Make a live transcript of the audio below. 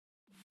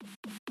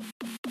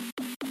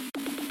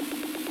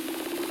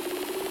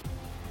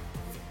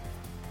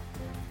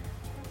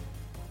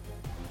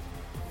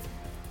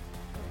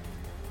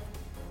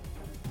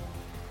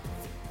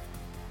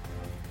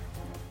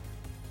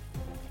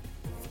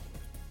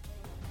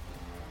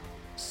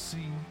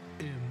CM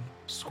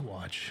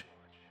Squatch.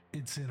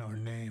 It's in our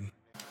name.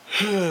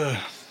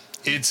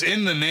 It's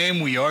in the name.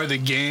 We are the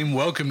game.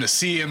 Welcome to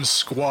CM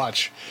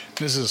Squatch.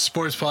 This is a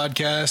sports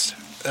podcast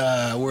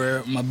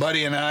where my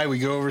buddy and I, we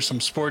go over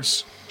some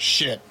sports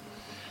shit.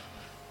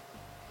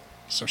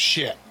 Some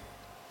shit.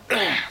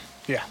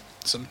 Yeah,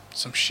 some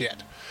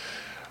shit.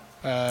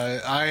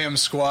 I am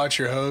Squatch,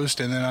 your host,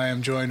 and then I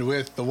am joined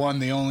with the one,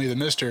 the only, the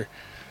Mr.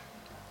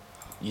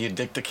 You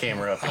dick the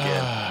camera up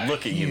again.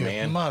 Look at you,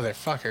 man.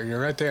 Motherfucker, you're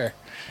right there.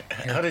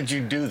 How did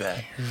you do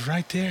that? You're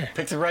right there.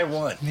 Pick the right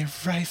one. You're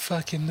right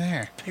fucking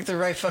there. Pick the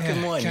right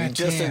fucking one. You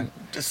just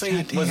say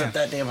it wasn't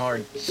that damn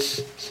hard.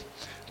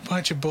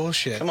 Bunch of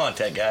bullshit. Come on,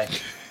 tech guy.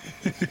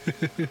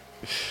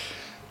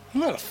 A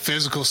lot of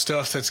physical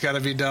stuff that's got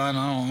to be done.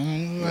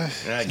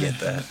 I get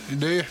that.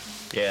 Do you?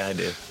 Yeah, I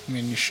do. I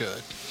mean, you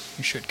should.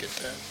 You should get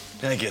that.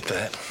 I get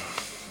that.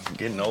 I'm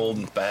getting old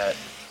and fat.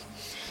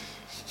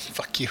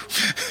 Fuck you.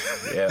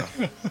 Yeah.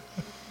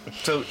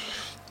 So,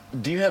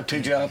 do you have two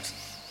jobs?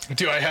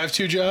 Do I have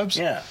two jobs?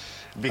 Yeah.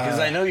 Because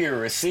I know you're a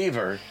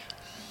receiver,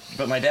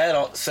 but my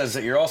dad says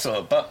that you're also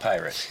a butt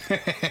pirate.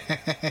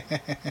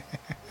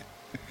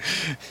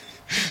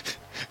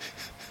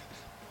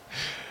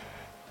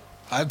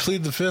 I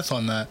plead the fifth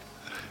on that.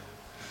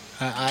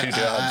 Two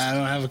jobs. I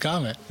don't have a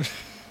comment.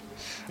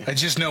 I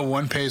just know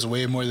one pays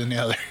way more than the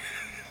other.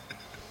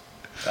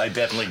 I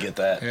definitely get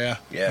that.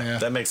 Yeah.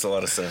 That makes a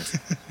lot of sense.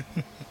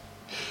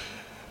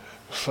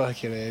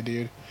 Fucking A,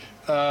 dude.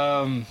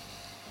 Where's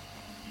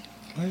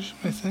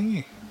my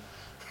thingy?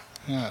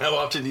 Yeah. How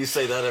often do you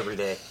say that every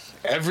day?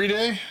 Every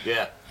day?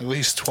 Yeah. At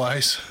least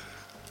twice.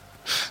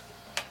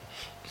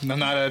 I'm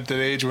not at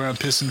that age where I'm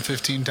pissing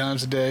 15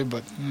 times a day,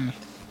 but...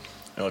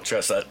 No,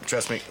 trust that.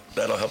 Trust me,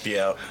 that'll help you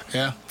out.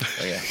 Yeah.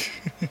 Okay.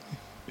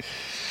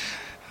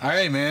 All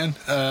right, man.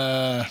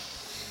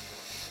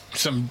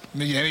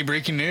 Any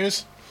breaking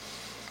news?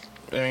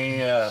 I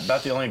mean,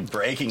 about the only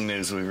breaking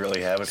news we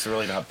really have. It's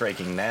really not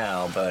breaking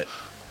now, but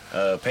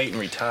Peyton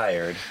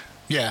retired.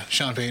 Yeah,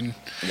 Sean Payton.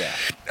 Yeah.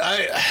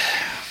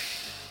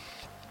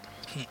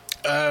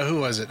 Who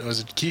was it?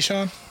 Was it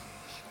Keyshawn?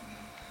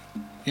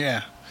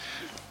 Yeah.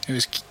 It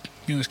was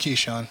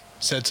Keyshawn.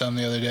 Said something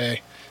the other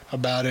day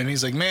about it, and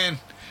he's like, man,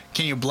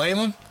 can you blame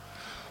him?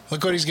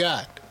 Look what he's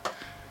got.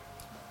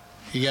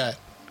 He got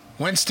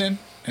Winston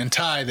and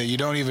Ty that you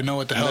don't even know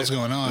what the hell's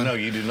going on. No,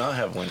 you do not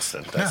have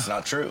Winston. That's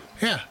not true.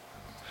 Yeah.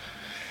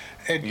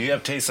 You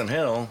have Taysom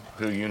Hill,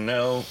 who you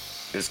know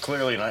is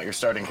clearly not your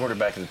starting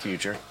quarterback in the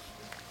future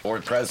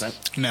or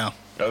present. No.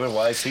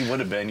 Otherwise, he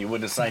would have been. You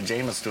would have signed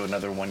Jameis to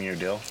another one-year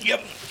deal.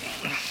 Yep.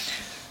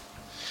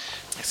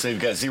 So you've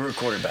got zero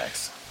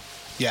quarterbacks.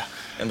 Yeah.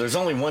 And there's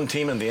only one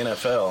team in the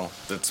NFL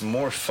that's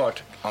more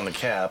fucked on the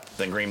cap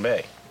than Green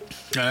Bay.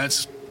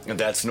 And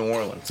that's New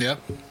Orleans. Yep.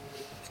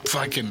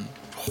 Fucking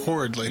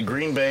horridly.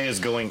 Green Bay is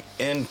going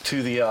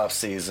into the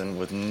offseason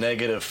with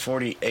negative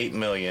 $48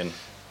 million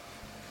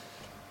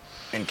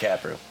in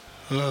cap room.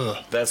 Ugh.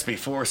 That's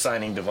before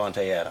signing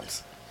Devontae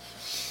Adams.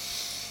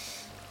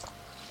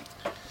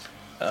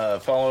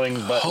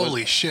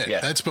 Holy shit.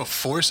 Yeah. That's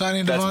before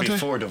signing Devontae?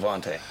 That's before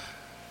Devontae.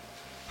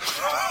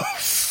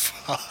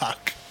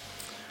 Fuck.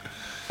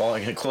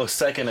 Following a close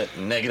second at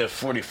negative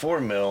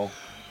 $44 million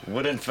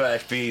would in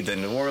fact be the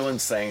New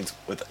Orleans Saints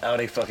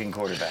without a fucking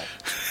quarterback.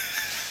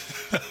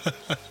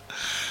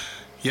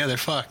 Yeah, they're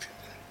fucked.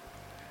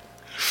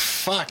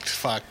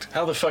 Fucked.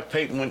 How the fuck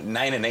Peyton went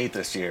 9-8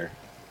 this year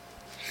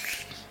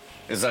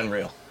is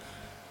unreal.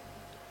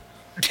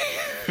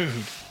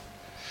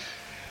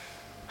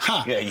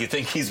 Huh. Yeah, you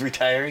think he's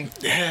retiring?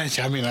 Yeah,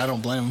 I mean, I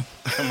don't blame him.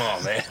 Come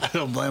on, man. I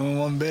don't blame him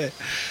one bit.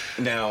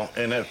 Now,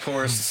 and of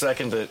course, the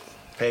second that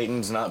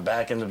Peyton's not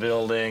back in the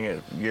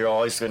building, you're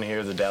always going to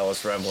hear the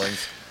Dallas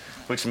rumblings,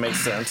 which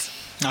makes sense.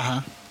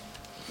 Uh-huh.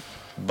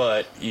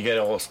 But you got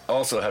to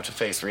also have to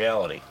face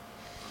reality.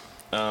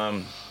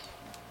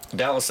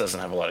 Dallas doesn't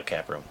have a lot of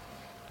cap room.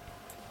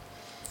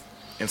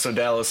 And so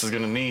Dallas is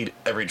going to need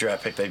every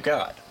draft pick they've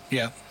got.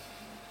 Yeah.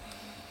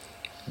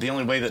 The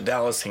only way that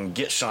Dallas can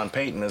get Sean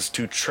Payton is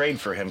to trade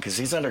for him because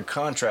he's under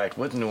contract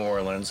with New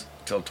Orleans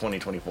till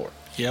 2024.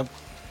 Yep.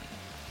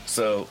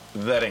 So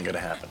that ain't going to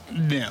happen.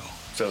 No.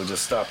 So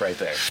just stop right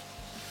there.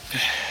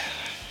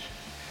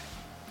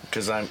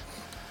 Because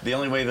the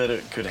only way that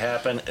it could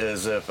happen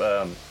is if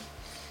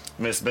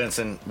Miss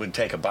Benson would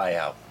take a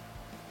buyout.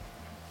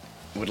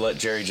 Would let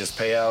Jerry just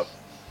pay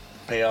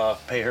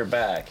her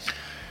back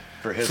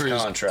for his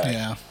contract.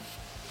 Yeah.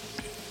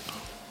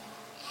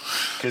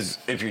 Because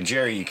if you're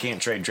Jerry, you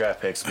can't trade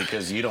draft picks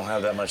because you don't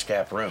have that much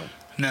cap room.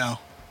 No.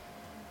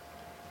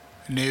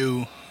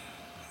 And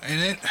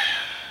it...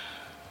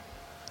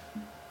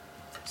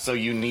 So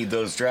you need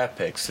those draft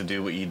picks to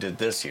do what you did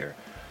this year.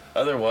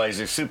 Otherwise,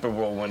 your Super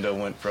Bowl window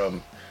went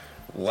from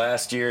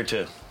last year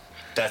to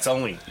that's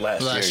only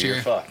last year.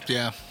 You're fucked.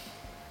 Yeah.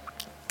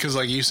 Because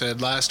like you said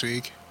last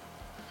week,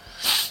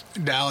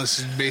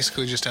 Dallas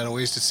basically just had a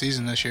wasted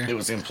season this year. It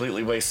was a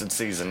completely wasted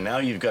season. Now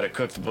you've got to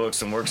cook the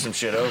books and work some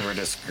shit over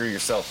to screw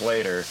yourself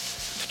later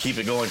to keep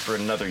it going for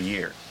another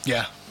year.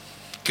 Yeah.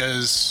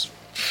 Because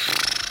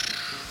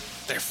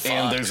They're fucked.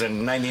 And there's a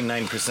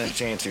 99%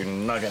 chance you're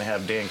not going to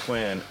have Dan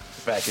Quinn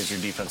back as your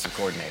defensive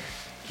coordinator.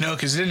 No,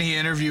 because didn't he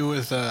interview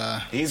with...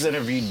 He's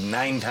interviewed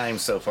 9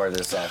 times so far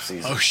this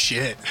offseason. Oh,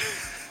 shit.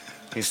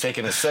 He's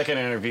taken a second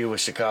interview with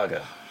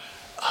Chicago.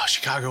 Oh,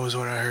 Chicago was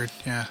what I heard.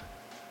 Yeah.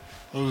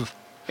 Ooh.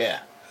 Yeah.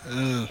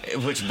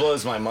 Which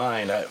blows my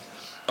mind.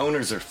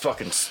 Owners are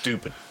fucking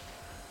stupid.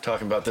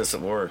 Talking about this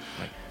at work.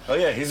 Like, oh,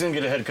 yeah, he's going to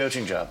get a head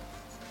coaching job.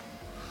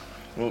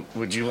 Well,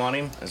 would you want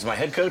him as my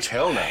head coach?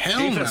 Hell no.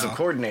 Hell Defensive no.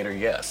 coordinator,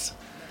 yes.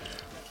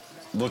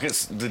 Look at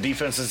the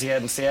defenses he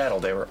had in Seattle.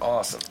 They were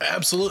awesome.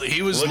 Absolutely.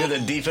 He was... Look at the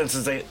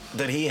defenses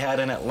that he had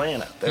in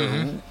Atlanta. They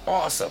were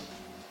awesome.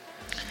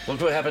 Look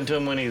what happened to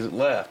him when he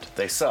left.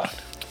 They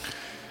sucked.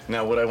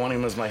 Now, would I want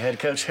him as my head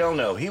coach? Hell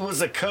no. He was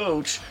the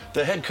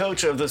head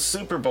coach of the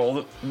Super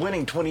Bowl,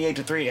 winning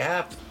 28-3 at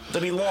half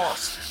that he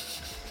lost.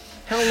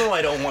 Hell no,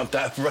 I don't want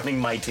that running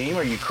my team.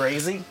 Are you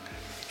crazy?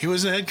 He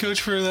was the head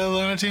coach for the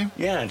Atlanta team?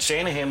 Yeah, and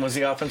Shanahan was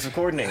the offensive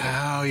coordinator.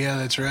 Oh, yeah,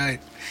 that's right.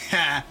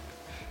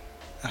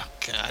 Oh,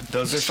 God.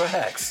 Those are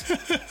facts.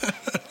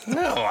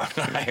 No, I'm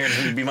not hiring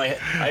him to be my head.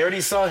 I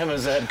already saw him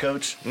as a head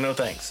coach. No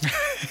thanks.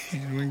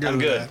 I'm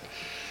good.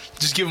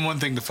 Just give him one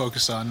thing to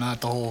focus on,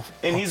 not the whole...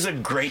 And he's a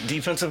great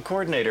defensive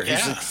coordinator. Yeah.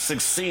 He's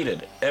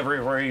succeeded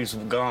everywhere he's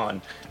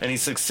gone. And he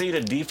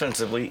succeeded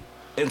defensively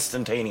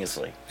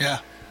instantaneously. Yeah.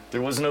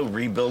 There was no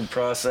rebuild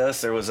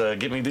process. There was a,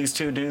 give me these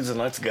 2 dudes and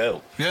let's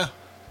go. Yeah.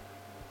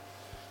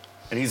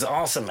 And he's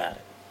awesome at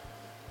it.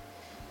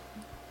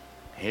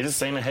 He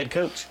just ain't a head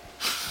coach.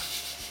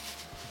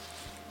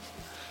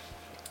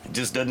 He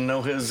just doesn't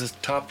know his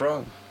top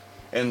rung.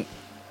 And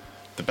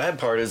the bad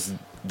part is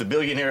the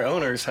billionaire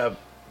owners have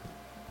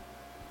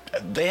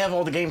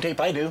all the game tape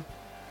I do.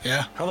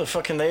 Yeah. How the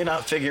fuck can they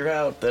not figure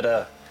out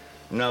that,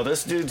 no,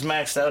 this dude's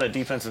maxed out at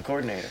defensive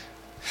coordinator?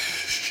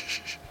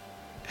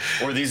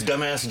 Or these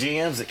dumbass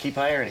GMs that keep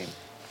hiring him.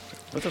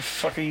 What the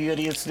fuck are you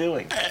idiots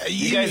doing?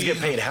 You guys get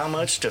paid how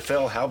much to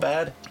fill how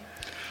bad?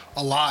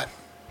 A lot.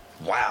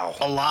 Wow.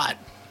 A lot.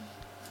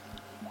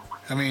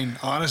 I mean,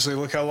 honestly,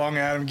 look how long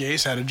Adam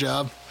Gase had a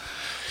job.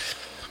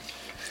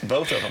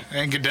 Both of them.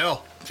 And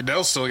Goodell.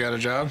 Goodell still got a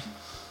job.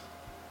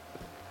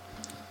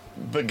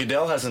 But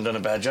Goodell hasn't done a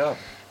bad job.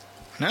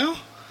 No?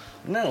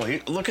 No,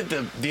 look at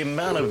the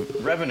amount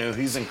of revenue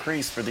he's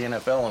increased for the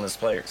NFL and his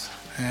players.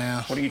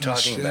 Yeah. What are you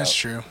talking about? That's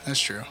true. That's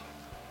true.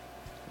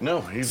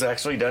 No, he's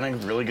actually done a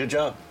really good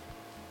job.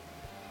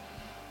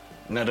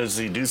 Now, does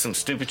he do some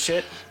stupid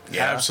shit?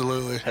 Yeah.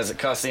 Absolutely. Has it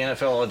cost the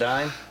NFL a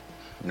dime?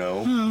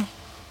 No.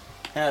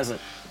 Hasn't.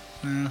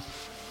 I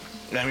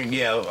mean,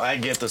 yeah, I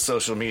get the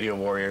social media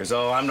warriors.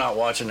 Oh, I'm not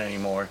watching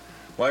anymore.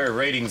 Why are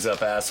ratings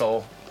up,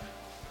 asshole?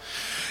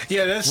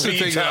 Yeah, that's What the are you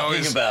thing that talking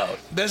always... about?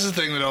 That's the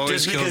thing that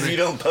always Just kills because me. you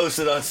don't post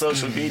it on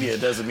social media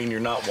doesn't mean you're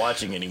not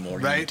watching anymore,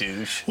 Right? you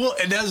douche. Well,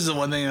 and that's the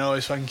one thing that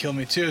always fucking killed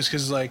me, too, is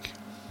because, like,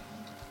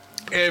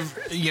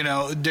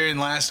 during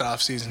last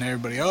offseason,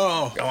 everybody,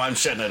 Oh, I'm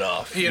shutting it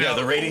off.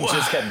 The ratings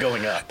just kept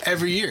going up.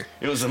 every year.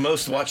 It was the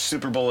most watched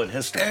Super Bowl in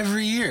history.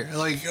 Every year.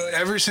 Like,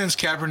 ever since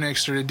Kaepernick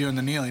started doing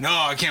the kneeling. Oh,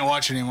 I can't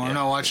watch it anymore. I'm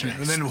not watching it.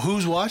 And then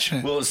who's watching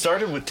it? Well, it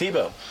started with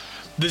Tebow.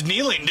 The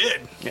kneeling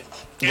did. Yeah.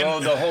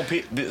 Well, the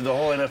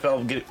whole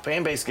NFL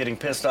fan base getting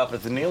pissed off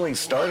at the kneeling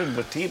started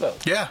with Tebow.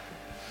 Yeah.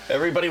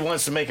 Everybody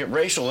wants to make it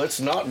racial. It's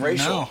not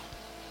racial. No.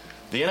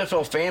 The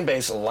NFL fan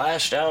base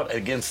lashed out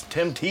against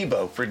Tim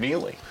Tebow for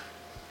kneeling.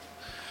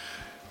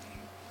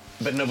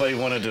 But nobody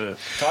wanted to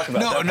talk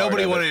about that. No,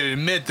 nobody wanted to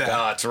admit that.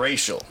 Ah, it's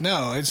racial.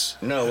 No,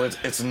 it's... No,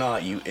 it's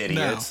not, you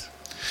idiots.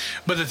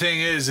 But the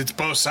thing is, it's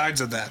both sides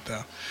of that,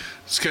 though.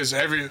 It's because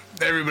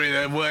everybody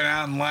that went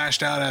out and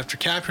lashed out after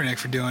Kaepernick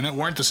for doing it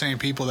weren't the same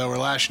people that were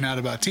lashing out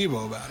about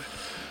Tebow about it.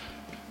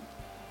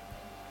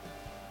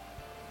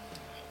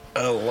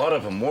 A lot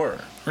of them were.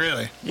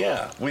 Really?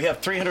 Yeah, we have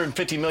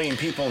 350 million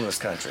people in this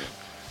country.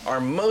 Our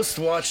most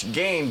watched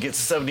game gets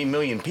 70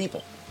 million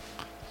people.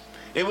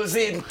 It was,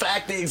 in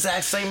fact, the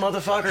exact same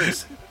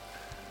motherfuckers.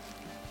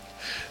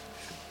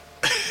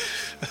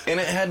 And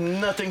it had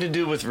nothing to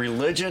do with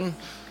religion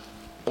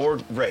or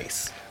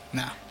race.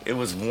 No. It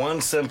was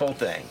one simple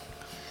thing.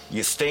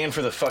 You stand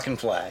for the fucking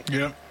flag.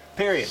 Yep.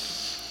 Period.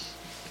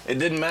 It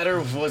didn't matter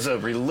if it was a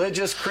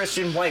religious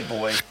Christian white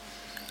boy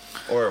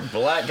or a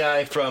black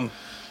guy from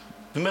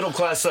the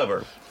middle-class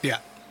suburb. Yeah.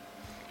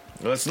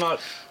 Let's not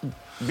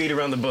beat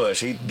around the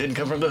bush. He didn't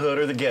come from the hood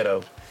or the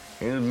ghetto.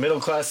 He was a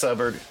middle-class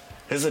suburb.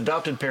 His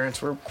adopted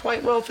parents were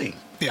quite wealthy.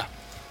 Yeah.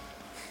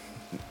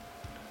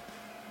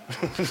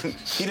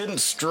 He didn't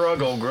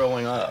struggle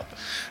growing up.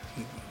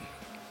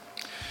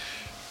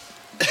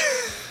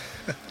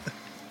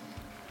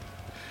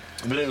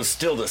 But it was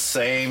still the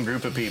same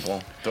group of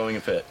people throwing a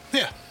fit.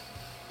 Yeah.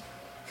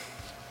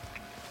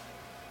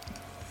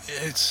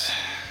 It's...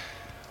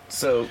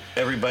 So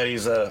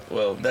everybody's,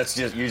 that's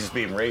just, you're just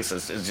being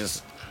racist. It's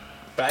just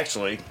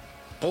factually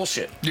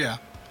bullshit. Yeah.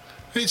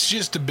 It's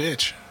just a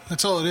bitch.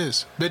 That's all it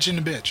is. Bitching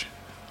to bitch.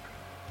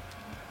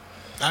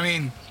 I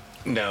mean...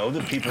 No,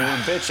 the people were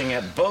bitching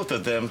at both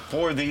of them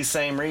for the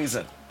same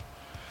reason.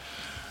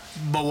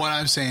 But what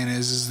I'm saying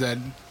is that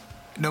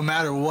no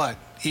matter what,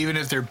 even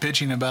if they're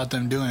bitching about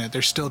them doing it,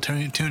 they're still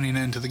tuning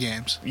into the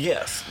games.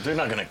 Yes, they're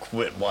not going to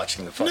quit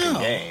watching the fucking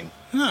game.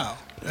 No.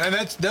 And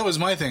that was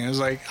my thing. It was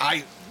like,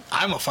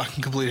 I'm a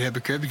fucking complete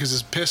hypocrite because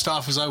as pissed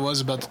off as I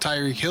was about the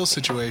Tyreek Hill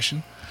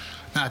situation,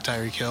 not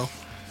Tyreek Hill,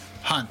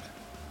 Hunt.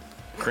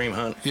 Kareem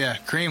Hunt. Yeah,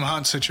 Kareem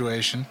Hunt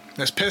situation.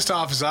 As pissed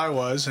off as I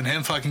was, and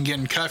him fucking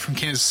getting cut from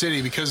Kansas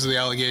City because of the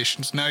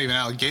allegations. Not even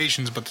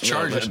allegations, but the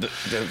charges. No,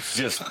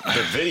 just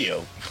the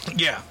video.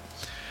 Yeah.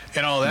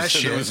 And all that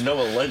shit. There was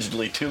no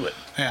allegedly to it.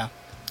 Yeah.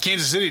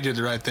 Kansas City did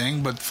the right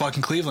thing, but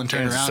fucking Cleveland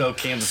turned And around. so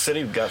Kansas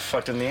City got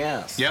fucked in the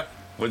ass. Yep.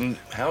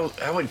 How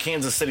would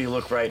Kansas City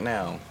look right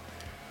now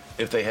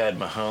if they had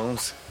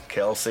Mahomes,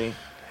 Kelsey,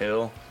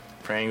 Hill,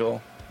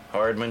 Pringle,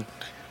 Hardman,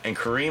 and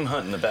Kareem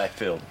Hunt in the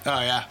backfield?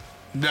 Oh, yeah.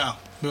 No.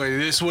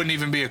 This wouldn't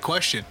even be a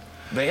question.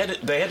 They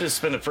had to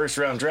spend a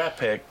first-round draft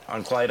pick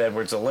on Clyde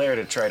Edwards-Helaire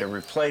to try to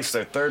replace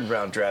their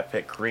third-round draft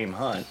pick, Kareem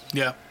Hunt.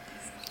 Yeah.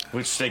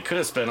 Which they could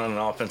have spent on an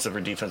offensive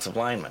or defensive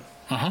lineman.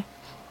 Uh-huh.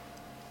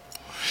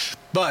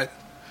 But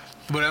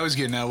what I was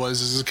getting at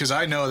was because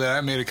I know that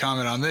I made a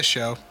comment on this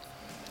show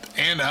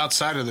and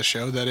outside of the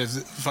show that if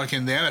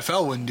fucking the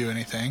NFL wouldn't do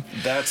anything.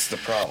 That's the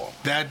problem.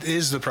 That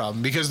is the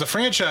problem. Because the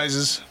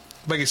franchises,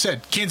 like I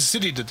said, Kansas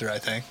City did the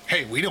right thing.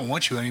 Hey, we don't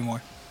want you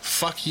anymore.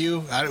 Fuck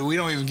you. We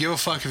don't even give a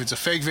fuck if it's a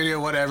fake video,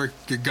 whatever.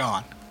 You're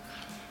gone.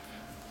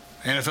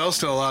 NFL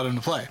still allowed him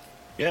to play.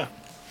 Yeah.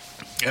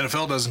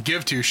 NFL doesn't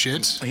give two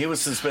shits. He was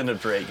suspended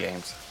for 8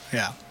 games.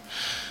 Yeah.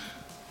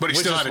 But he Which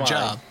still is had a fine.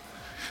 job.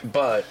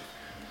 But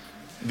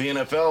the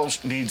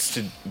NFL needs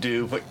to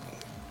do what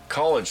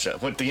college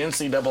does, what the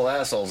NCAA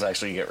assholes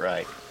actually get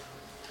right.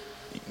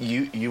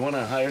 You want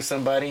to hire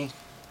somebody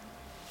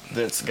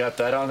that's got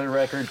that on their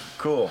record?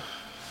 Cool.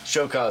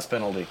 Show cause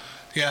penalty.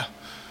 Yeah.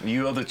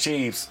 You owe the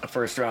Chiefs a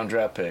first-round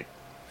draft pick.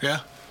 Yeah.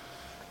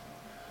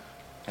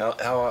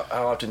 How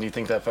often do you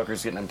think that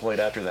fucker's getting employed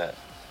after that?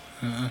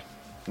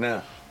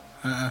 No.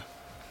 None.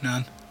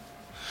 And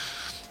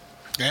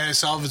it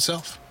solved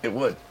itself. It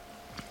would.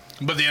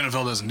 But the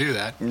NFL doesn't do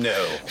that.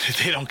 No.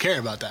 They don't care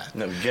about that.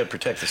 No, you got to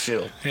protect the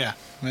shield. Yeah.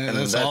 And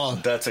That's all.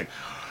 that's a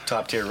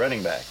top-tier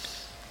running back.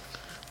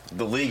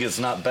 The league is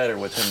not better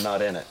with him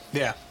not in it.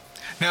 Yeah.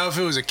 Now, if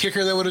it was a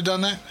kicker that would have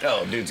done that,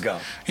 Oh, dude's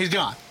gone. he's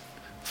gone.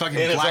 Fucking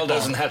The NFL blackballed.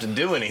 doesn't have to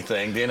do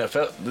anything. The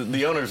NFL,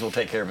 the owners will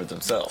take care of it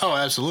themselves. Oh,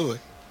 absolutely.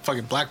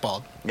 Fucking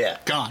blackballed. Yeah.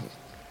 Gone.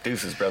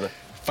 Deuces, brother.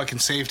 Fucking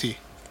safety.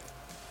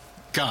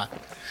 Gone.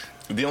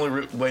 The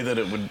only way that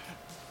it would,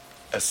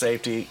 a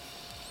safety,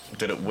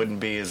 that it wouldn't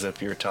be is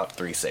if you're top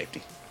 3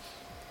 safety.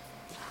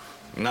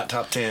 Not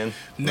top 10.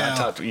 No. Not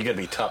top. You got to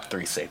be top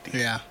 3 safety.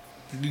 Yeah.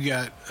 You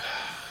got...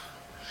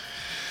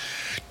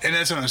 And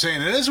that's what I'm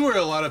saying. And that's where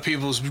a lot of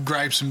people's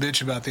gripes and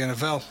bitch about the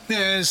NFL.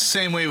 Yeah, it's the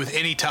same way with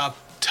any top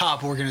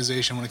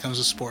organization when it comes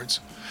to sports.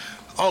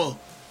 Oh,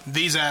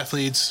 these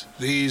athletes,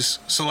 these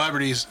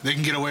celebrities, they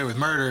can get away with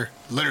murder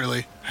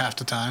literally half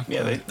the time.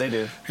 Yeah, they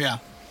do. Yeah.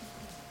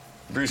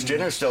 Bruce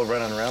Jenner's still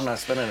running around, not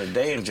spending a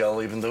day in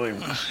jail, even though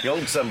he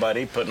killed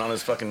somebody putting on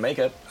his fucking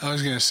makeup. I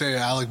was going to say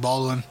Alec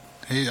Baldwin.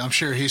 I'm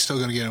sure he's still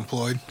going to get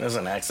employed. That was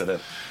an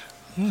accident.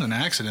 It was an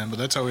accident, but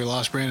that's how we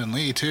lost Brandon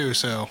Lee, too,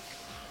 so...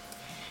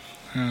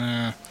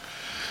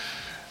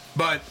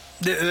 but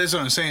that's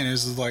what I'm saying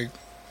is like,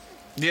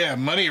 yeah,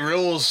 money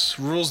rules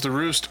the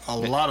roost a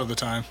lot of the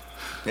time.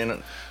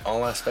 In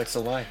all aspects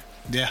of life.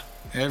 Yeah,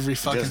 every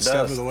fucking Just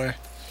step does. of the way.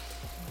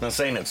 I'm not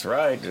saying it's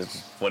right,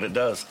 it's what it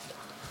does.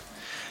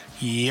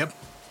 Yep.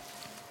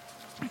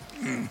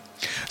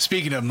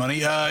 Speaking of money,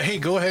 hey,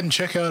 go ahead and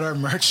check out our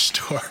merch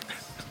store.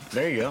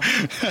 There you go.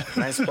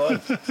 Nice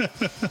plug.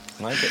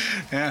 Like it.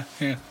 Yeah.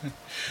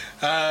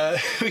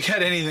 We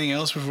got anything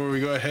else before we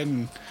go ahead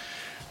and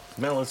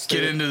No, let's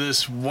get do it. into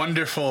this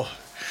wonderful...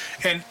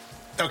 And,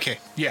 okay,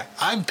 yeah,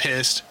 I'm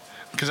pissed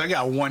because I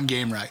got one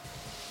game right.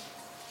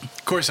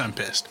 Of course I'm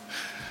pissed.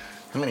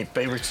 How many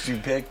favorites did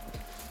you pick?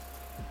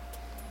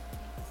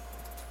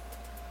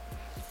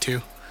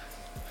 2.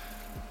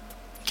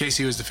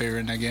 Casey was the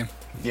favorite in that game.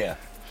 Yeah.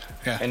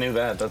 Yeah. I knew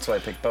that. That's why I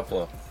picked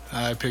Buffalo.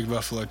 I picked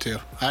Buffalo too.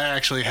 I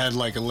actually had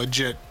like a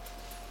legit,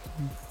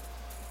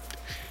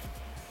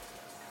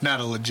 not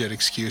a legit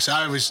excuse.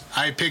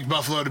 I picked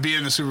Buffalo to be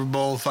in the Super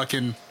Bowl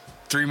fucking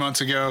 3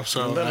 months ago,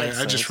 so That makes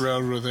I just sense.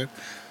 rode with it.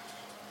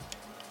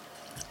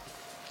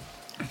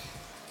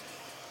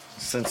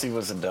 Since he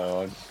was a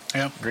dog.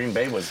 Yep. Green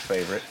Bay was a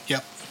favorite.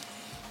 Yep.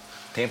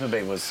 Tampa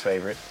Bay was a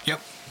favorite. Yep.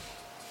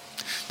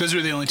 Those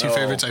were the only 2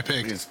 favorites I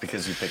picked. It's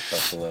because you picked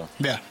Buffalo.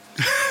 Yeah.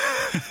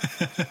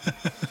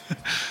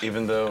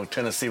 Even though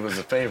Tennessee was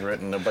a favorite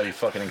and nobody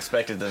fucking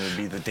expected them to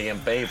be the damn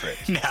favorite.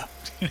 No.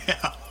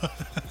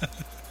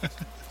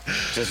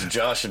 Just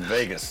Josh in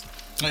Vegas.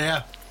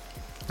 Yeah.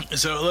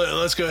 So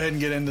let's go ahead and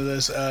get into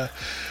this. Our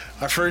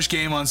first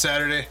game on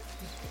Saturday,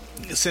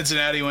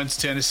 Cincinnati went to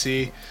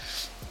Tennessee.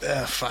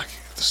 Fuck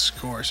the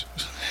scores,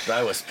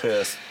 I was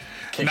pissed.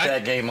 Kicked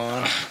that game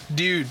on.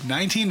 dude.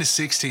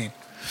 19-16.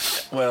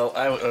 Well,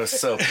 I was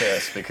so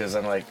pissed because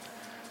I'm like,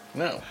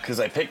 no, because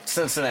I picked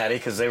Cincinnati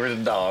because they were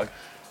the dog.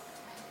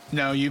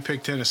 No, you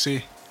picked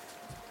Tennessee.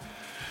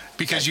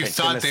 because you picked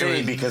thought they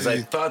Tennessee were because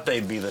I thought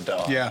they'd be the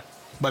dog. Yeah,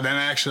 but in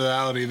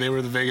actuality, they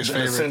were the biggest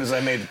And as soon favorite. as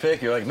I made the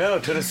pick, you're like, no,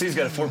 Tennessee's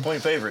got a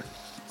 4-point favorite.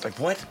 It's like,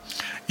 what?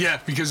 Yeah,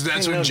 because that's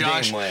Ain't when no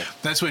Josh. damn way.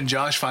 That's when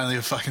Josh finally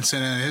fucking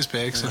sent in his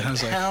picks, and I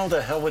was like, How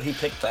the hell would he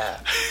pick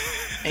that?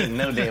 Ain't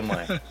no damn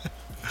way.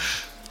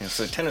 And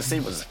so Tennessee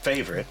was the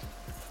favorite.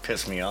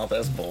 Pissed me off.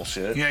 That's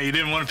bullshit. yeah, you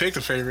didn't want to pick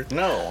the favorite.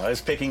 No, I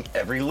was picking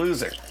every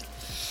loser.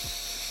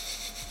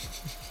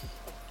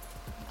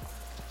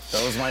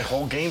 That was my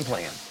whole game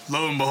plan.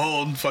 Lo and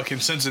behold, fucking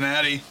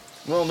Cincinnati.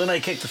 Well, then I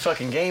kicked the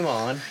fucking game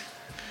on.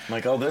 I'm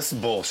like, oh, this is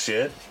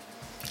bullshit.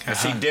 I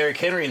see Uh-huh. Derrick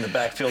Henry in the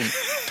backfield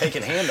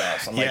taking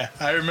handoffs. I'm Yeah,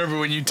 I remember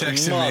when you like,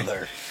 texted me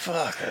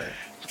motherfucker.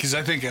 because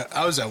I think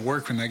I was at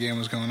work when that game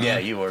was going on. Yeah,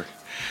 you were.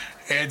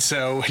 And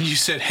so when you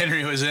said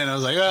Henry was in, I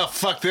was like, oh,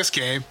 fuck this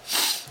game.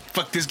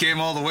 Fuck this game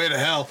all the way to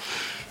hell.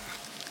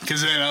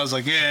 Because then I was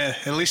like, yeah,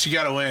 at least you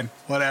got to win.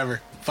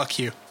 Whatever. Fuck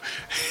you.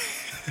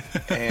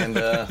 And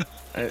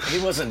he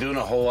wasn't doing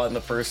a whole lot in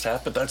the first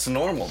half, but that's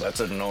normal. That's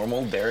a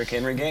normal Derrick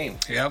Henry game.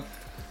 Yep.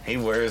 He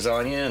wears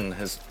on you in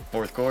his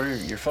fourth quarter,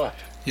 you're fucked.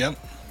 Yep.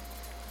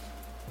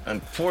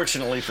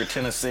 Unfortunately for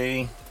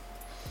Tennessee,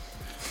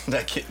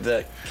 that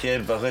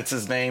kid, but what's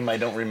his name? I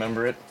don't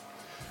remember it.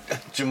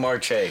 Jamar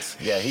Chase.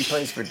 Yeah, he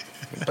plays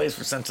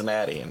for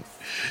Cincinnati, and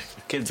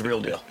kid's a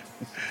real deal.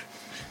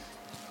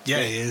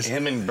 Yeah, he is.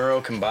 Him and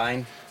Burrow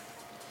combined,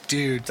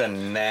 Dude. it's a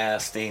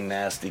nasty,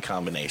 nasty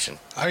combination.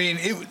 I mean,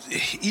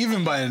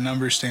 even by a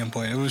numbers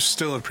standpoint, it was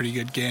still a pretty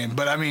good game.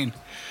 But I mean,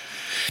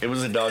 It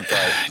was a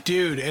dogfight.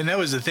 dude, and that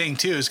was the thing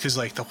too, is because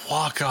like the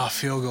walk-off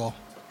field goal,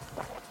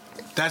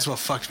 that's what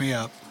fucked me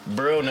up.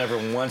 Burrow never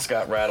once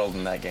got rattled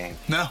in that game.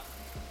 No,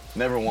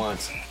 Never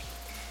once.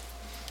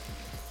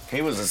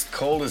 He was as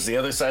cold as the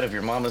other side of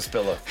your mama's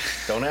pillow.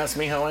 Don't ask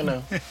me how I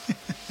know.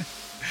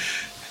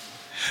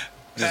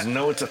 Just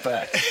know it's a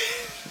fact.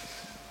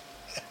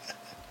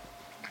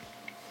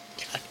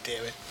 God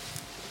damn it.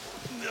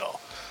 No.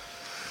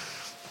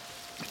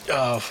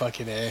 Oh,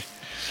 fucking A.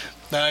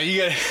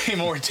 You got any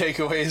more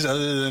takeaways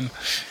other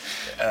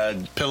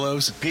than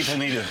pillows? People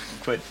need to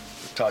quit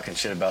talking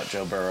shit about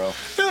Joe Burrow.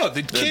 No,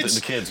 the kid's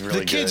the kid's really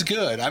the kid's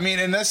good. I mean,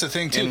 and that's the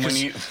thing too. And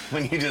 'cause-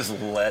 when you just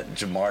let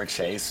Jamar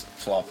Chase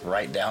flop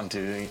right down to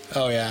you,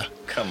 oh yeah,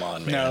 come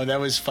on, man. no, that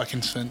was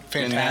fucking And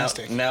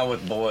fantastic. now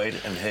with Boyd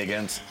and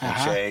Higgins and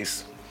Uh-huh.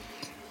 Chase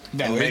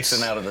No, and it's-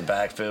 Mixon out of the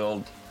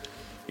backfield,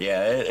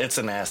 yeah, it's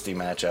a nasty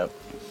matchup.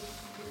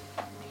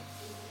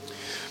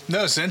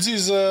 No,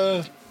 Cincy's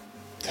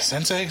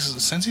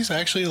Cincy's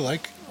actually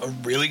like a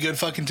really good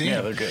fucking team.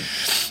 Yeah, they're good.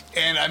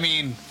 And I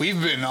mean,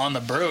 we've been on the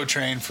Burrow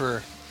train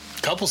for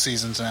a couple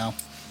seasons now.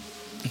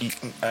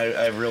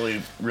 I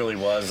really, really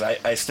was.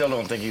 I still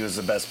don't think he was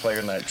the best player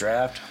in that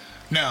draft,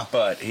 No,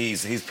 but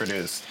he's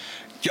produced.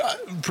 yeah,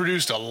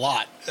 produced a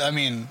lot. I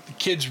mean, the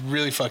kid's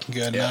really fucking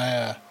good.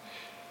 Yeah. And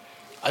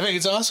I think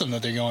it's awesome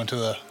that they're going to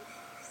the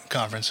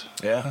conference.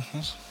 Yeah,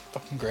 That's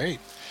fucking great.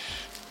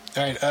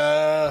 All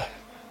right,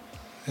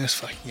 this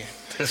fucking game.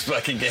 this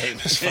fucking game.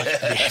 This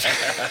fucking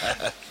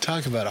game.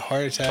 Talk about a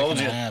heart attack Told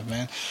and you. a half,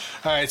 man.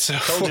 All right, so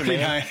Told you,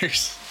 man.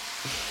 49ers.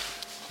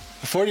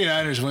 The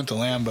 49ers went to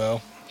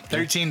Lambeau,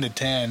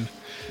 13-10.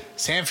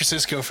 San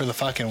Francisco for the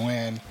fucking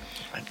win,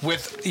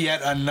 with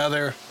yet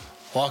another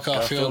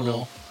walk-off field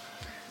goal.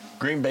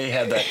 Green Bay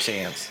had that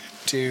chance.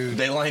 Dude.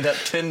 They lined up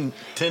 10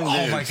 dudes.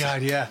 Oh, my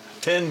God, yeah.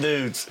 10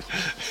 dudes.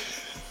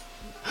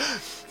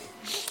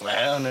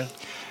 I don't know.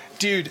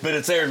 Dude. But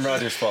it's Aaron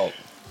Rodgers' fault.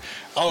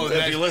 Oh,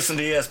 If you listen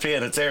to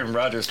ESPN, it's Aaron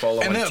Rodgers' fault.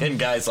 And Only that- 10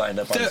 guys lined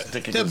up.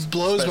 that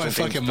blows my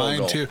fucking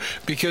mind, too.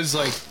 Because,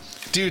 like,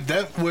 dude,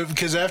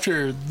 because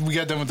after we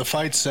got done with the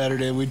fights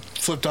Saturday, we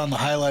flipped on the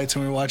highlights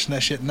and we were watching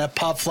that shit. And that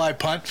pop fly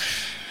punt,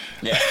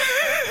 Yeah.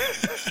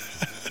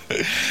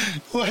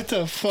 what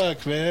the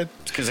fuck, man?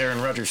 It's because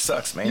Aaron Rodgers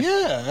sucks, man.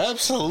 Yeah,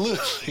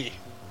 absolutely.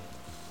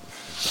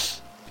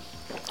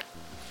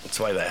 That's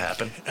why that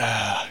happened.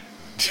 A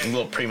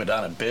little prima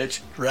donna bitch.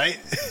 Right?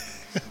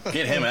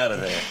 Get him out of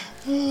there.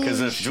 Because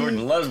if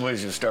Jordan Love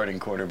was your starting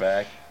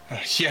quarterback,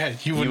 Yeah, you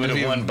you wouldn't would have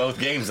have won both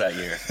games that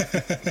year.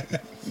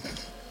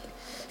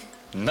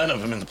 None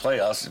of them in the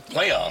playoffs.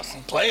 Playoffs.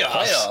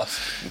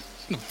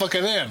 The fuck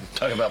are them?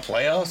 Talk about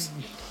playoffs.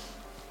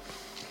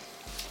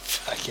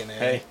 Fucking A.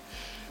 Hey,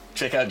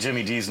 check out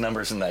Jimmy G's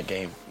numbers in that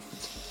game.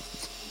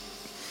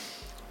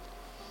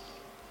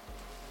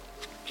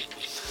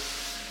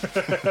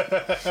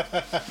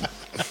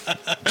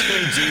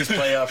 Jimmy G's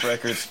playoff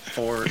record's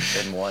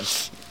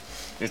 4-1.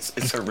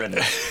 It's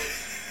horrendous.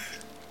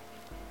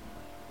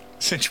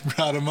 Since you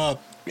brought him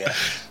up, Yeah,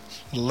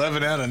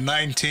 11 out of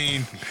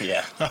 19,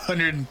 yeah,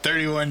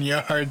 131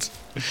 yards,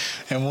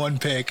 and one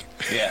pick.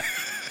 yeah.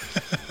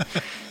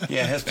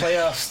 Yeah, his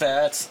playoff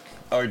stats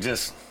are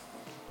just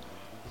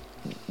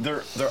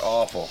they're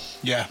awful.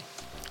 Yeah.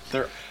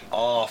 They're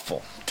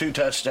awful. 2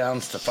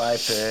 touchdowns to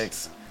 5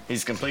 picks.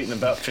 He's completing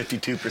about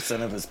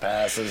 52% of his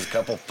passes, a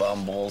couple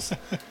fumbles,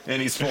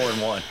 and he's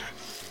 4-1. What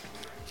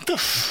the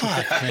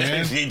fuck,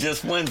 man? He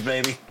just wins,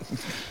 baby.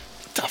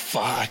 What the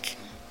fuck?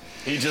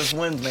 He just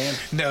wins, man.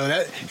 No,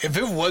 that if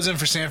it wasn't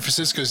for San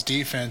Francisco's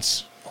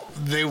defense,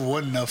 they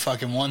wouldn't have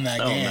fucking won that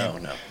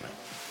game. No.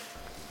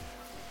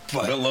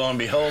 But lo and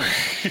behold,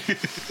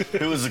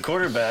 who was the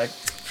quarterback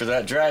for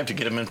that drive to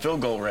get him in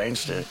field goal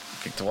range to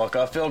kick the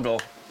walk-off field goal?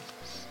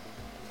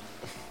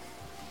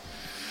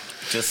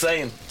 Just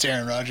saying. It's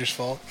Aaron Rodgers'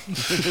 fault.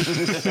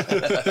 Just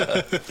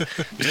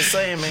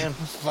saying, man.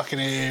 Fucking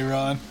AA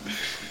Ron.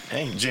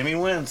 Hey, Jimmy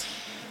wins.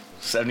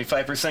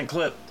 75%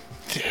 clip.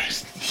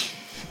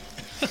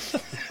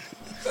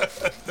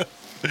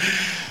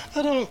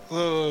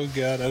 Oh,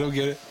 God, I don't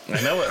get it.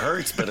 I know it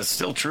hurts, but it's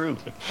still true.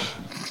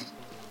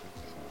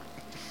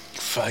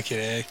 Fucking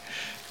A.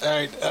 All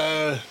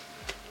right,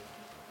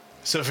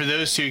 so for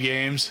those two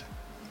games,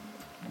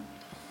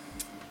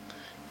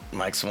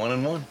 Mike's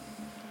 1-1.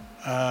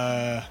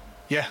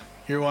 yeah,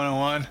 you're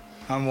 1-1.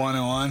 I'm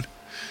 1-1.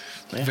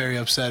 Yeah. Very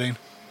upsetting.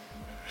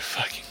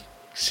 Fucking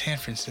San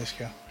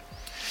Francisco.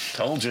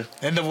 Told you.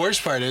 And the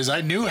worst part is,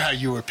 I knew how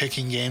you were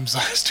picking games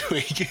last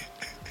week.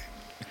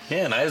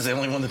 Yeah, and I was the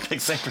only one that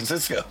picked San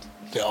Francisco.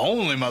 The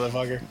only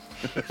motherfucker.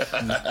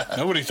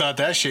 Nobody thought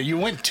that shit. You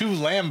went to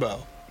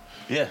Lambeau.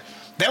 Yeah.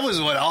 That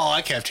was what all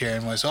I kept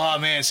hearing was, oh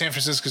man, San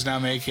Francisco's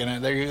not making it.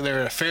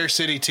 They're a fair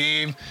city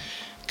team.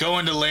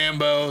 Going to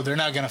Lambeau, they're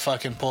not gonna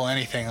fucking pull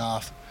anything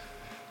off.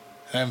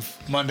 And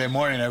Monday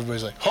morning,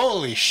 everybody's like,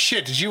 holy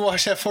shit, did you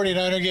watch that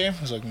 49er game?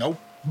 I was like, nope.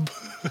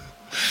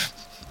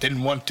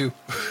 Didn't want to.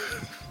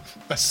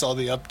 I saw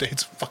the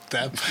updates. Fuck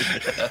that.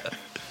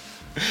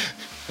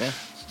 Yeah.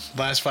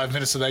 Last 5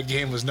 minutes of that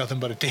game was nothing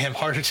but a damn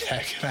heart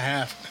attack and a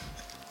half.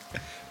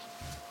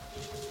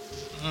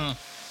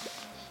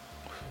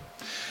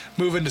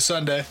 Moving to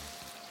Sunday.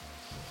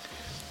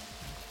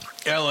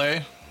 LA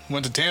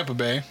went to Tampa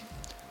Bay,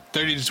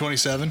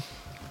 30-27.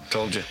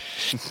 Told you.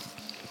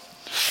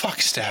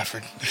 Fuck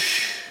Stafford.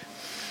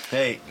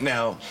 Hey,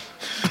 now,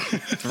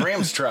 the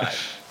Rams tried.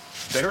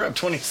 They were up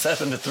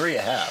 27-3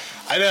 at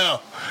half. I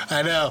know.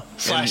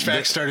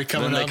 Flashbacks started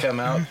coming then up. They come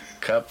out,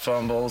 Cup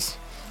fumbles.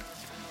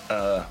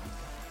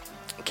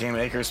 Cam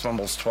Akers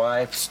fumbles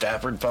twice.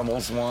 Stafford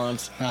fumbles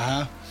once.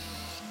 Uh-huh.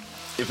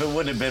 If it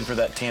wouldn't have been for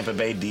that Tampa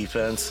Bay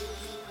defense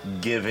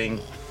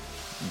giving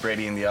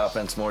Brady and the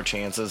offense more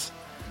chances,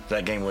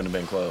 that game wouldn't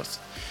have been close.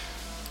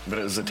 But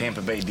it was the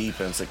Tampa Bay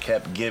defense that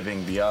kept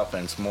giving the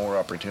offense more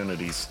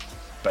opportunities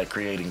by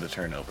creating the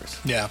turnovers.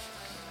 Yeah.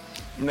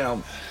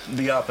 Now,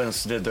 the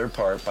offense did their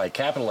part by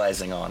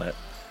capitalizing on it,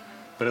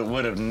 but it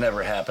would have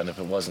never happened if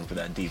it wasn't for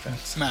that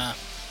defense. Nah.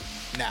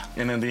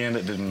 And in the end,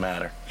 it didn't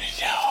matter.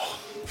 No.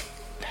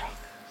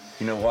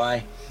 You know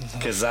why?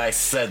 Because I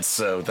said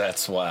so,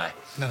 that's why.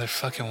 Another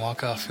fucking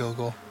walk-off field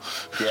goal.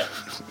 Yeah.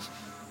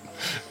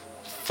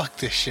 Fuck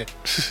this shit.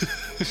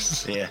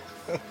 Yeah.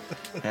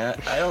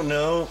 I don't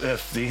know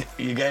if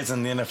you guys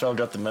in the NFL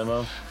got the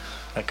memo.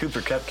 That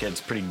Cooper Kupp kid's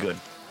pretty good.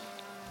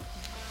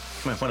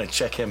 Might want to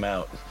check him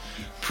out.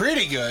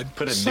 Pretty good.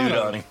 Put a Son dude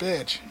of on him.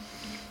 Bitch.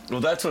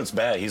 Well, that's what's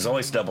bad. He's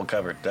always double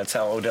covered. That's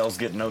how Odell's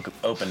getting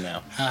open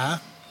now. Uh-huh.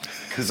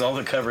 Because all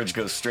the coverage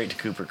goes straight to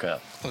Cooper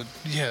Kupp. Well,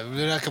 yeah,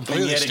 they're not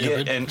completely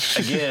stupid. And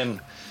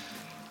again,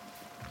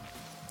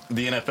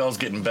 the NFL's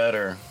getting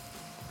better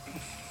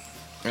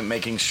at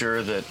making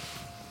sure that,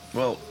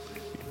 well,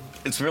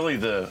 it's really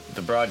the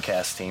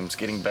broadcast teams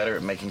getting better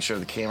at making sure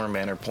the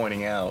cameramen are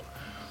pointing out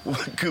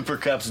what Cooper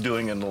Kupp's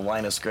doing in the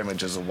line of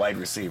scrimmage as a wide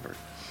receiver.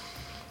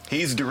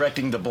 He's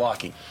directing the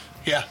blocking.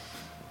 Yeah.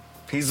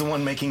 He's the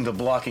one making the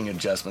blocking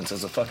adjustments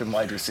as a fucking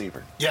wide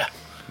receiver. Yeah.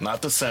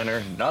 Not the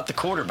center, not the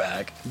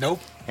quarterback.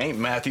 Nope. Ain't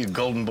Matthew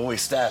Golden Boy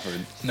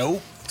Stafford.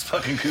 Nope. It's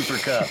fucking Cooper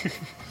Kupp.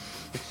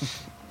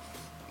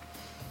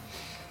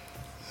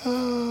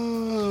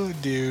 Oh,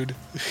 dude.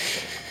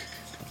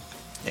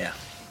 Yeah.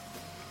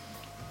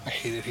 I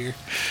hate it here.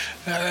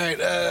 All right.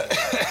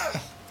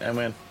 I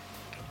win.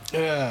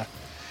 Yeah.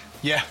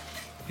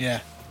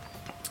 Yeah.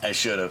 I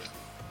should have.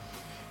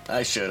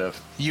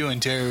 You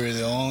and Terry were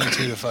the only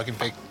two to fucking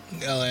pick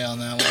LA on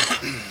that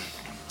one.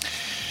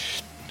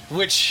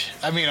 Which,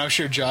 I mean, I'm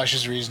sure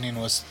Josh's reasoning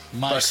was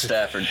Fuck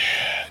Stafford.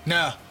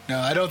 No,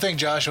 I don't think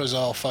Josh was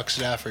all fuck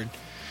Stafford.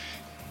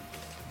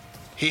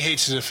 He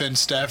hates to defend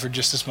Stafford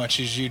just as much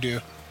as you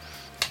do.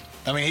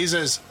 I mean,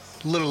 he's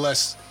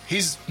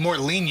more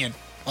lenient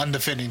on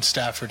defending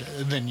Stafford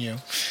than you.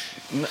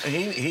 No,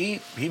 he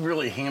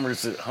really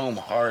hammers it home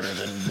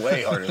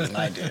way harder than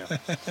I do.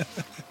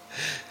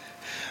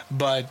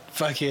 But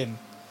fucking,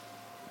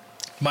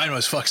 mine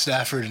was fuck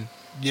Stafford and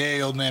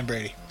yay, old man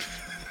Brady.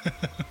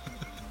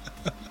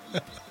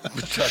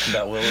 We're talking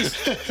about Willis.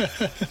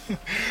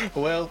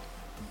 Well,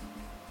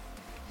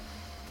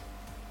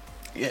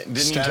 Yeah, didn't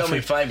Stafford. you tell me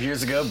 5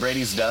 years ago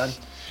Brady's done?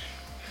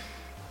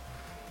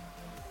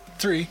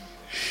 3.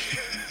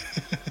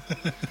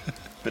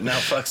 But now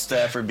fuck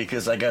Stafford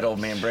because I got old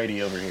man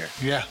Brady over here.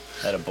 Yeah,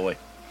 Attaboy.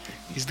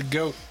 he's the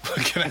GOAT.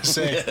 What can I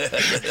say?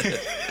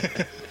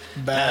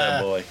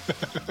 Attaboy.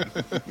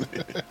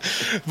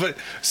 But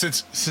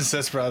since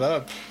that's brought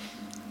up,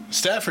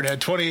 Stafford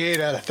had 28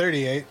 out of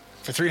 38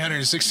 for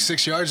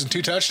 366 yards and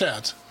 2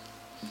 touchdowns.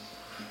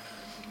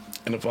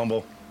 And a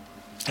fumble.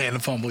 And a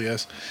fumble,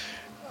 yes.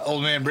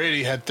 Old man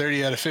Brady had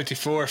 30 out of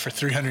 54 for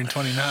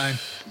 329.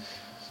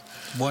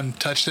 1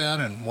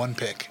 touchdown and 1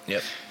 pick.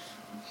 Yep.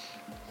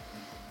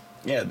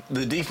 Yeah,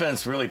 the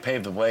defense really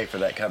paved the way for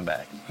that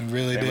comeback. It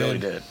really They did. really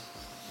did.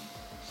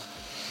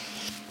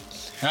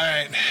 All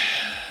right.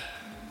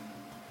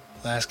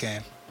 Last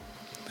game.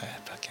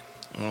 Fucking.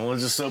 Well, we'll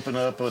just open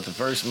up with the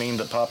first meme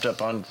that popped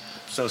up on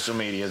social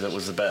media that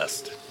was the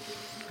best.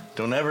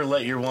 Don't ever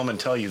let your woman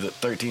tell you that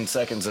 13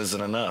 seconds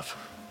isn't enough.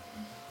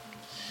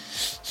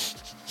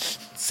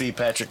 See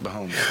Patrick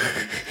Mahomes.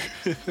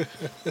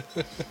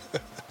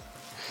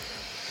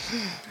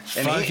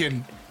 And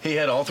Fucking. he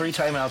had all 3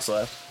 timeouts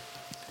left.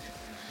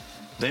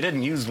 They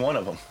didn't use one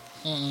of them.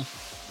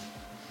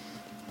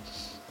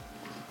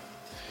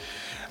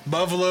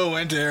 Buffalo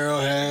went to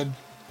Arrowhead.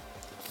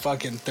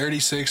 Fucking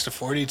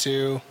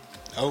 36-42.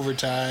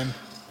 Overtime.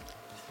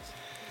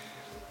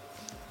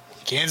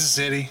 Kansas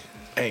City.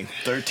 Hey,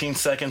 13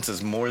 seconds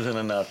is more than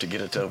enough to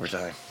get it to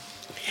overtime.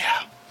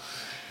 Yeah.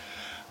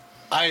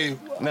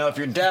 Now, if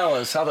you're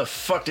Dallas, how the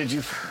fuck did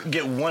you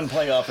get one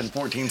playoff in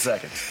 14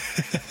 seconds?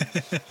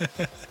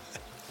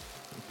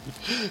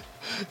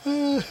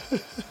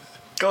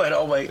 Go ahead,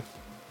 I'll wait.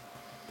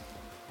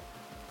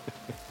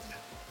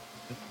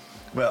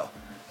 Well,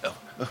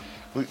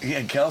 you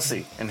had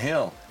Kelsey and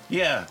Hill.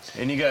 Yeah,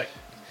 and you got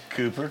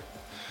Cooper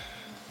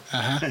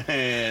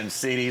and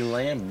CeeDee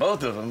Lamb.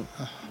 Both of them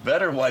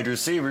better wide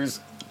receivers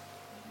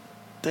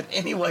than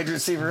any wide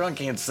receiver on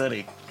Kansas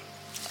City.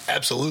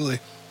 Absolutely.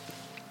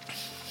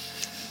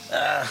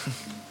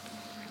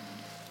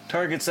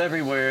 Targets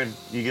everywhere, and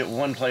you get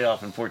one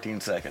playoff in 14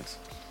 seconds.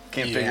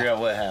 Can't figure out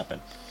what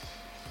happened.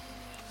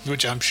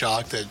 Which I'm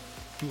shocked that.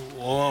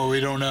 Whoa, we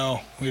don't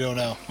know. We don't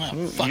know.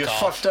 Well, fuck You off.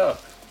 fucked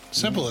up.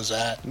 Simple as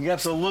that. You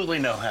absolutely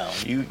know how.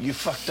 You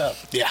fucked up.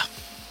 Yeah.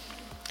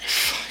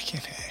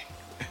 Fucking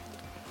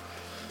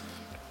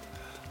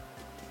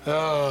A.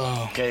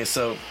 Oh. Okay,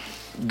 so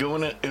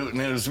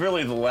it was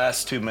really the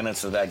last 2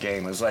 minutes of that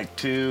game. It was like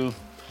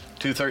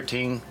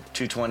 2:13,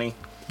 2:20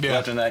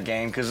 left in that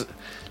game because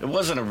it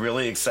wasn't a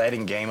really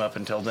exciting game up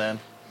until then.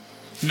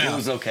 No. It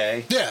was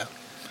okay, Yeah.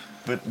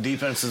 but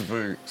defenses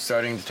were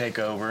starting to take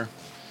over.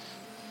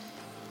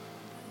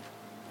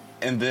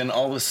 And then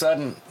all of a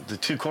sudden, the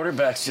 2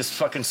 quarterbacks just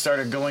fucking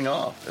started going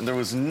off, and there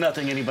was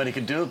nothing anybody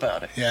could do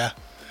about it. Yeah.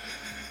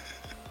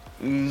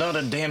 Not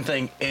a damn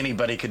thing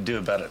anybody could do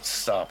about it to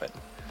stop it.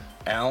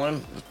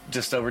 Allen,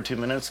 just over 2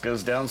 minutes,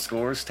 goes down,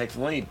 scores, takes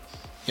the lead.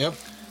 Yep.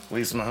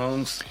 Leaves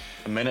Mahomes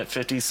a minute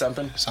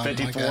 50-something, Something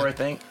like 54, that. I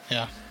think.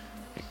 Yeah.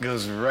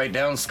 Goes right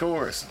down,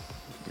 scores.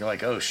 You're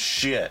like, oh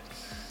shit.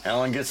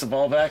 Allen gets the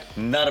ball back,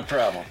 not a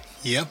problem.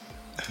 Yep.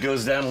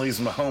 Goes down, leaves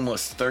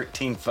Mahomes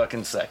 13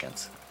 fucking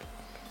seconds.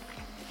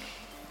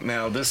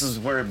 Now, this is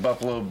where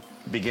Buffalo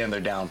began their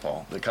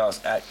downfall.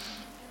 That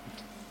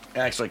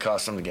actually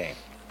cost them the game.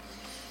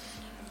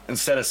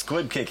 Instead of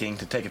squib kicking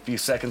to take a few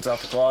seconds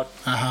off the clock,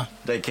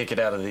 they kick it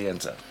out of the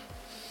end zone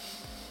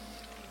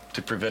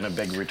to prevent a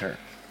big return.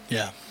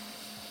 Yeah.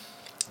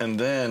 And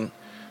then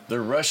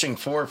they're rushing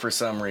for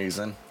some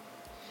reason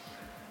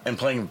and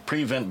playing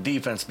prevent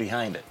defense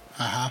behind it.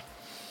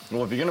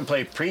 Well, if you're going to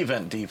play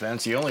prevent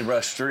defense, you only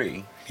rush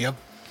 3. Yep.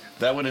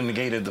 That would have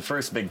negated the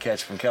first big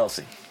catch from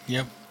Kelsey.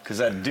 Yep. Because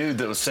that dude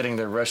that was sitting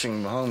there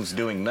rushing Mahomes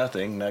doing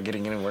nothing, not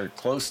getting anywhere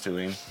close to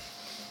him,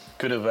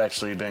 could have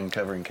actually been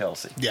covering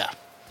Kelsey. Yeah.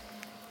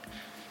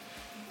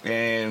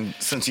 And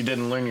since you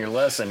didn't learn your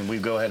lesson, we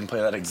go ahead and play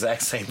that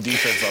exact same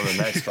defense on the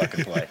next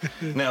fucking play.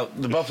 Now,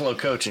 the Buffalo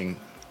coaching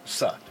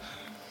sucked.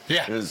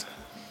 Yeah.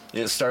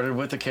 It started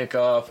with the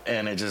kickoff,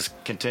 and it just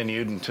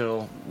continued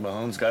until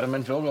Mahomes got him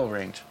in field goal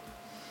range.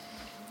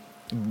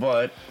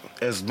 But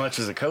as much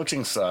as the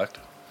coaching sucked,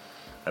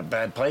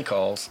 bad play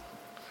calls,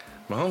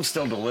 Mahomes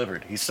still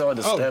delivered. He still had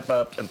to step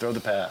up and throw the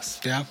pass.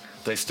 Yeah.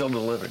 They still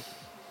delivered.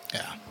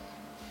 Yeah.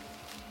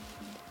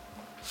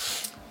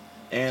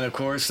 And, of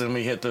course, then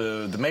we hit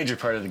the major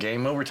part of the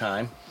game,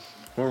 overtime,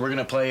 where we're going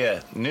to play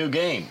a new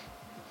game.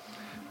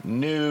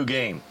 New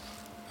game.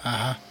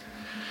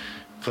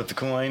 Flip the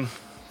coin.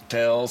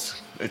 Tails.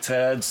 It's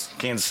heads.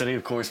 Kansas City,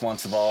 of course,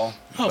 wants the ball.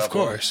 Oh, of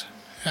Buffalo. course.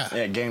 Yeah.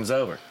 Yeah, game's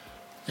over.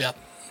 Yep.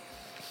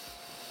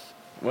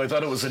 Well, I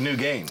thought it was a new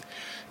game.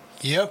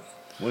 Yep.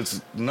 Well,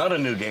 it's not a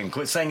new game.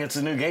 Quit saying it's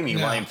a new game, you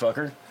No. lying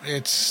fucker.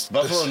 It's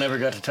Buffalo never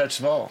got to touch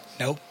the ball.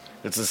 Nope.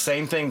 It's the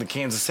same thing the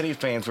Kansas City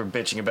fans were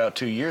bitching about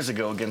 2 years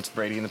ago against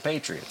Brady and the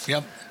Patriots.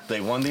 Yep. They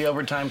won the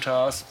overtime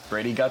toss.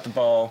 Brady got the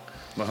ball.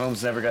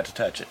 Mahomes never got to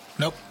touch it.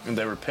 Nope. And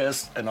they were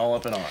pissed and all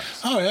up in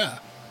arms. Oh yeah.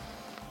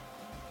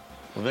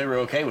 Well, they were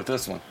okay with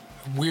this one.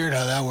 Weird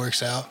how that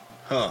works out.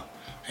 Huh.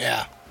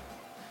 Yeah.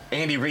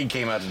 Andy Reid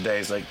came out today.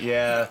 He's like,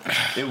 yeah,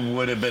 it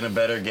would have been a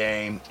better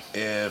game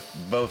if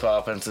both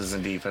offenses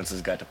and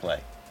defenses got to play.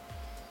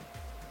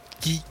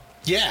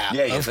 Yeah.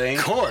 Yeah, you of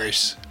think?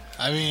 course.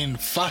 I mean,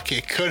 fuck,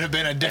 it could have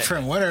been a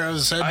different winner of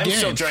the same I'm game.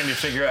 still trying to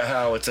figure out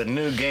how it's a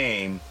new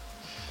game,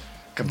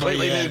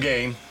 completely But yeah. new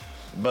game,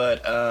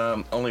 but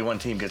only one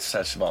team gets to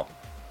touch the ball.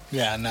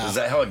 Yeah, no. Is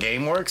that how a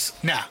game works?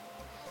 Nah.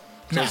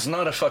 So No. it's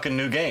not a fucking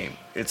new game.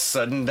 It's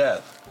sudden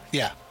death.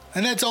 Yeah.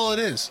 And that's all it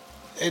is.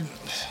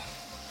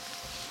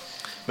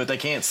 But they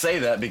can't say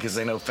that because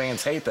they know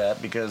fans hate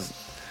that because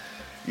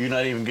you're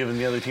not even giving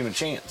the other team a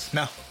chance.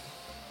 No.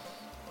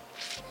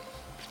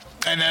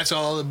 And that's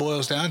all it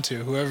boils down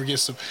to. Whoever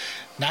gets the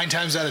 9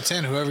 times out of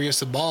 10, whoever gets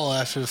the ball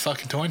after the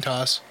fucking coin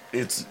toss,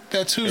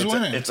 that's who's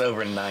winning. It's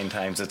over 9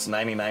 times. It's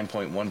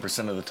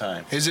 99.1% of the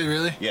time. Is it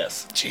really?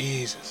 Yes.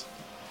 Jesus.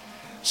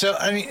 So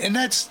I mean, and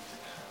that's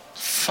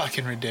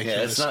fucking ridiculous.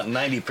 Yeah, it's not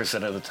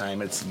 90% of the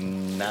time. It's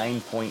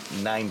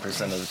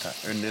 9.9% of the time.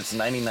 Or it's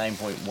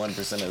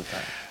 99.1% of the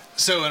time.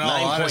 So in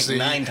all honesty,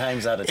 9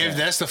 times out of 10. if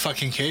that's the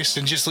fucking case,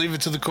 then just leave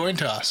it to the coin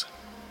toss.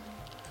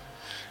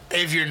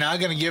 If you're not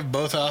going to give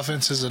both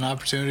offenses an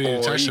opportunity to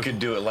Or touch you could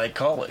do it like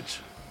college.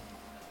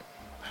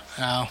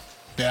 Oh,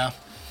 yeah.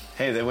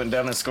 Hey, they went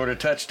down and scored a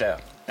touchdown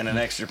and an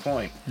extra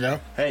point.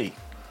 Yep. Hey,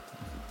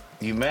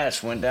 you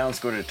matched, went down,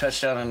 scored a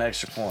touchdown and an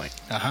extra point.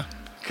 Uh-huh.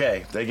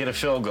 Okay, they get a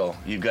field goal.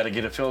 You've got to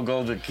get a field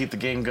goal to keep the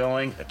game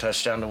going, a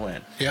touchdown to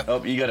win. Yep.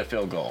 Oh, you got a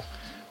field goal.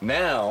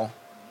 Now,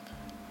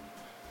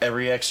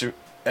 every extra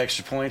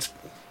points,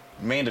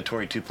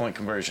 mandatory 2-point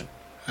conversion.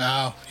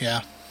 Oh,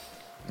 yeah.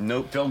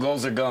 No field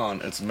goals are gone.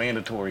 It's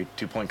mandatory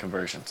 2-point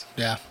conversions.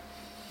 Yeah.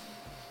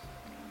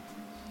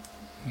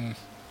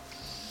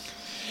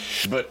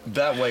 But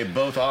that way,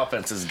 both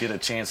offenses get a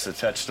chance to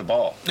touch the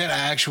ball. An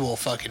actual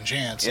fucking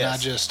chance, Yes. not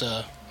just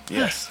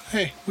Yes.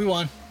 hey, we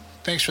won.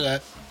 Thanks for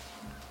that.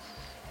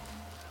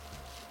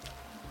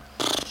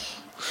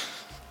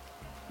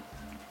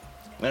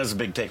 That was a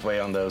big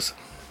takeaway on those.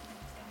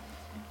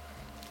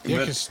 Yeah,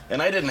 But- 'cause-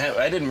 and I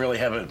didn't really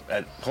have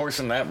a horse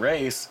in that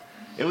race.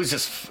 It was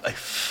just a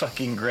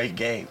fucking great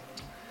game.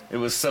 It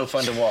was so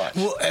fun to watch.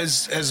 Well,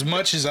 as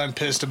much as I'm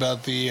pissed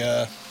about the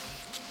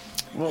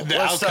Well, the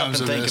let's stop outcomes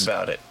and of think this.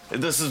 about it.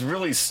 This is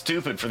really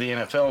stupid for the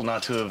NFL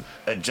not to have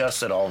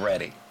adjusted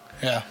already.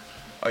 yeah.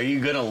 Are you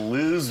going to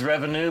lose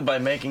revenue by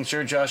making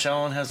sure Josh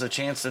Allen has a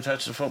chance to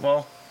touch the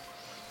football?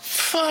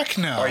 Fuck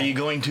no. Are you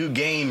going to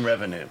gain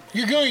revenue?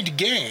 You're going to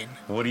gain.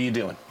 What are you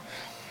doing?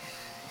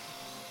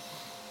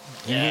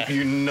 Yeah.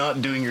 You're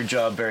not doing your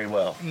job very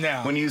well.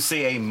 No. When you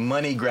see a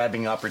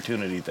money-grabbing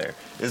opportunity there,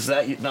 is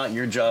that not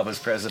your job as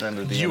president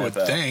of the You NFL?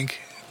 would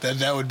think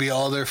that would be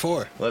all they're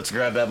for. Let's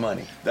grab that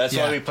money. That's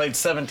Yeah. why we played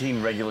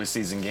 17 regular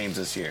season games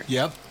this year.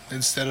 Yep.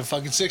 Instead of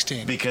fucking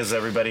 16. Because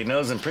everybody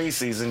knows in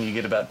preseason you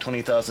get about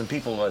 20,000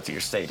 people at your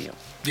stadium.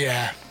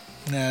 Yeah.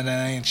 No,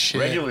 that ain't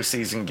shit. Regular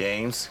season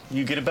games,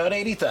 you get about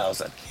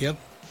 80,000. Yep.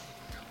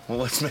 Well,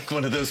 let's make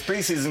one of those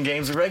preseason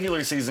games a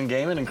regular season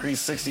game and increase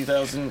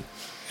 60,000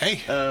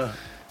 Hey.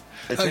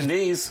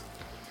 attendees.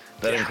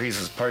 That Yeah.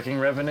 increases parking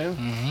revenue,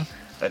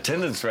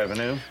 attendance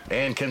revenue,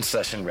 and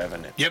concession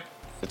revenue. Yep.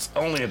 It's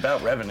only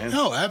about revenue.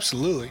 No,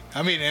 absolutely.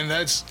 I mean, and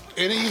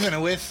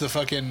even with the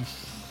fucking.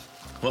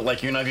 Well,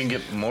 like you're not going to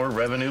get more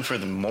revenue for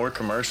the more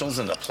commercials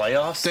in the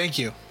playoffs? Thank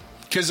you.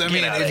 Because, I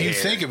mean, outta if you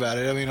here. think about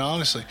it, I mean,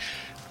 honestly,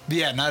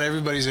 yeah, not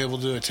everybody's able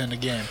to attend a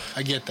game.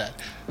 I get that.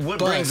 What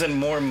But- brings in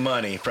more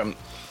money from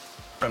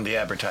the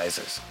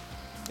advertisers?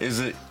 Is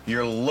it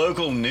your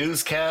local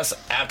newscast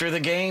after the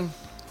game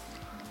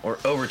or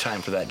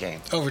overtime for that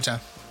game?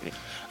 Overtime.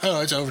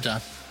 Oh, it's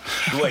overtime.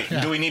 Wait,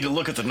 Yeah. do we need to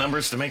look at the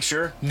numbers to make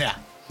sure? Nah.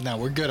 No,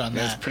 we're good on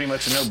That's that. pretty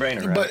much a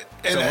no-brainer, right?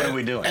 But so what are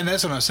we doing? And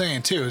that's what I'm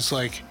saying too. It's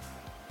like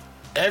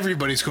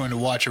everybody's going to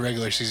watch a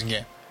regular season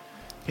game.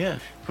 yeah.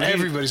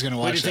 Everybody's gonna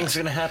What do watch you think's that.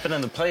 going to happen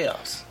in the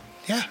playoffs?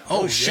 Yeah.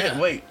 Oh, shit, yeah.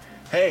 wait.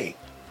 Hey,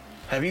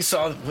 have you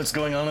saw what's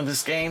going on in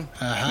this game?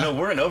 Uh-huh. No,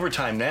 we're in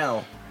overtime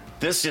now.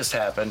 This just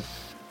happened.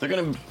 They're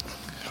going to...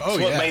 Oh,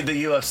 It's what yeah. made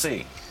the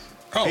UFC.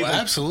 Oh,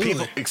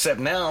 absolutely. Except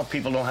now,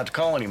 people don't have to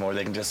call anymore.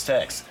 They can just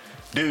text.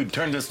 Dude,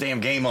 turn this damn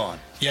game on.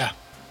 Yeah.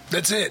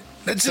 That's it.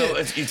 That's So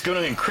it. it's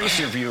going to increase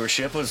your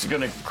viewership. It's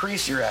going to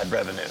increase your ad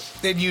revenue.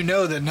 And you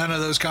know that none of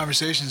those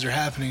conversations are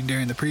happening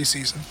during the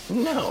preseason.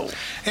 No.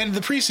 And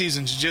the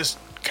preseason's just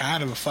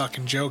kind of a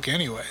fucking joke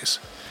anyways.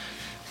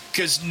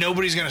 Because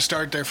nobody's going to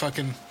start their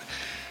fucking...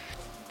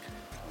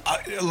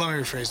 let me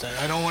rephrase that.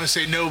 I don't want to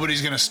say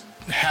nobody's going to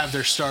have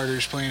their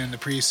starters playing in the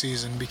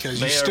preseason because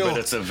They you are, still... but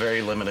it's a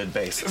very limited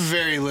basis.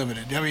 very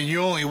limited. I mean,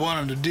 you only want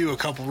them to do a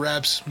couple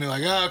reps, be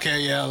like, oh, okay,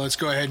 yeah, let's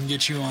go ahead and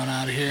get you on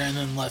out of here, and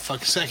then let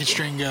fucking second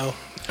string go.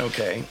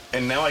 Okay.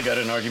 And now I got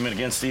an argument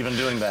against even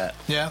doing that.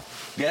 Yeah.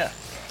 Yeah.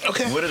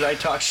 Okay. What did I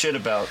talk shit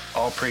about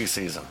all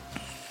preseason?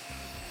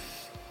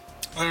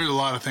 There's a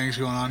lot of things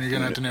going on. You're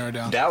gonna have to narrow it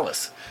down.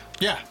 Dallas.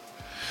 Yeah.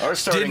 Our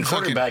starting Didn't fucking-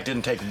 quarterback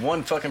didn't take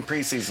one fucking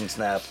preseason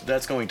snap.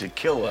 That's going to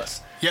kill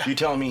us. Yeah. You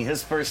telling me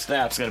his first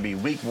snap's going to be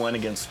week 1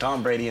 against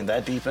Tom Brady and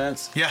that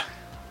defense? Yeah.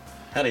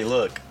 How'd he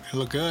look? You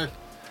look good.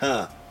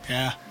 Huh.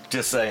 Yeah.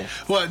 Just saying.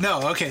 Well,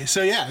 no, okay,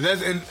 so yeah,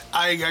 and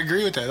I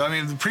agree with that. I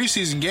mean, the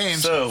preseason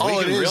games, So all we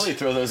it can is, really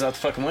throw those out the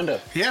fucking window.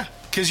 yeah,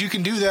 because you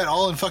can do that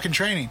all in fucking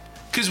training.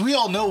 Because we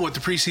all know what the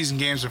preseason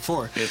games are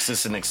for. It's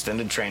just an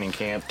extended training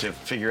camp to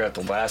figure out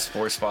the last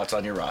 4 spots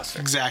on your roster.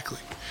 Exactly.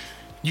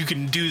 You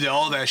can do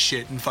all that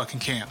shit in fucking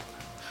camp.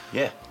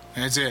 Yeah.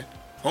 That's it.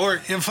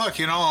 Or,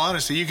 in all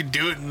honesty, you could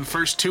do it in the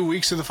first 2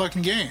 weeks of the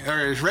fucking game,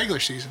 or regular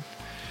season.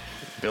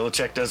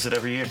 Belichick does it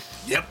every year.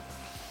 Yep.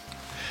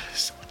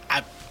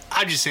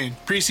 I'm just saying,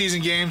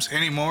 preseason games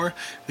anymore,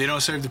 they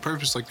don't serve the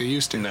purpose like they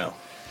used to. No.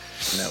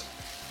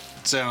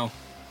 So,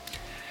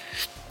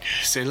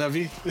 say la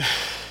vie.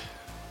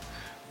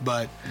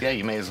 But Yeah,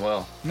 you may as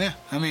well. yeah,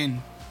 I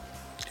mean,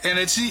 and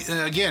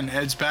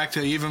it's back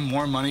to even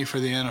more money for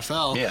the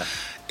NFL. Yeah.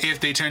 If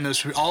they turn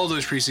all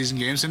those preseason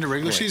games into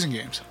regular season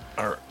games.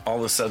 Are all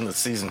of a sudden the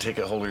season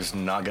ticket holders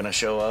not going to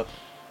show up?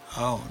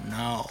 Oh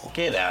no!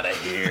 Get out of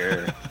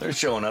here. They're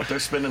showing up. They're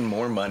spending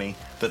more money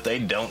that they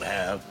don't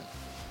have.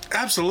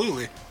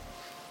 Absolutely.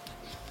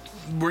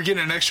 We're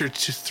getting an extra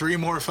 3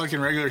 more fucking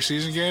regular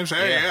season games.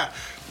 Hey, yeah.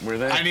 We're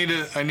there. I need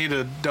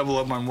to double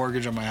up my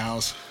mortgage on my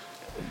house.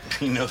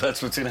 You know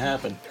that's what's going to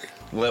happen.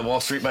 Let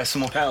Wall Street buy some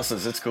more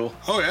houses. It's cool.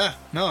 Oh yeah,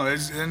 no,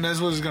 and that's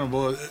what it's gonna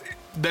boil.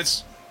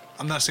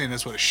 I'm not saying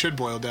that's what it should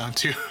boil down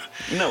to.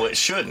 No, it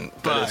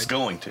shouldn't, but it's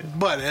going to.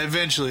 But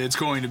eventually, it's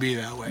going to be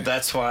that way.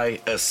 That's why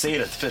a seat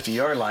at the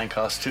 50-yard line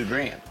costs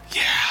 $2,000.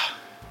 Yeah.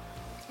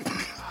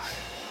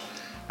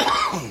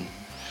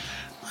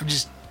 I'm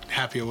just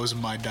happy it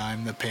wasn't my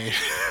dime that paid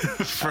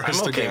for us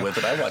I'm to okay go. with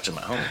it. I watch them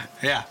at home.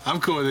 Yeah, I'm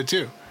cool with it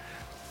too.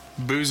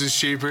 Booze is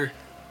cheaper.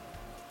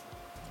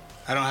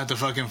 I don't have to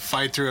fucking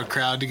fight through a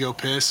crowd to go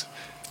piss.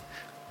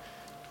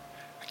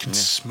 I can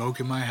smoke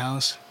in my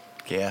house.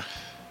 Yeah.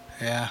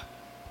 Yeah.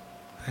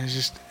 It's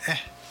just,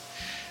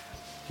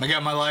 I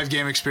got my live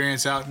game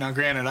experience out. Now,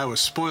 granted, I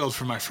was spoiled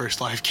for my first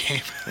live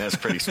game. That's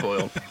pretty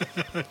spoiled.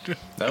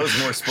 That was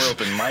more spoiled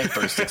than my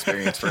first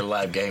experience for a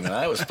live game, and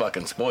I was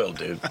fucking spoiled,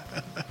 dude.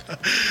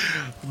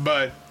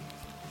 But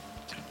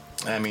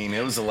I mean,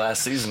 it was the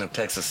last season of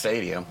Texas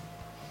Stadium.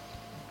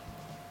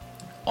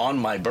 On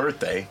my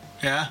birthday,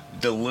 yeah,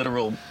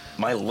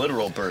 my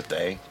literal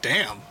birthday,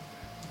 damn.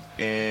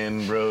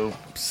 in row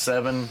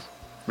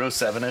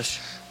 7-ish,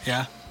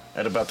 Yeah,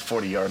 at about the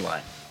 40-yard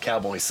line,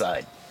 Cowboy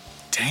side.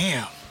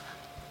 damn.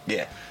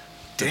 Yeah.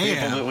 The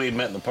Damn. people that we'd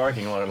met in the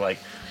parking lot are like,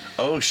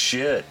 oh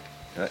shit,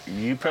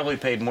 you probably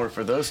paid more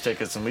for those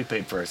tickets than we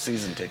paid for our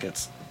season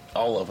tickets.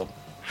 All of them.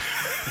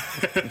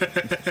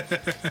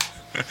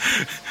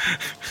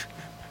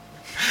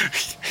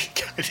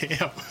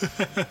 Goddamn.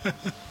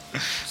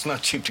 It's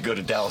not cheap to go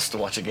to Dallas to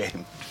watch a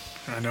game.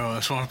 I know,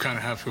 that's why I'm kind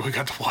of happy we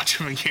got to watch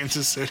him in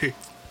Kansas City.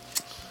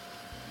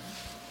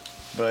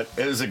 But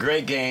it was a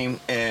great game,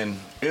 and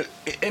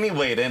any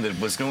way it ended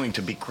was going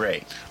to be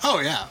great. Oh,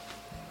 yeah.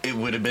 It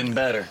would have been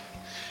better.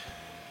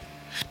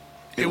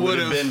 It It would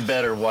have would've- been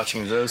better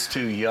watching those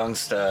two young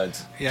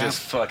studs Yeah. just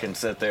fucking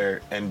sit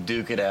there and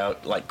duke it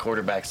out like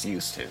quarterbacks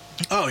used to.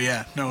 Oh,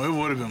 yeah. No, it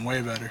would have been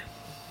way better.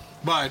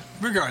 But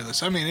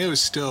regardless, I mean, it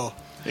was still,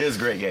 It was a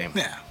great game.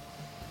 yeah,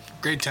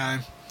 great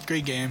time,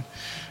 great game.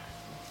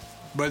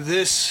 But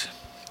this,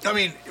 I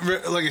mean,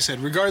 like I said,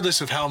 regardless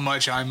of how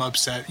much I'm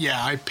upset,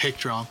 yeah, I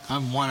picked wrong.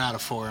 I'm 1 out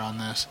of 4 on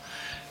this.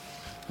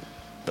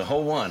 The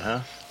whole one,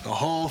 huh? The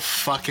whole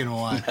fucking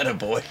one.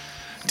 Attaboy.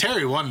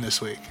 Terry won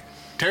this week.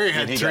 Terry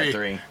had And he 3. got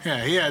 3.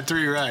 Yeah, he had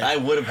 3 right. I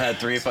would have had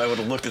 3 if I would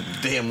have looked at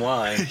the damn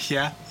line,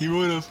 Yeah, you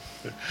would have.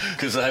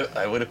 because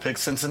I would have picked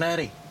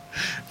Cincinnati.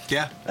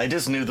 Yeah. I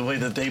just knew the way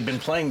that they'd been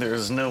playing, there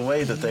was no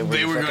way that they were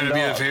They the were fucking going to be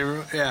the dog.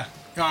 favorite. Yeah.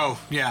 Oh,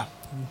 yeah.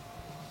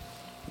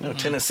 No,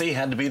 Tennessee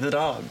had to be the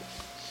dog.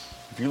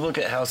 If you look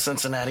at how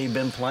Cincinnati had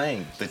been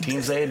playing, the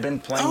teams they had been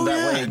playing Oh,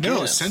 that way yeah. against.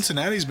 No,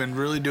 Cincinnati's been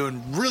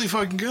doing really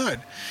fucking good.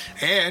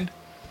 And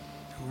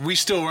we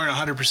still weren't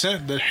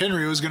 100% that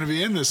Henry was going to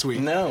be in this week.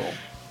 No.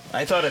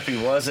 I thought if he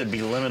was, it'd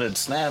be limited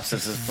snaps.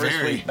 It's his first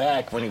Very. week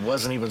back when he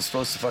wasn't even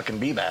supposed to fucking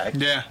be back.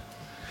 Yeah.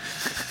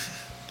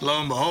 Lo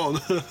and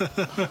behold,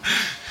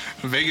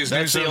 Vegas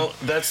knew something.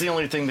 That's the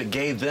only thing that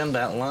gave them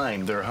that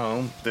line. They're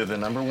home. They're the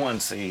number 1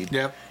 seed.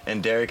 Yep.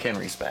 And Derrick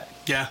Henry's back.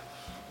 Yeah.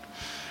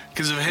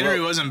 Because if Henry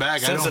Well, wasn't back,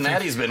 I don't think...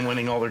 Cincinnati's been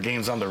winning all their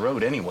games on the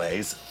road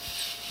anyways.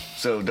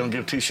 So don't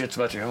give 2 shits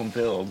about your home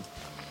field.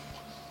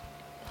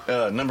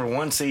 Number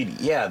 1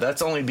 seed, yeah,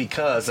 that's only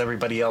because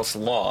everybody else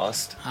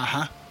lost.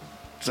 Uh-huh.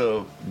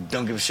 So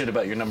don't give a shit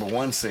about your number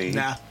 1 seed.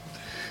 Nah.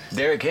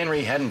 Derrick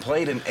Henry hadn't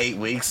played in 8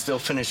 weeks, still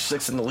finished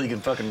 6th in the league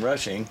in fucking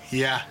rushing.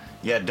 Yeah.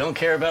 Yeah, don't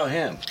care about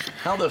him.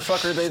 How the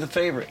fuck are they the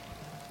favorite?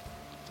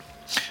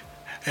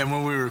 And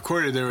when we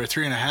recorded, they were a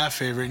 3.5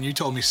 favorite, and you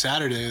told me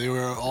Saturday they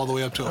were all the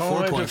way up to a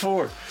 4 point.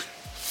 4.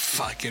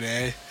 Fucking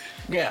A.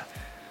 Yeah.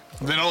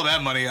 Then all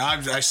that money, I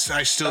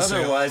still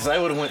say... Otherwise, I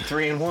would have went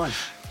 3-1.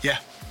 Yeah.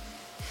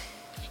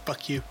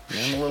 Fuck you.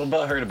 I'm a little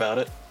butthurt about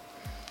it.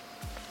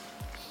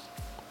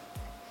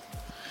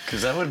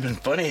 Because that would have been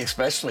funny,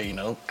 especially,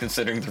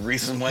 considering the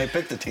reason why I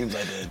picked the teams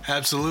I did.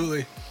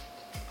 Absolutely.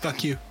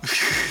 Fuck you.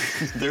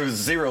 There was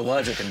 0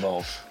 logic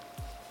involved.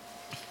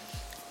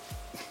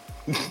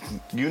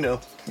 You know.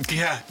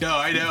 Yeah, no,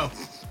 I know.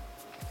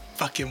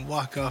 Fucking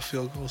walk-off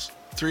field goals.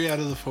 3 out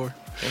of the 4.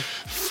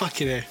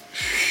 Fucking A.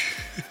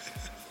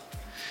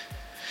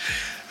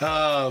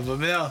 But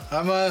no,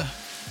 I'm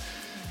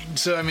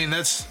so I mean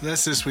that's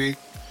this week.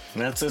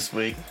 And that's this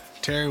week.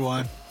 Terry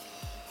won.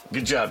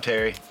 Good job,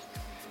 Terry.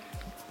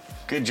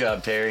 Good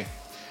job, Terry.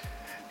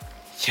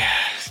 Yeah,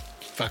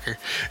 fucker.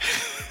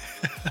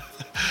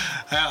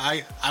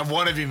 I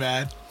want to be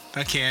mad.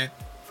 I can't.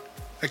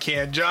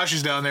 Josh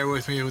is down there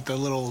with me with the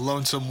little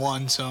lonesome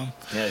one, so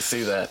Yeah, I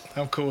see that.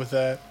 I'm cool with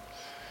that.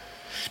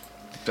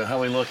 So how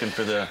we looking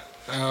for the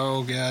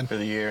Oh, God.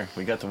 year?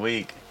 We got the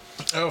week.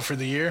 Oh, for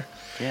the year?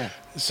 Yeah.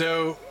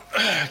 So,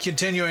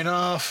 continuing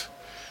off,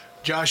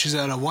 Josh is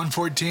at a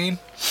 114.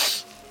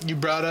 You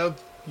brought it up,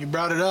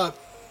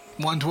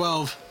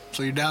 112.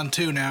 So you're down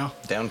 2 now.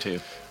 Down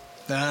 2.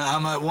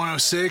 I'm at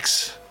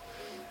 106.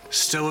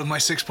 Still with my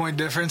 6-point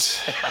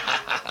difference.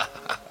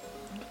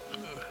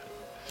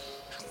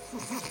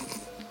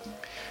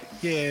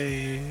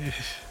 Yay.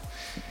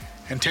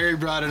 And Terry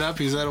brought it up.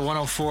 He's at a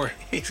 104.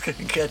 He's going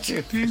to catch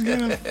you.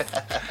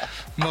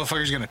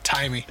 Motherfucker's going to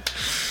tie me.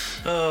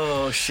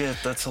 Oh, shit.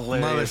 That's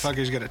hilarious.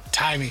 Motherfucker's going to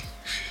tie me.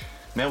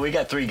 Now we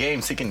got 3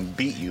 games. He can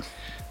beat you.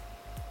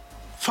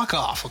 Fuck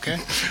off, okay?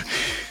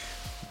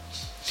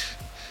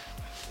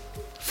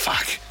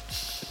 Fuck.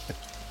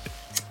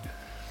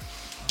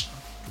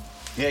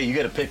 Yeah, you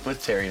got to pick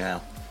with Terry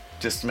now.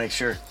 Just to make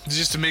sure.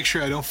 Just to make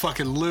sure I don't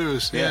fucking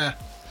lose. Yeah.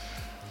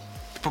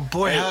 But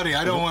boy, Hey, howdy,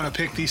 I don't want to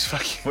pick these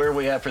fucking... Where are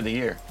we at for the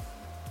year?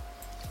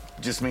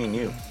 Just me and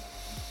you.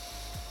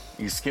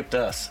 You skipped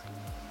us.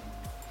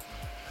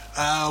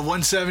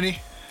 170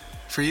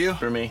 for you.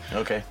 For me?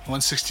 Okay.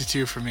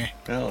 162 for me.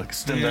 Well,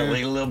 extend that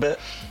lead a little bit.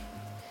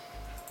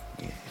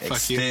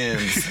 Fuck you.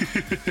 Extends.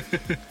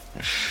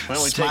 Why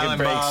don't we take a Smiling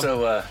break Bob.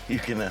 so you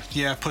can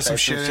Yeah, put some type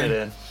shit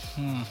in.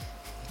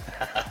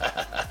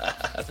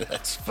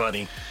 That's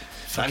funny.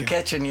 Fucking- I'm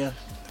catching you.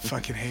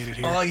 Fucking hate it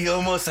here. Oh, you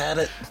almost had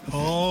it.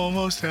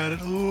 Almost had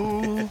it.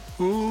 Ooh,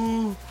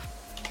 ooh.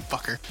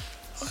 Fucker.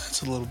 Oh,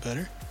 that's a little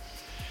better.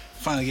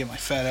 Finally get my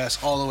fat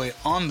ass all the way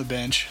on the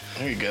bench.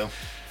 There you go.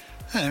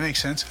 Yeah, that makes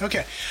sense.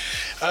 Okay.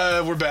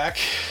 We're back.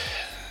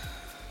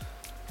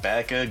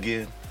 Back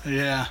again.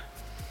 Yeah.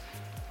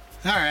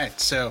 All right.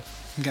 So,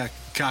 we got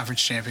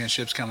conference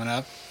championships coming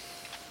up.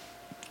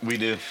 We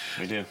do.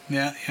 We do.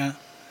 Yeah.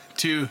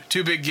 Two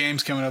big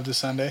games coming up this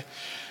Sunday.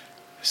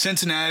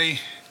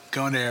 Cincinnati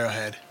going to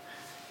Arrowhead.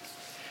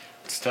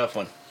 It's a tough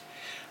one.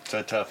 It's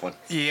a tough one.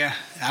 Yeah.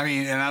 I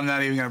mean, and I'm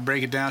not even going to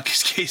break it down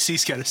because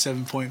KC's got a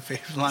 7-point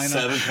line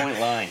on it. 7-point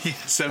line. Yeah,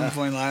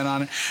 7-point line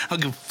on it. I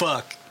don't give a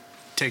fuck.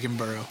 Taking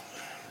Burrow.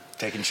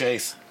 Taking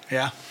Chase.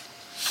 Yeah.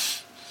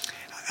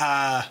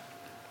 Now,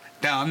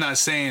 I'm not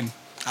saying...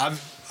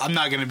 I'm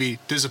not going to be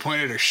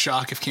disappointed or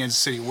shocked if Kansas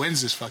City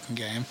wins this fucking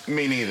game.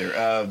 Me neither.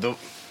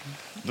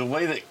 The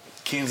way that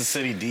Kansas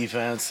City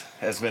defense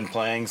has been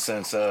playing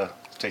since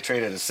they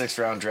traded a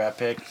 6th-round draft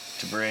pick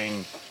to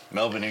bring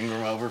Melvin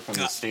Ingram over from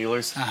the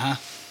Steelers,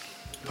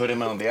 put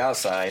him on the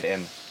outside,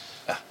 and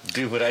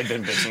do what I've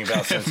been bitching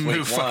about since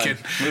week 1.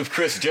 Move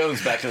Chris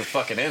Jones back to the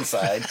fucking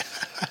inside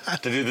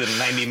to do the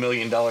 $90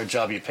 million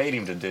job you paid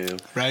him to do.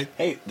 Right.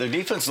 Hey, their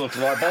defense looked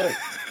a lot better.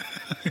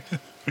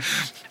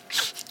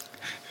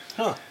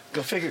 Huh.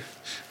 Go figure.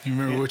 You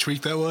remember which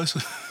week that was?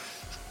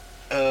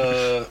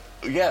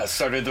 Yeah,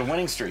 started their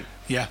winning streak.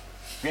 Yeah.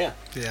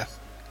 Yeah.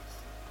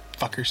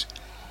 Fuckers.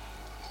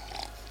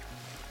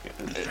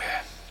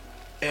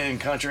 And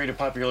contrary to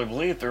popular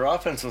belief, their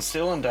offense was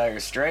still in dire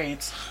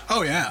straits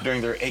Oh, yeah.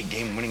 during their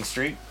 8-game winning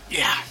streak.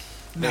 Yeah.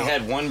 They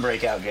had one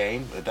breakout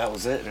game, but that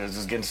was it. It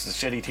was against a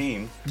shitty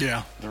team.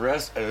 Yeah. The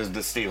rest, it was the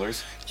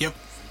Steelers. Yep.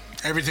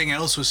 Everything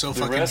else was so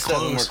The fucking rest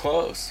close. of them were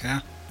close. Yeah.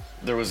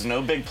 There was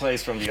no big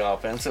plays from the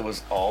offense. It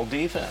was all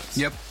defense.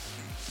 Yep.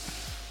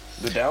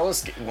 The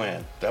Dallas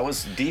win, that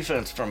was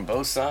defense from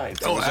both sides.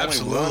 There was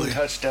absolutely. only one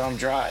touchdown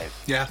drive.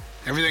 Yeah.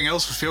 Everything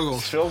else was field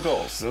goals. Field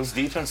goals. Those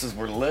defenses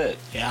were lit.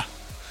 Yeah.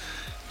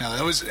 No,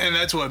 that was, and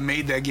that's what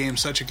made that game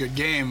such a good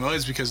game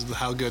was because of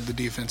how good the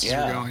defenses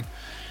were going.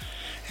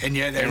 And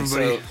yet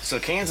everybody. And so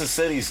Kansas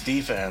City's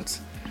defense,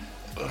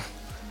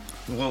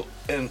 well,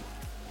 and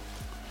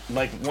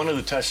like one of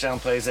the touchdown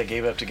plays they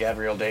gave up to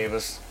Gabriel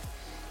Davis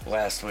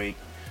last week,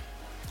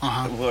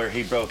 where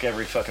he broke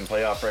every fucking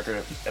playoff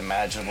record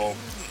imaginable,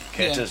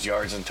 catches,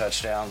 yards, and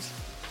touchdowns.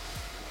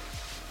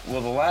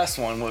 Well, the last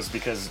one was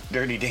because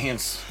Dirty Dan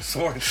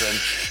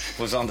Sorensen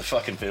was on the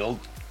fucking field,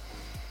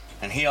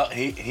 and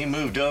he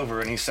moved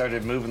over and he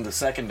started moving the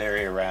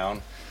secondary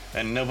around,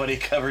 and nobody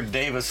covered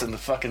Davis in the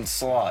fucking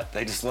slot.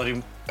 They just let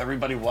him.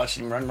 Everybody watched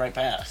him run right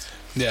past.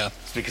 Yeah.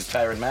 It's because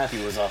Tyrann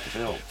Mathieu was off the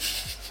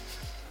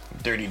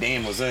field. Dirty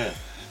Dan was in.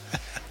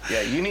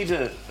 Yeah, you need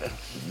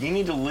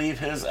to leave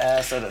his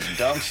ass at a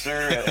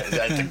dumpster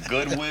at the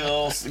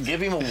Goodwill.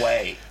 Give him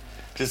away.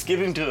 Just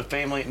give him to a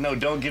family. No,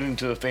 don't give him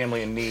to a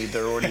family in need.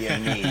 They're already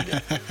in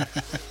need.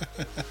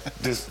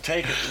 Just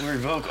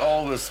revoke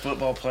all of his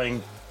football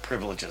playing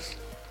privileges.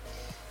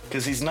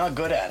 Because he's not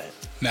good at it.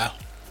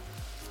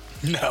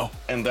 No.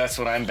 And that's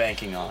what I'm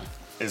banking on.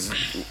 Is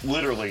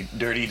literally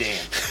Dirty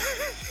Dan.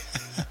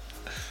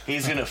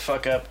 He's going to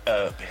fuck up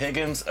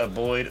Higgins, a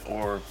Boyd,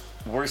 or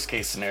worst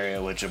case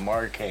scenario with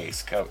Jamar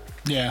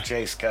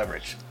Chase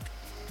coverage.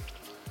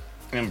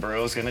 And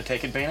Burrow's going to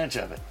take advantage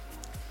of it.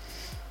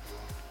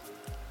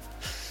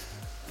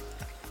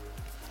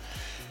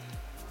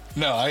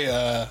 No,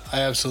 I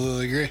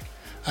absolutely agree.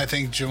 I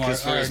think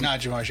Just for his- not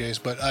Jamar Chase,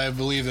 but I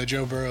believe that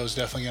Joe Burrow is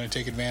definitely going to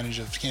take advantage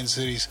of Kansas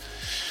City's.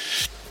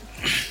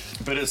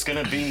 But it's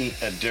going to be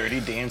a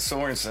dirty Dan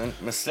Sorensen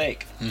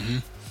mistake. Mm-hmm.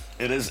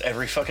 It is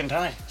every fucking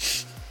time.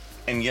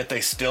 And yet they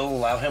still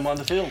allow him on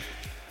the field.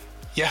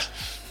 Yeah,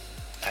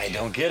 I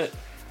don't get it.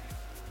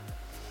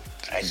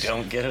 I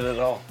don't get it at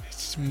all.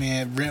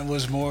 man, rent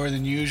was more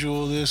than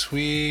usual this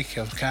week.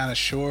 I was kind of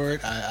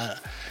short.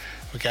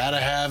 We gotta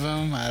have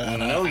him.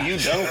 No, you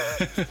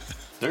don't.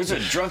 There's a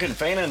drunken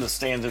fan in the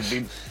stands that'd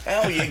be,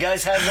 hell, you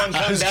guys had one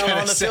I come was down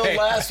gonna on the say. field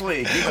last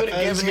week. You could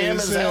I have was given him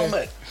gonna his say.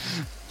 helmet.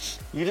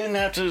 You didn't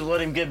have to let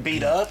him get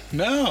beat up.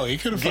 No, he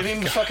could have Give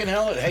him the fucking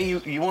helmet. Hey,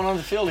 you want on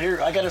the field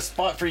here? I got a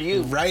spot for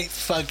you. right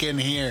fucking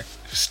here.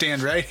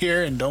 Stand right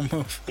here and don't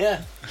move.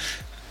 Yeah.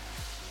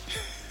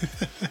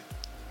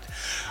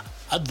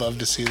 I'd love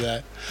to see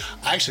that.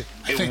 Actually,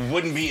 I It think,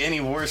 wouldn't be any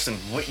worse than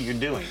what you're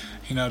doing.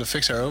 to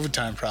fix our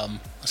overtime problem,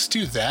 let's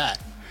do that.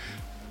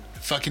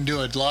 Fucking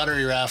do a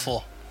lottery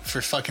raffle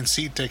for fucking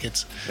seat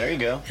tickets. There you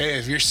go. Hey,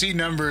 if your seat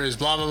number is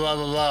blah, blah, blah,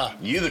 blah, blah.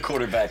 You the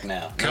quarterback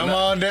now. Come not-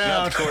 on down.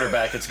 Not the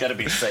quarterback. It's got to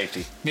be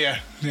safety. Yeah,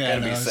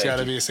 Gotta be it's safety.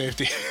 gotta be a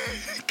safety.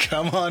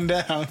 Come on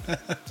down.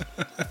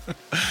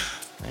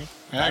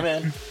 I'm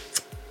in.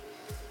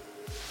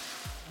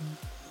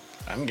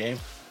 I'm game.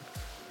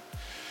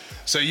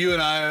 So you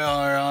and I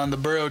are on the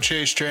Burrow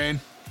Chase train,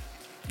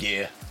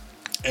 Yeah.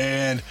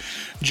 and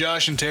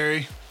Josh and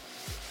Terry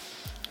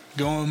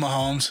going with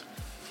Mahomes.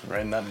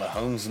 Riding that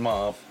Mahomes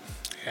mob.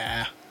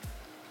 Yeah,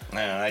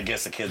 I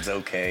guess the kid's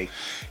okay.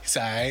 he's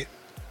all right.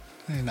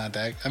 He's not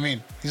that. I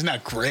mean, he's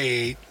not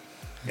great.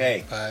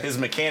 Hey, But- his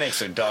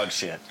mechanics are dog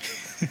shit.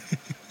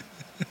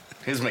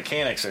 His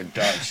mechanics are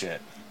dog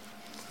shit.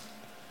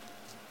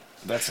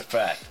 That's a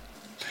fact.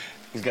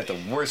 He's got the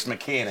worst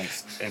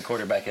mechanics in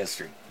quarterback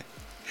history.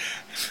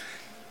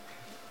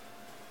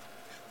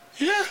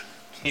 Yeah,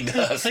 He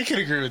does. I can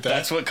agree with that.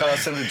 That's what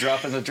caused him to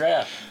drop in the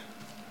draft.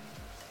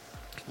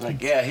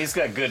 Like, yeah, he's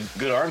got good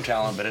arm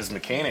talent, but his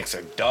mechanics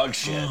are dog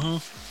shit.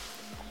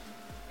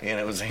 And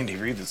it was Andy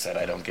Reid that said,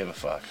 I don't give a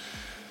fuck.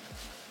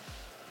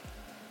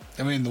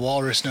 I mean, the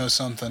walrus knows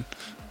something.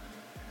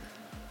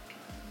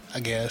 I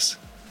guess.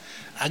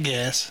 I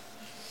guess.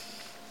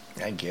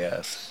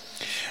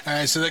 All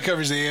right, so that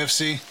covers the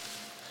AFC.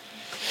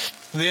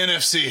 The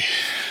NFC.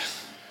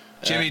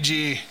 Jimmy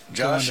G.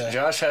 Josh going to-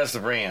 Josh has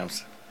the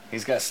Rams.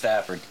 He's got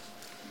Stafford.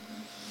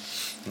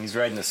 He's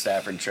riding the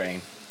Stafford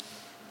train.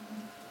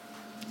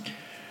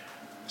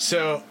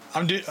 So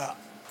I'm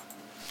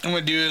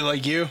gonna do it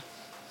like you,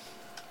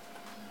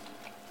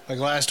 like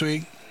last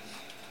week.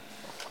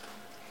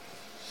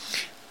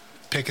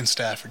 Picking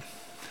Stafford,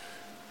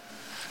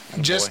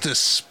 just boy. to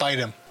spite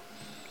him.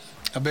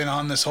 I've been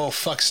on this whole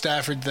fuck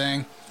Stafford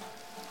thing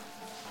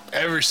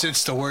ever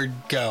since the word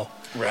go,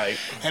 Right.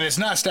 and it's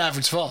not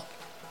Stafford's fault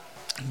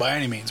by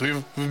any means.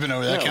 We've been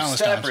over that No, countless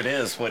Stafford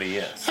times. is what he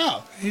is.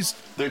 Oh, he's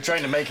They're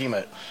trying to make him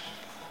a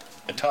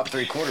top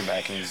 3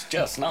 quarterback, and he's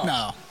just not.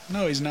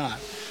 no, he's not.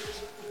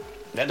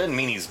 That doesn't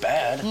mean he's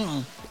bad.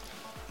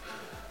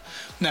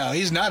 No,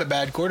 he's not a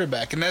bad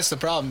quarterback, and that's the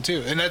problem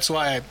too. And that's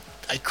why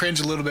I cringe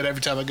a little bit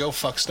every time I go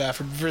fuck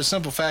Stafford, for the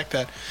simple fact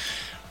that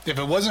if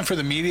it wasn't for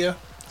the media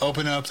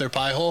opening up their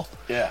pie hole,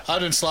 Yeah. I'd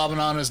been slobbing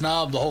on his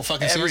knob the whole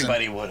fucking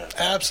Everybody season. would have.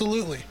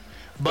 Absolutely.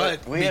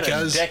 But we had a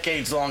because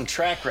decades-long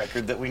track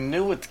record that we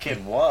knew what the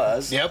kid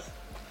was, yep,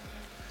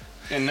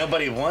 and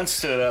nobody once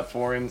stood up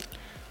for him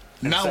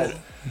and no, said,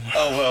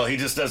 oh, well, he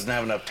just doesn't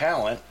have enough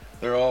talent.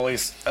 They're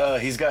always,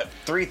 he's got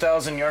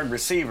 3,000-yard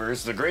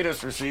receivers, the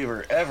greatest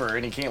receiver ever,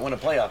 and he can't win a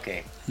playoff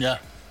game. yeah,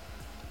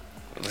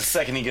 The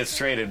second he gets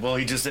traded, well,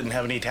 he just didn't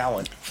have any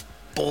talent.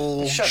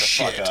 bullshit.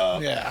 Shut the fuck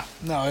up. Yeah,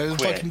 no, it was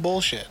Quit. fucking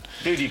bullshit.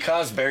 Dude, you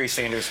caused Barry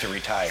Sanders to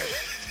retire.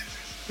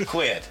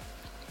 Quit.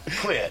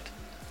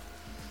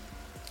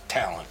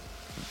 Talent.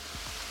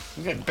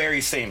 You got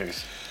Barry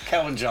Sanders,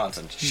 Calvin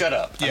Johnson. Shut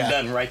up. Yeah. I'm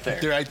done right there.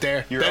 They're right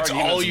there. Your That's all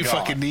argument's you gone.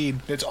 fucking need.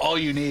 That's all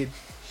you need.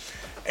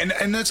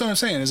 And that's what I'm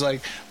saying. Is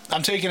like,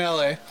 I'm taking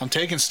LA. I'm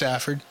taking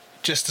Stafford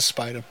just to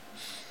spite him.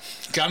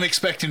 I'm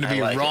expecting to I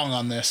be like wrong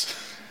on this.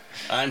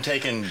 I'm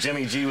taking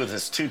Jimmy G with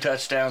his 2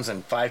 touchdowns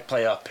and 5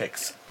 playoff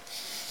picks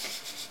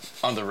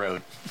on the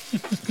road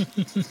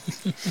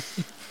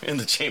in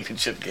the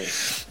championship game.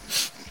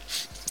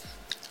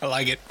 I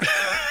like it.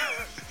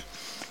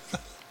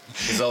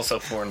 He's also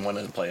 4-1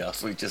 in the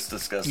playoffs. We just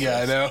discussed Yeah,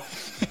 I this. know.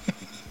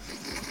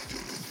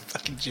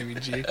 Fucking Jimmy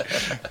G.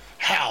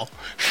 How?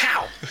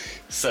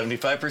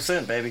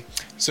 75%, baby.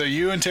 So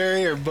you and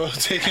Terry are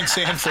both taking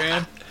San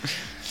Fran?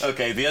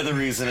 Okay, the other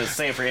reason is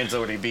San Fran's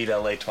already beat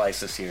LA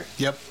twice this year.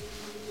 Yep.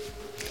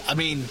 I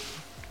mean,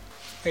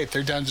 hey,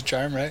 3rd time's a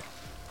charm, right?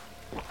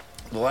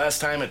 The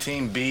last time a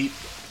team beat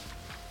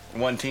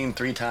one team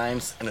 3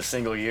 times in a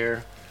single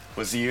year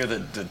was the year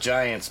that the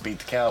Giants beat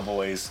the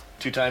Cowboys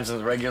 2 times in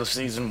the regular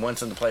season,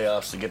 once in the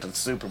playoffs to get to the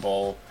Super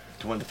Bowl,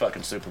 to win the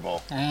fucking Super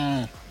Bowl.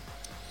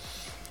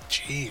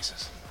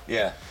 Jesus.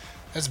 Yeah.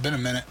 That's been a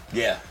minute.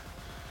 Yeah.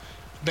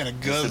 Been a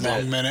Just good a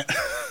long bit. minute.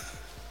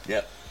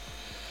 Yep.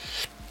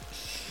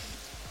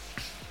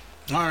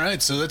 All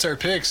right, so that's our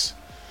picks.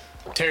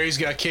 Terry's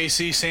got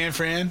KC San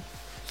Fran.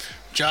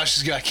 Josh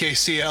has got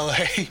KC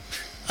LA.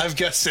 I've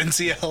got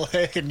Cincy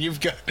LA, and you've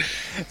got...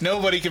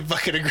 Nobody can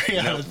fucking agree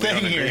on a thing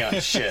we don't here. agree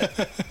on shit.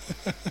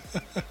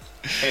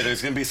 Hey,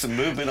 there's going to be some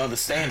movement on the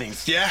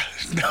standings. Yeah.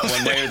 No,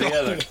 One way or the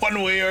other.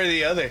 One way or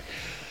the other.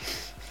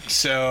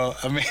 So,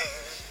 I mean...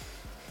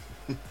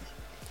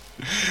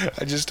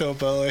 I just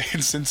hope LA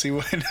and Cincy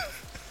win.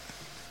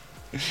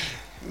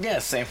 Yeah,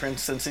 San Fran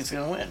Cincy's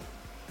going to win.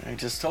 I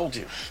just told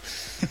you.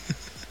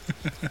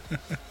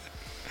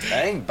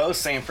 I think both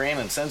San Fran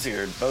and Cincy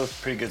are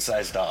both pretty good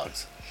sized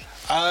dogs.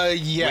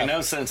 Yeah. We know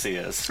Cincy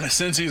is.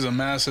 Cincy's a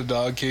massive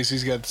dog.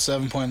 Casey's got the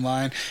 7-point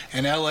line,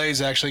 and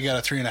LA's actually got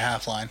a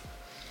 3.5 line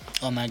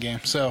on that game.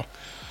 So,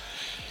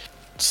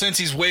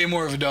 Cincy's way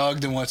more of a dog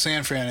than what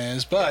San Fran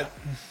is, but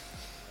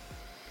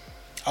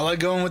I like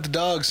going with the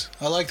dogs.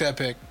 I like that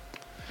pick.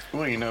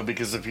 Well, you know,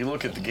 because if you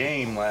look at the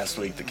game last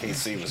week that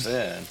KC was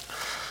in,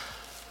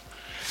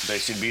 they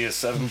should be a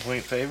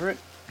 7-point favorite.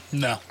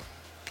 No.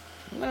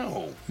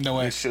 No. No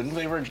way. They shouldn't.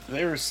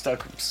 They were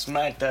stuck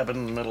smack dab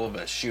in the middle of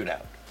a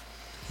shootout.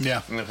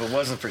 Yeah. And if it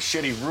wasn't for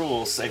shitty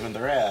rules saving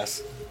their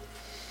ass,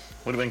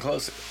 would have been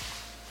closer.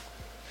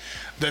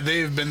 That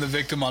they've been the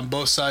victim on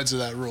both sides of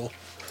that rule.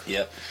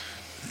 Yep.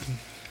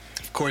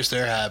 Of course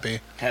they're happy.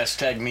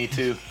 Hashtag me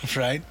too.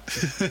 Right?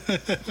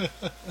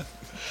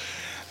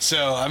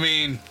 So, I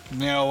mean, you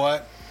know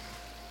what?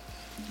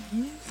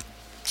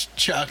 It's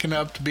chalking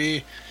up to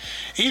be,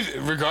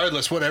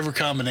 regardless, whatever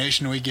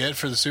combination we get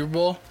for the Super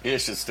Bowl, It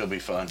should still be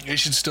fun. it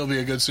should still be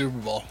a good Super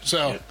Bowl.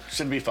 So, It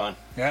should be fun.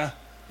 yeah.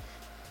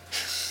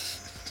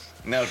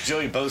 Now, if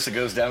Joey Bosa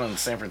goes down in the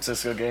San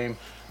Francisco game,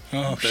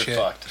 Oh, they're shit.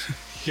 fucked.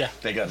 Yeah.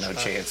 They got no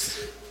chance.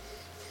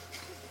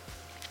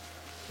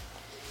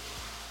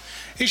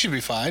 He should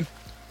be fine.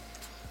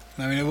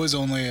 I mean, it was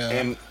only...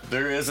 And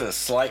there is a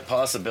slight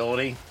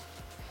possibility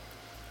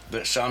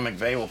that Sean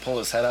McVay will pull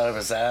his head out of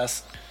his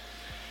ass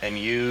and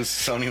use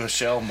Sony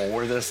Michel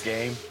more this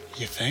game.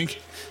 You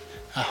think?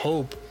 I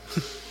hope.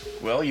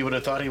 Well, you would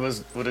have thought he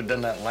would have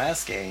done that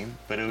last game,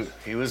 but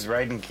he was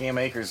riding Cam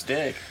Akers'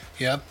 dick.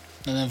 Yep.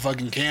 And then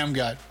fucking Cam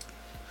got...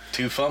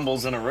 2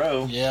 fumbles in a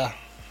row, Yeah.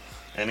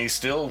 and he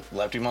still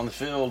left him on the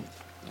field.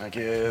 Like,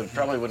 it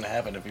probably wouldn't have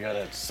happened if you had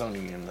a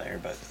Sony in there,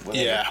 but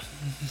whatever. Yeah.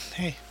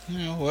 Hey, you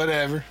know,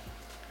 whatever.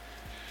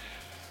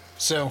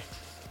 So,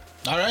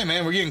 all right,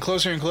 man, we're getting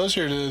closer and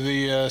closer to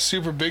the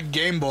Super Big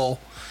Game Bowl.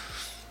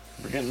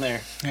 We're getting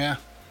there. Yeah,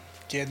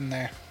 getting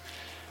there.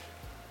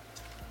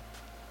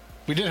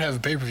 We did have a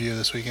pay-per-view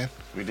this weekend.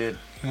 We did.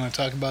 You want to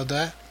talk about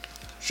that?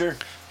 Sure.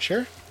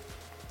 Sure.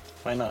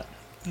 Why not?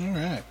 All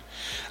right.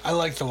 I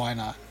like the why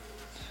not.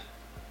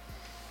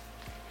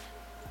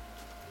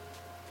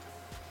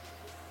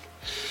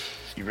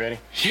 You ready?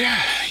 Yeah,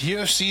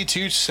 UFC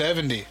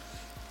 270.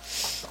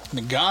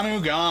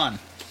 Ngannou gone.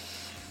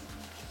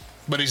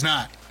 But he's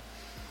not.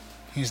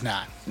 He's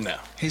not. No.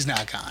 He's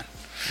not gone.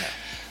 No.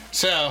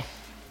 So,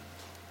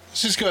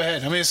 let's just go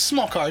ahead. I mean, it's a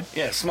small card.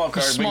 Yeah, small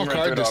card. Small we can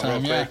card run through it this all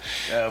real time,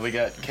 quick. We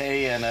got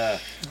Kay and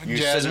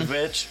Jasmine.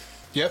 Yusinovic.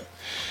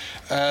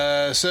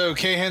 Yep. So,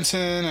 Kay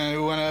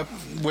Henson went up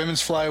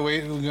women's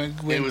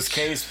flyweight. It was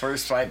Kay's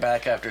first fight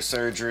back after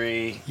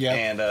surgery, Yep.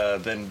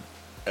 and then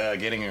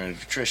getting her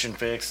nutrition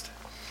fixed.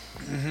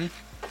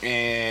 Mm-hmm.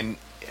 And,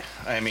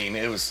 I mean,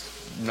 it was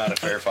not a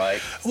fair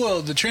fight.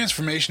 Well, the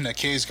transformation that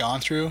Kay's gone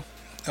through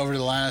over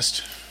the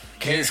last...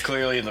 Kay's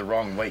clearly in the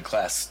wrong weight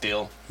class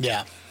still.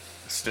 Yeah.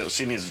 Still,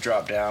 she needs to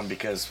drop down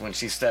because when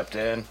she stepped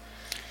in,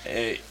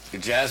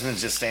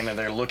 Jasmine's just standing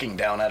there looking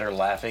down at her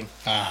laughing.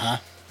 Uh-huh.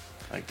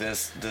 Like,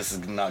 this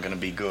is not going to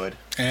be good.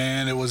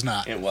 And it was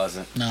not. It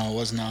wasn't. No, it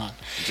was not.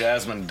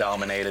 Jasmine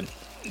dominated.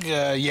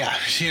 Yeah,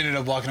 she ended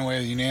up walking away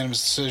with a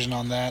unanimous decision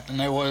on that,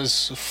 and it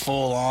was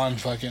full-on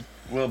fucking...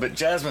 Well, but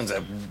Jasmine's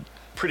a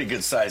pretty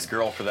good-sized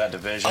girl for that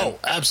division. Oh,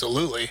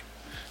 absolutely.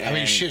 I mean,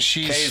 And shit,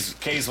 she's...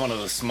 Kay's one of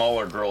the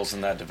smaller girls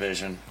in that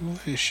division.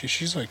 What is she?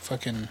 She's like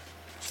fucking...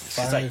 She's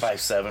like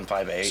 5'7",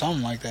 5'8".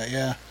 Something like that,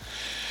 yeah.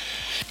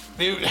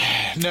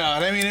 No,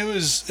 I mean, it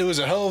was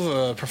a hell of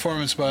a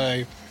performance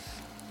by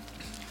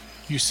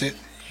Yusinovic?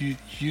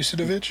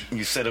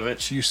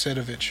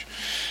 Yusinovic.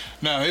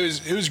 No,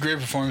 it was a great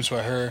performance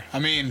by her. I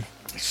mean,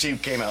 She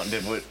came out and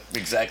did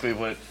exactly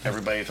what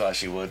everybody thought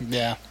she would.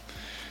 yeah.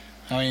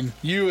 I mean,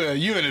 you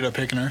ended up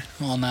picking her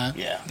on that.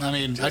 Yeah. I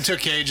mean, I took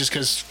Kay just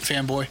because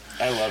fanboy.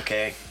 I love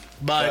Kay.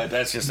 But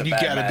that's just a you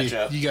bad gotta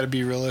matchup. You got to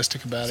be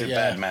realistic about It's it. a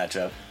Yeah, bad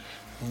matchup.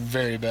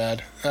 very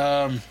bad.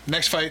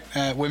 Next fight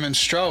at women's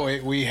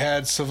strawweight, we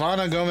had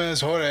Silvana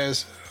Gomez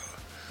Juarez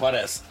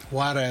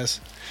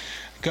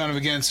going up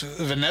against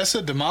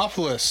Vanessa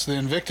Demopoulos, the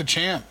Invicta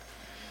champ.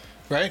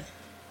 Right?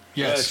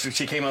 Yes.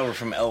 She came over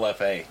from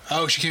LFA.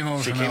 Oh, she came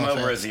over. She from came LFA.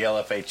 over as the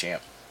LFA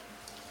champ.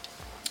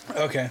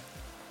 Okay.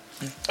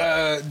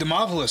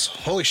 Demopoulos,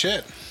 holy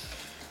shit.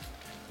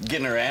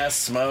 Getting her ass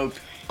smoked,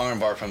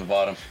 armbar from the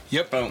bottom.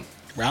 Yep. Boom.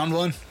 Round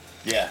one.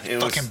 Yeah, it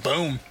was Fucking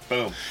boom.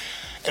 boom.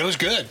 It was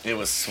good. It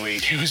was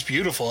sweet, It was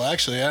beautiful,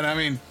 actually. And I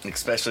mean,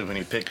 especially when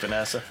you picked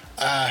Vanessa.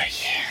 yeah.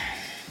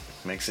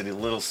 makes it a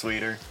little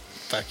sweeter.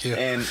 Fuck you.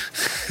 And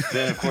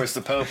then, of course,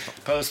 the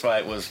post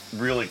fight was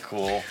really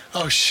cool.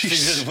 Oh, When she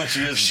just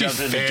she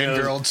jumped into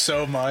fangirled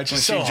so much. When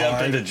So she jumped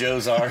hard. into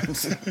Joe's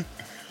arms.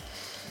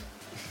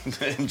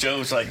 And Joe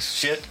was like,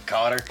 shit,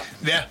 caught her.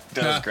 Yeah.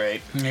 That was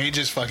great. He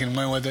just fucking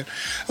went with it.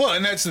 Well,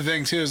 and that's the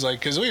thing, too, is like,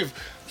 because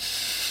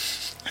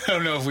I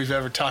don't know if we've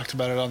ever talked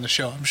about it on the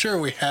show. I'm sure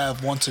we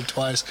have once or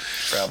twice.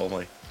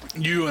 Probably.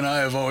 You and I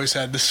have always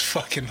had this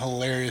fucking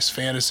hilarious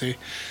fantasy.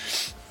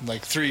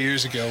 Like 3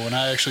 years ago when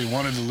I actually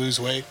wanted to lose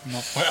weight.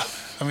 Well,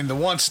 I mean, the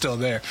want's still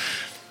there.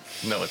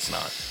 No, it's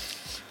not.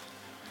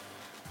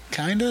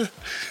 Kinda.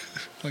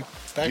 Like,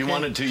 If you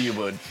wanted to, you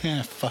would.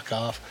 Yeah, fuck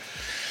off.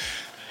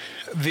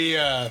 We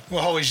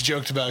always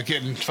joked about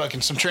getting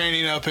fucking some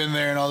training up in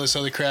there and all this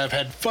other crap.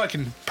 Had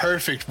fucking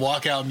perfect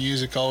walkout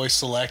music always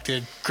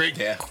selected. Great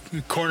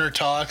corner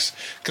talks.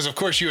 Because, of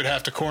course, you would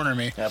have to corner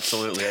me.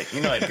 Absolutely.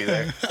 You know I'd be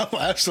there. Oh,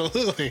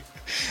 absolutely.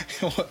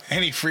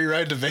 Any free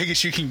ride to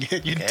Vegas you can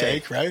get, you'd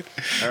take, right?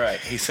 All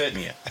right, he's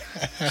hitting you.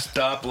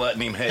 Stop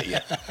letting him hit you.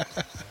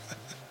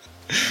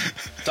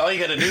 That's all you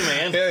got to do,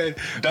 man. Yeah.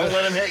 Don't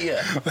let him hit you.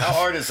 How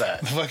hard is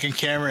that? The fucking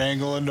camera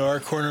angle into our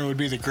corner would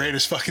be the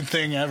greatest fucking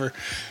thing ever.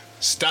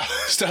 Stop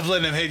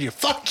letting him hit you.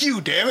 Fuck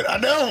you, damn it. I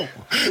know.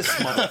 This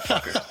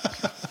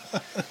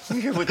motherfucker.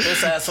 You hear what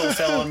this asshole's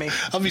telling me?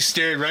 I'll be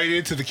staring right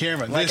into the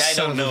camera. Like, This I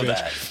son don't of a know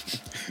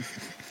bitch.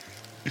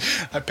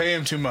 that. I pay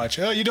him too much.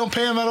 Oh, you don't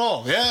pay him at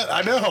all. Yeah,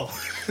 I know.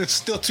 It's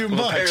still too Well,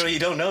 much. apparently you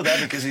don't know that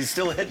because he's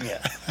still hitting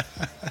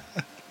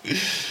you.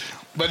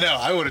 But no,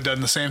 I would have done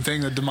the same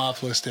thing that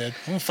Demopoulos did.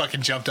 I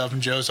fucking jumped up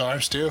in Joe's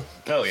arms too.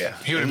 Oh, yeah.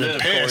 He would have been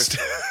pissed.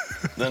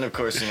 Then, of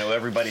course,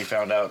 everybody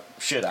found out.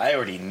 Shit, I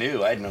already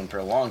knew. I'd known for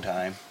a long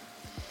time.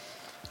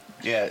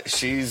 Yeah,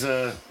 she's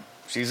a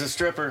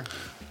stripper.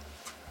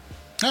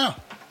 Oh,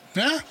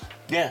 yeah?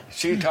 Yeah,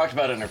 she talked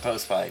about it in her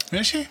post-fight.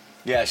 Is she?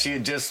 Yeah, she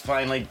had just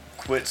finally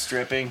quit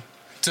stripping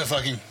It's a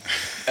fucking...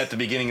 at the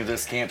beginning of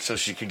this camp so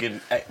she could get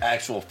an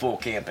actual full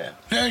camp in.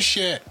 No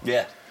shit.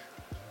 Yeah.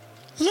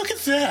 Look at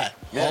that.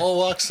 Yeah. All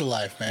walks of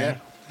life, man.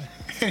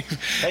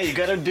 Hey, you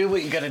got to do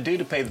what you got to do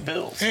to pay the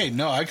bills. Hey,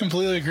 no, I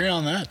completely agree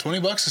on that.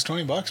 $20 is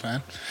 $20,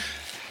 man.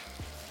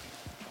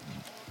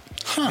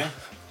 Huh. Yeah.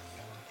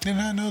 Did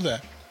not know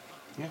that.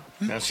 Yeah.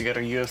 Now she got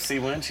her UFC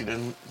win. She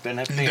doesn't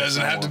have to dance.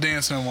 Doesn't no have to more.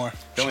 dance no more.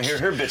 Don't hear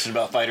her bitching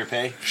about fighter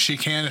pay. She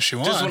can if she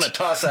wants. Just want to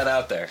toss that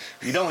out there.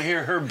 You don't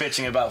hear her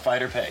bitching about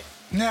fighter pay.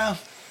 No.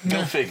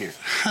 Go figure.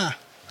 Huh.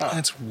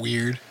 That's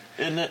weird.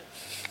 Isn't it?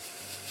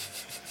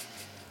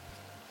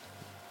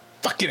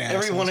 Fucking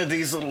assholes. Every one of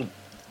these little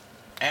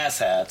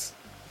asshats,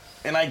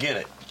 and I get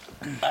it.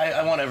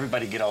 I want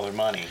everybody to get all their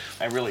money.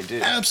 I really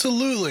do.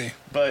 Absolutely.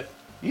 But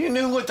you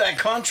knew what that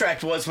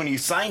contract was when you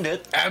signed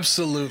it.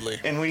 Absolutely.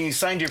 And when you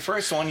signed your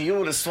first one, you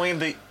would have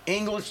slammed the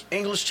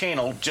English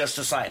channel just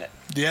to sign it.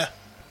 Yeah.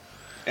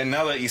 And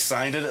now that you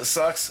signed it, it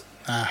sucks.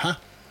 Uh-huh.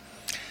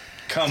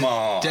 Come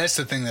on. That's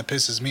the thing that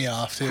pisses me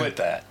off, too. Quit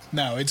that.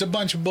 No, it's a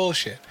bunch of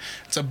bullshit.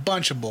 It's a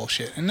bunch of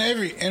bullshit. And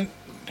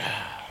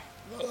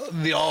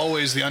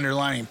always the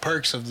underlining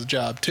perks of the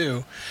job,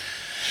 too.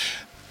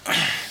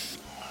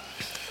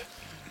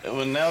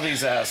 Well, now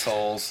these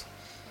assholes,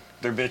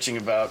 they're bitching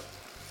about,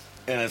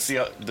 and it's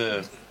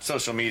the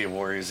social media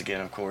warriors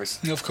again, of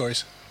course. Of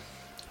course.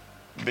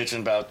 Bitching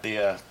about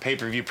the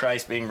pay-per-view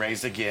price being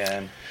raised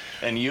again,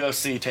 and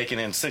UFC taking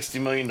in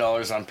 $60 million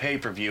on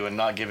pay-per-view and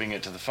not giving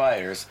it to the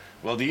fighters.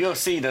 Well, the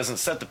UFC doesn't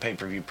set the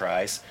pay-per-view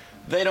price.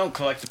 They don't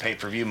collect the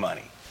pay-per-view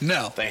money.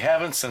 No. They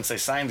haven't since they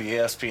signed the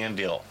ESPN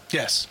deal.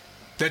 Yes.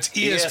 That's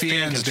ESPN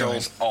ESPN's doing.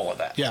 controls all of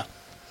that. Yeah.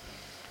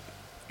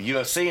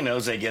 UFC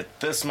knows they get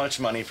this much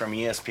money from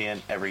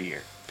ESPN every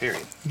year.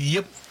 Period.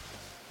 Yep.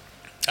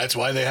 That's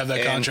why they have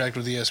that And contract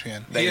with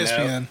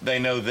ESPN. They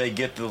know they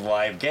get the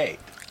live gate.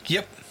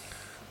 Yep.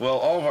 Well,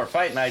 all of our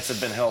fight nights have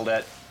been held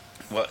at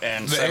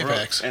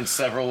Apex. and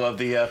several of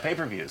the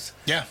pay-per-views.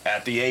 Yeah.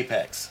 At the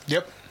Apex.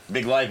 Yep.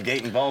 Big live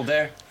gate involved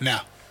there? No.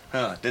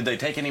 Huh. Did they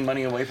take any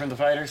money away from the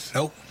fighters?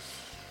 Nope.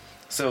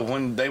 So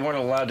when they weren't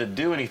allowed to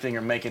do anything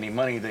or make any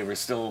money, they were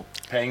still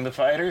paying the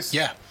fighters?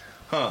 Yeah.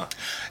 Huh.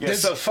 Yeah,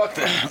 so fuck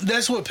them.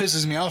 That's what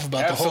pisses me off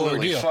about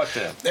Absolutely, the whole ordeal. fuck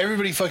them.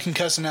 Everybody fucking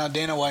cussing out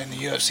Dana White and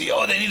the UFC.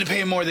 Oh, they need to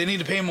pay more. They need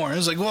to pay more. It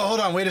was like, well, hold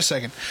on. Wait a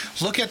second.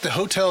 Look at the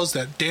hotels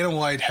that Dana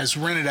White has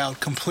rented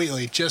out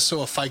completely just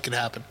so a fight could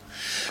happen.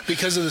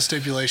 Because of the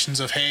stipulations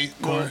of, hey,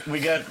 Well, we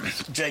got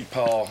Jake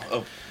Paul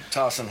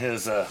tossing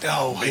his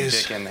big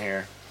dick in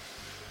here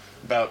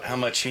about how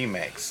much he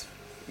makes.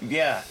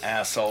 Yeah,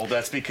 asshole.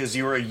 That's because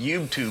you're a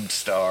YouTube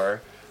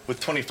star with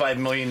 25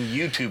 million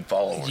YouTube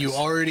followers. you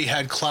already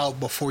had clout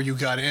before you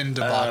got into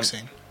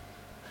boxing.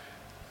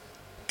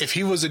 If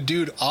he was a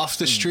dude off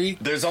the street...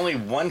 There's only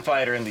one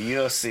fighter in the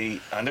UFC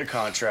under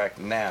contract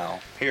now,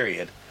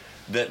 period,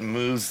 that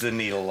moves the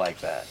needle like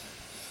that.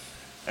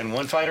 And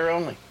one fighter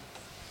only.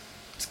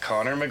 It's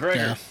Conor McGregor.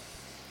 Yeah.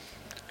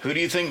 Who do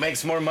you think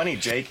makes more money,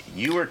 Jake?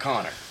 You or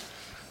Conor?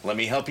 Let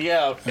me help you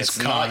out. It's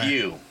not Conor.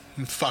 you.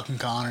 Fucking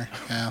Conor.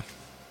 Yeah.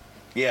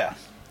 Yeah.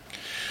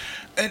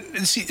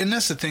 And see, and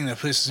that's the thing that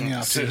pisses me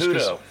off too.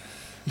 Cejudo.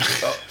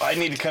 Oh, I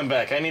need to come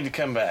back.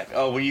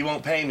 Oh, well, you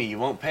won't pay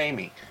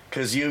me.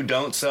 Because you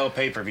don't sell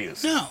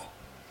pay-per-views. No.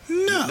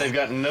 They've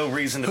got no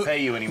reason to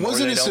pay you anymore.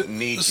 Wasn't they it don't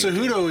need you.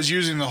 Cejudo was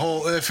using the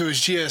whole, if it was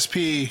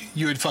GSP,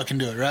 you would fucking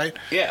do it, right?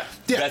 Yeah.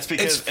 That's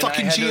because it's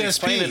fucking and I had GSP. to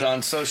explain it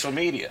on social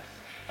media.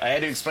 I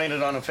had to explain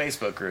it on a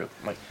Facebook group.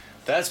 I'm like,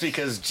 that's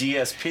because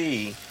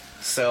GSP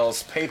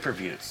sells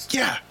pay-per-views.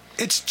 Yeah,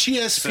 it's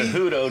GSP.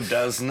 Cejudo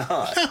does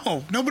not.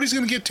 No, nobody's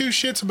going to get two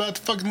shits about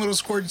the fucking little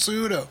squirt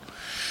Cejudo.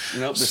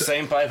 Nope, the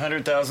same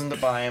 500,000 to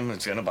buy him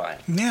is going to buy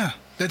him. Yeah,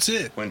 that's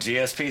it. When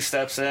GSP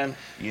steps in,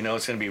 you know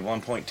it's going to be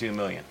 1.2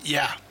 million.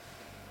 Yeah.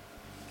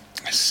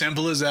 As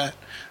simple as that.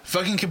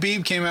 Fucking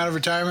Khabib came out of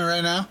retirement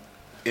right now.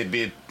 It'd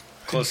be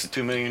close to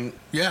 2 million.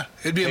 Yeah,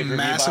 it'd be a Pay-per-view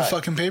massive buy.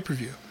 fucking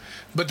pay-per-view.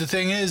 But the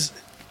thing is,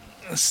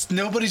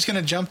 nobody's going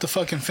to jump the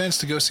fucking fence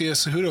to go see a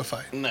Cejudo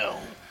fight. No.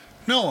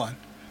 No one.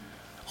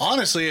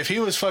 Honestly, if he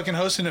was fucking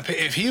hosting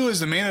if he was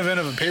the main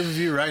event of a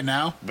pay-per-view right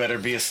now, Better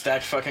be a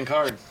stacked fucking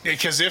card.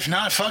 because if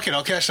not, fuck it,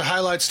 I'll catch the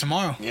highlights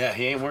tomorrow. Yeah,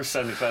 he ain't worth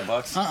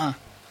 $75.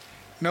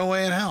 No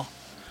way in hell.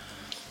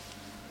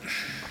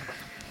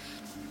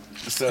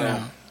 So,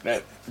 Yeah.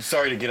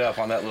 sorry to get up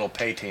on that little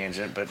pay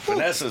tangent, but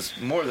Vanessa's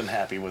more than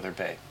happy with her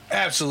pay.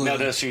 Absolutely. Now,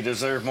 does she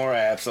deserve more? I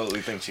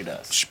absolutely think she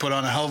does. She put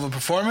on a hell of a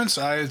performance.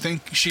 I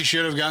think she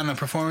should have gotten a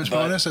performance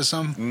But- bonus at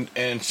some.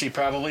 And she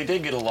probably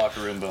did get a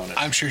locker room bonus.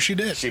 I'm sure she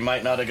did. She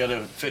might not have got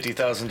a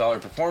 $50,000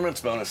 performance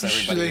bonus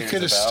everybody They hears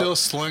could have about. still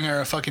slung her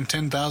a fucking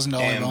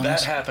 $10,000 And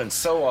bonus. that happens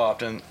so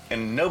often,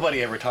 and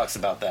nobody ever talks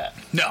about that.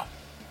 No.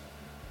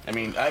 I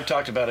mean, I've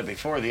talked about it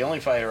before. The only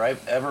fighter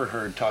I've ever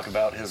heard talk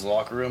about his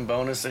locker room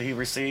bonus that he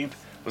received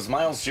was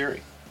Miles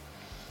Jury.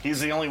 He's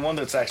the only one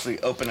that's actually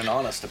open and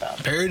honest about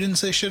it. Perry didn't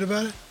say shit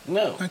about it?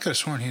 No. I could have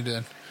sworn he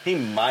did. He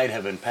might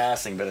have been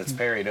passing, but it's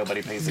Perry.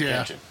 Nobody pays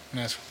attention.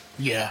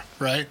 Yeah,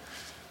 right?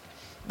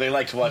 They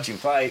like to watch him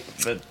fight,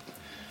 but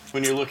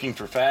when you're looking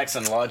for facts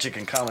and logic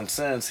and common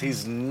sense,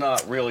 he's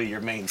not really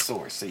your main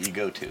source that you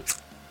go to.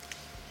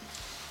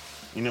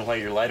 You know why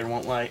your lighter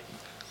won't light?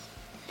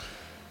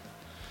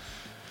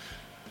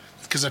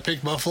 Because I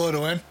picked Buffalo to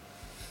win?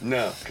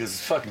 No, because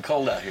it's fucking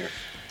cold out here.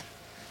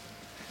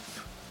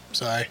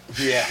 Sorry.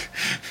 Yeah,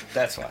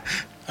 that's why.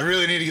 I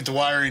really need to get the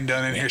wiring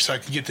done in here so I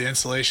can get the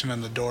insulation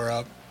on the door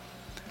up.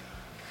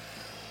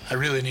 I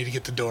really need to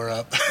get the door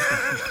up.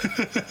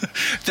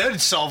 That'd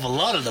solve a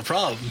lot of the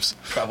problems.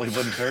 Probably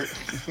wouldn't hurt.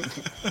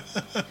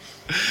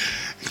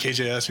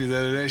 KJ asked me the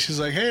other day, she's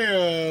like,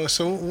 hey,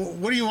 so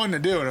what do you want to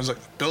do? And I was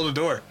like, build a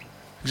door.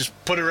 Just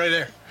put it right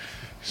there.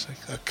 She's like,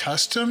 a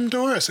custom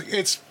door? I was like,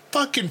 it's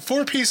fucking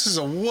 4 pieces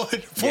of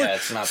wood. Yeah,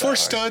 it's not that four hard.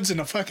 studs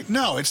and a fucking...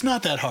 No, it's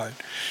not that hard.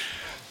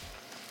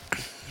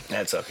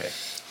 That's okay.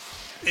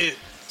 It,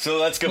 So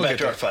let's go We'll back get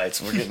to our there.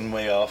 fights. We're getting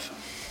way off.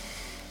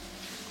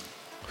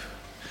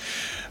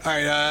 all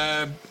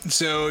right,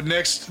 so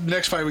next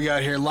fight we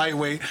got here,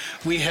 lightweight.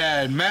 We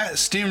had Matt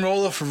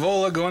Steamroller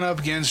Frivola going up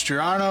against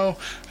Gerardo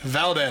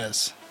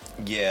Valdez.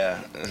 Yeah.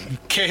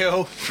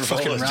 KO,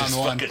 fucking Frivola's round just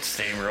one. fucking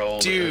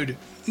steamrolled. Dude.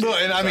 Well,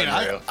 and I mean,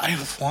 Unreal. I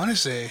want to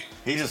say,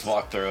 He just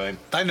walked through him.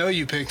 I know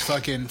you picked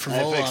fucking I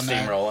Frivola picked on that.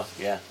 steamroller.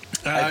 Yeah.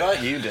 I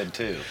thought you did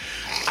too,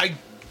 I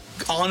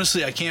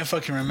honestly, I can't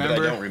fucking but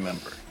remember. I don't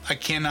remember. I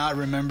cannot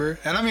remember.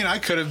 And I mean, I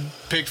could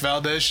have picked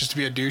Valdez just to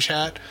be a douche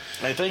hat.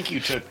 I think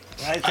you took.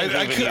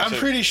 I'm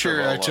pretty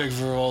sure I took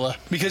Frivola.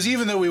 Because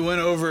even though we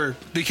went over,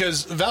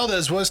 because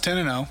Valdez was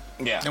 10-0.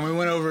 Yeah. And we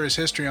went over his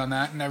history on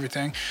that and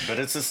everything. But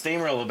it's a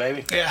steamroller,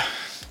 baby. Yeah.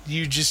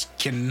 You just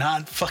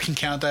cannot fucking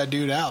count that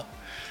dude out.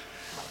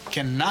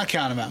 Cannot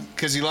count him out.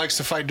 Because he likes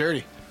to fight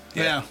dirty.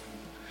 Yeah.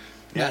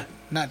 Yeah.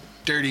 Not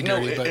dirty, No,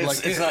 but it's,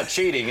 like. it's not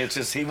cheating. It's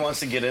just he wants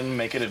to get in and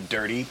make it a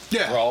dirty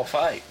Yeah. brawl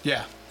fight.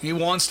 Yeah. He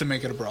wants to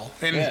make it a brawl.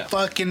 And Yeah.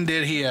 fucking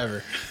did he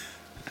ever.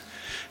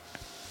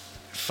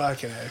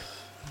 Fucking A.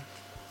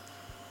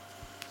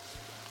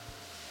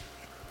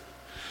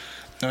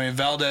 I mean,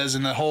 Valdez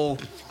in the whole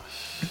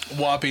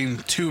whopping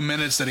 2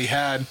 minutes that he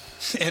had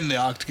in the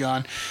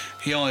octagon,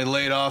 he only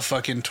laid off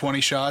fucking 20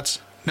 shots.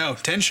 No,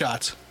 10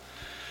 shots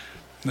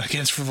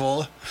against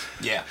Frivola.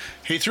 Yeah.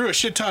 He threw a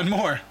shit ton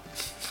more,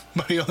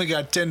 but he only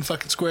got 10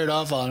 fucking squared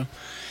off on him.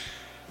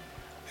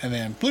 And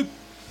then bloop,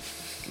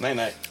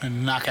 Night.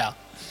 and knockout.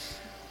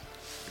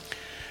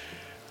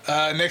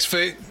 Next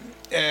fight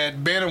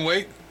at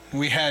bantamweight,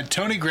 we had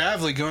Tony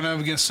Gravely going up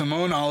against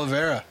Simone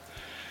Oliveira.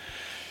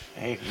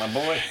 Hey, my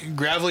boy.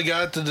 Gravely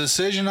got the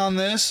decision on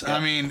this. Yeah. I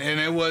mean, and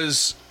it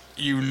was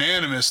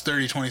unanimous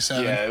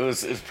 30-27. Yeah, it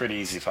was a pretty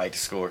easy fight to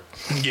score.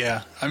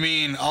 Yeah. I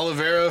mean,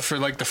 Oliveira for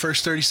like the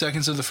first 30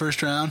 seconds of the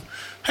first round.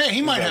 Hey,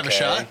 he might have a Okay.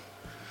 shot.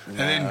 And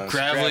then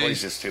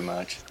Gravely's just too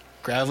much.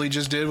 Gravely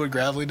just did what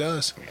Gravely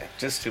does. Yeah,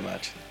 just too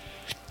much.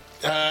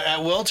 At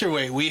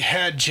welterweight, we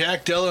had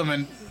Jack Dillon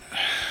and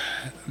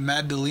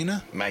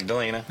Magdalena.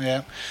 Magdalena.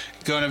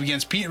 Going up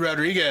against Pete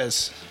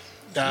Rodriguez.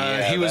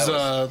 Yeah, he was that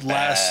a was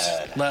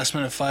bad. last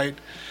minute fight.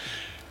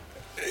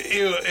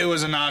 It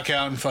was a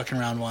knockout in fucking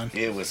round one.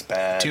 It was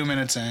bad. 2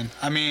 minutes in.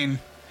 I mean,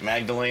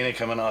 Magdalena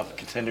coming off a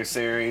Contender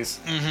Series,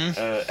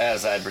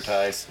 as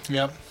advertised.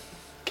 yep.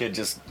 Kid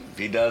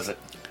he does it.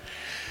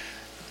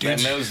 Dude.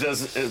 That nose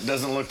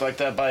doesn't look like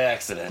that by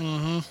accident.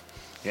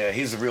 Mm-hmm. Yeah,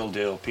 he's the real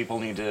deal. People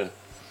need to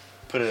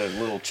put a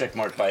little check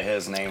mark by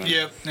his name.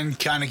 Yep, and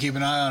kind of keep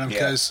an eye on him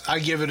because I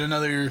give it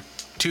another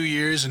 2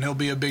 years and he'll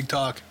be a big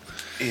talk.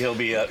 He'll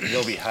be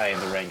high in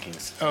the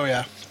rankings. Oh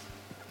yeah.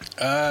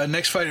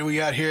 Next fight we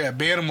got here at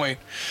bantamweight,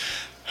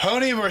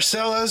 Rony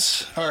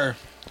Barcelos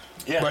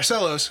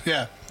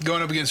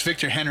going up against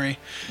Victor Henry.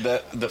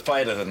 The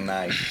fight of the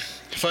night.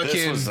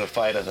 This was the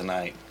fight of the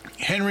night.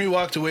 Henry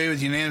walked away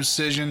with unanimous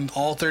decision,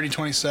 all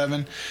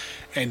 30-27,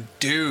 and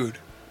dude,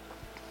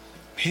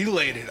 he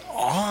laid it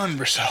on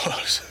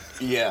Barcelos.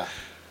 Yeah,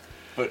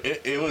 but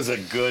it was a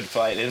good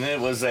fight, and it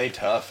was a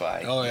tough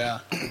fight. Oh yeah.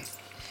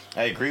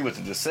 I agree with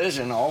the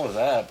decision, all of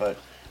that, but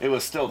it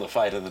was still the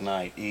fight of the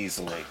night,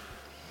 easily.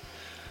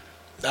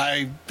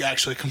 I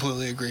actually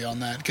completely agree on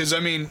that. Because, I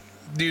mean,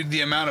 dude,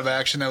 the amount of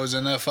action that was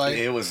in that fight.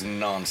 It was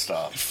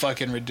nonstop.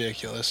 Fucking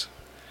ridiculous.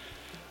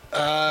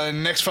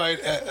 Next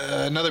fight,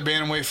 another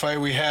bantamweight fight.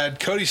 We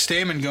had Cody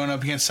Stamann going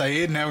up against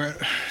Said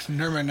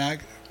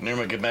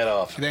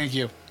Nurmagomedov. Thank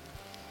you.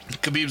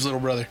 Khabib's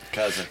little brother.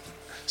 Cousin.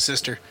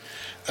 Sister.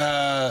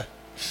 Got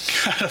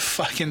a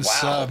fucking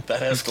sub.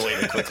 That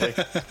escalated quickly.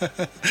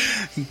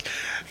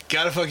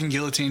 Got a fucking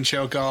guillotine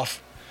choke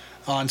off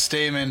on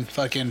Stamann.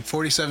 Fucking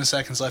 47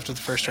 seconds left of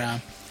the first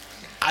round.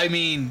 I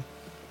mean,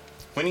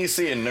 when you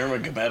see a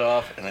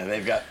Nurmagomedov and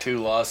they've got 2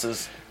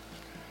 losses,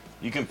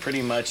 you can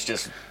pretty much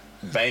just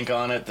bank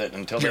on it that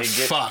until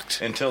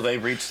they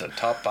reach the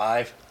top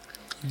 5,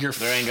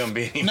 there ain't gonna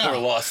be any more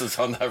losses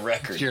on that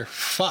record. You're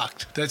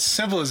fucked. That's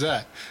simple as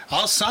that.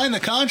 I'll sign the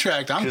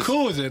contract. I'm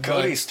cool with it.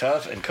 Cody's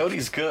tough and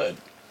Cody's good.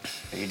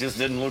 He just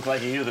didn't look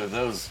like either of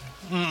those.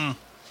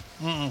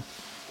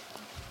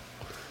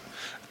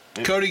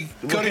 Cody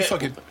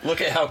fucking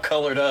look at how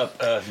colored up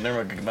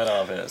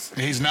Nurmagomedov is.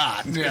 He's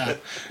not. Yeah.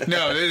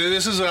 No.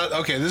 This is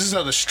This is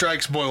how the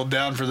strikes boiled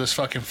down for this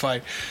fucking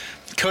fight.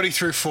 Cody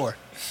threw 4,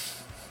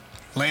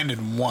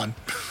 landed 1.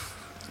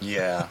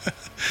 Yeah.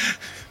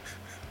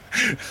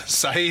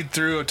 Said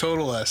threw a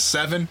total of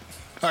 7,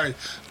 or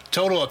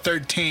total of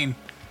 13,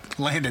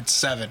 landed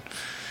 7.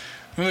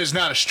 It was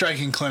not a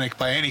striking clinic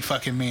by any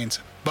fucking means,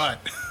 but.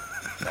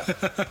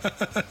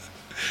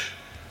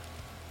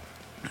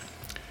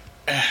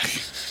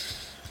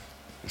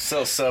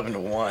 So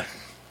 7-1.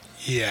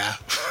 Yeah.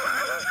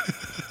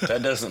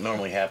 That doesn't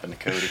normally happen to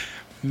Cody.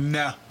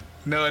 No,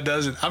 it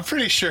doesn't. I'm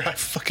pretty sure I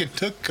fucking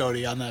took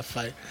Cody on that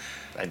fight.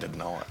 I did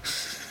not.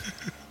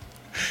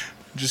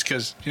 Just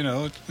because,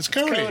 it's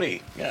Cody. It's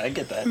Cody. Yeah, I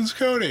get that. It's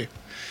Cody.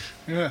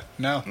 Yeah,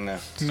 no,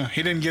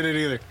 he didn't get it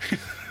either.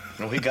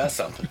 No, he got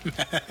something.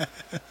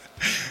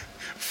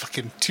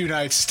 Fucking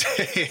 2-night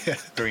stay.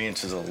 3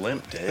 inches of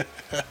limp dick.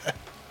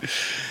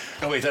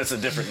 Oh wait, that's a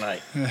different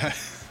night.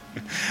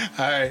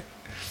 All right.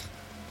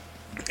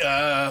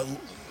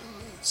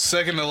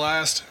 Second to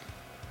last.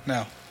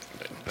 No.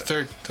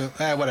 Third.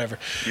 Whatever.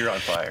 You're on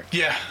fire.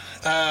 Yeah.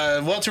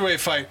 Welterweight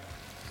fight.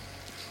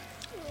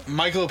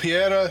 Michael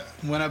Piera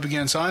went up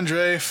against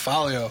Andre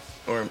Falio.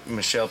 Or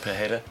Michel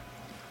Pereira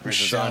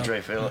versus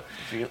Andre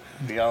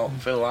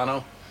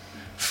Filano.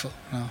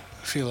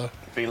 Filo.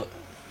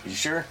 You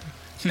sure?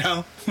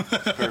 No.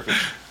 Perfect.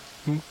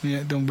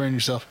 Yeah, don't burn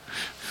yourself.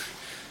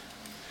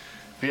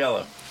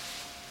 Fiallo.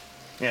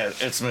 Yeah,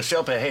 it's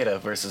Michel Pereira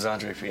versus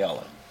Andre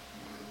Fiallo.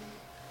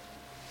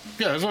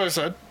 Yeah, that's what I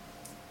said.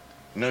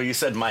 No, you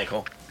said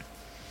Michael.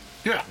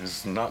 Yeah.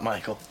 It's not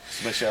Michael.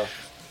 It's Michel.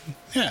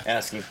 Yeah.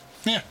 Ask you.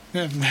 Yeah.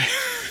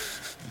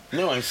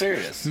 No, I'm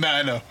serious. No,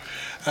 I know.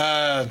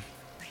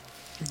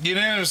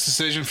 Unanimous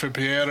decision for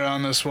Piera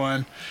on this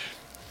one.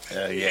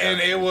 Yeah. And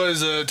it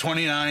was a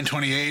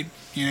 29-28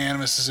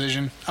 unanimous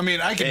decision. I mean,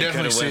 I could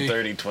definitely see. It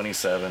could have went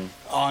 30-27.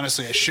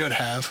 Honestly, it should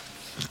have.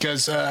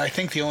 Because I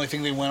think the only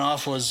thing they went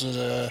off was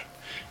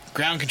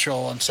ground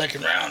control on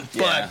second round.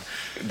 Yeah,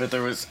 but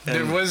there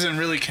wasn't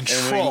really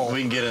control. And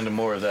we can get into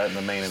more of that in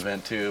the main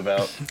event, too,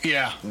 about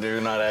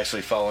they're not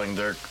actually following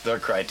their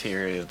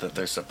criteria that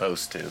they're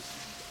supposed to.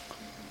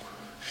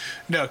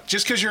 No,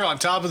 just because you're on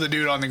top of the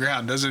dude on the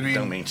ground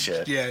don't mean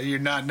shit. Yeah, you're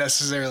not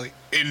necessarily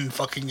in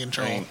fucking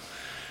control. I mean,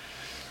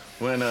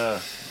 when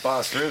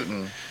Boss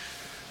Rutan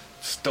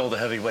stole the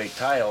heavyweight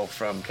title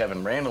from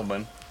Kevin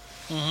Randleman,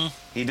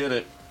 he did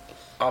it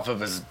off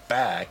of his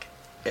back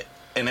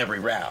in every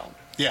round.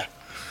 Yeah.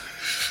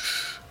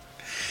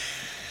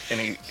 And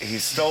he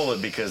stole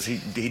it because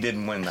he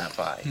didn't win that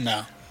fight.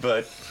 No.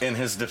 But in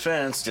his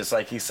defense, just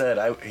like he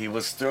said, he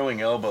was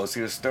throwing elbows.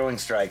 He was throwing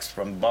strikes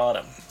from the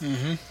bottom.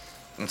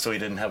 Mm-hmm. And so he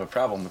didn't have a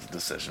problem with the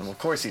decision. Well, of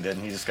course he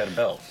didn't. He just got a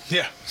belt.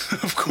 Yeah,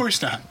 of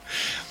course not.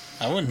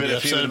 I wouldn't be upset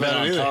if he would have about been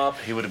it on either. top,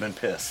 he would have been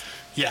pissed.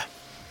 Yeah.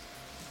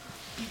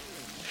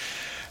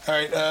 All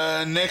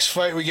right, next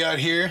fight we got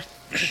here.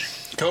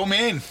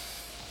 Co-main.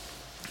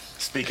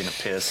 Speaking of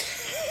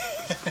piss.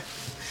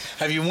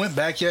 Have you went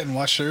back yet and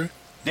watched through?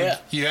 Yeah.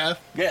 You have?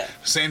 Yeah.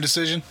 Same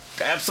decision?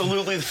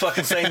 Absolutely the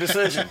fucking same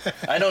decision.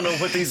 I don't know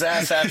what these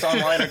asshats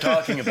online are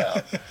talking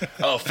about.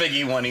 Oh,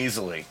 Figgy won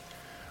easily.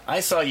 I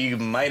saw you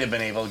might have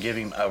been able to give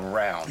him a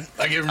round.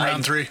 I gave him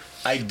round 3.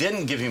 I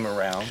didn't give him a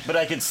round, but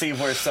I could see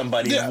where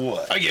somebody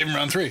would. I gave him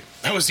round 3.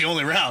 That was the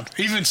only round.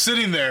 Even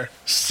sitting there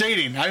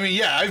stating, I mean,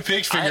 yeah, I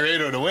picked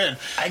Figueiredo to win.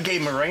 I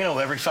gave Moreno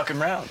every fucking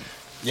round.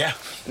 Yeah.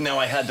 No,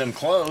 I had them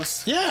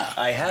close. Yeah.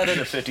 I had it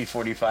a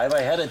 50-45.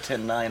 I had a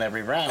 10-9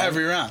 every round.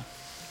 Every round.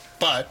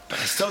 But I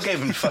still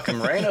gave him fucking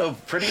Moreno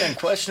pretty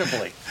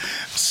unquestionably.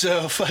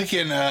 so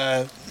fucking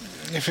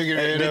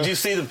Figueiredo. Did you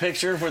see the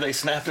picture where they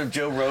snapped of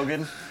Joe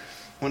Rogan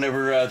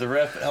whenever the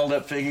ref held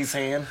up Figgy's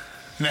hand?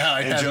 No, I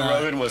And have Joe not.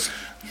 Rogan was,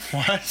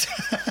 What?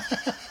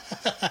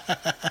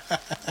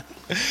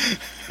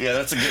 yeah,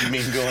 that's a good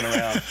meme going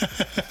around.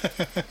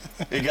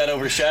 It got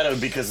overshadowed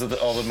because of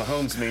all the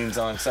Mahomes memes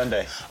on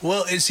Sunday.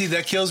 Well, and see,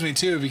 that kills me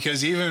too,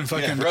 because even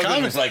fucking Yeah, the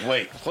Rogan was like,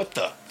 wait, what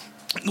the?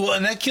 well,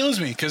 and that kills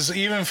me, because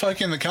even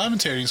fucking the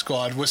commentating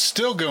squad was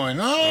still going,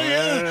 oh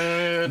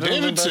yeah,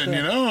 Davidson,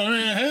 you know, I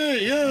mean,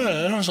 hey,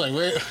 yeah. And I was like,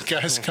 wait,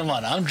 guys, come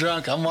on, I'm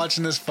drunk, I'm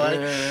watching this fight,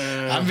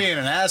 I'm being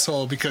an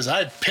asshole because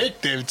I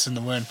picked Davidson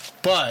to win,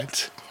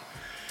 but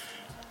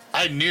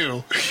I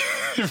knew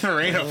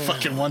Moreno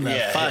fucking won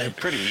that fight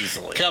pretty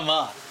easily. Come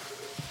on.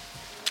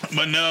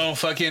 But no,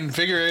 fucking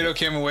Figueiredo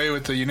came away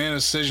with the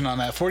unanimous decision on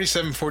that,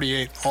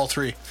 47-48, all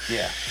 3.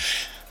 Yeah.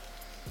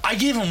 I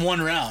gave him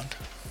one round.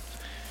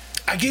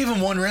 And,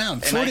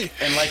 40.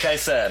 and like I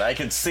said, I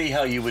could see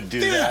how you would do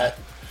Yeah. that.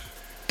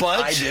 But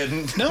I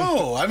didn't.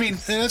 No, I mean,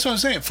 that's what I'm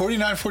saying.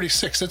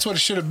 49-46. That's what it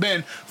should have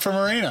been for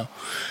Moreno.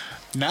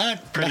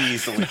 Not Pretty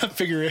easily. Not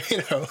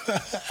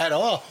Figueiredo at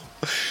all.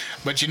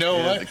 But you know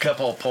A what?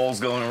 couple of polls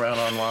going around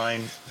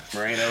online.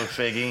 Moreno,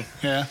 Figgy.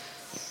 Yeah.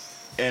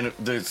 And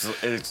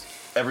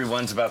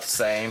everyone's about the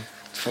same.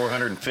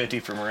 450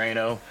 for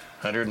Moreno,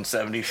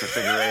 170 for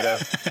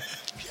Figueiredo.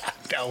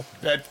 No,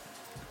 that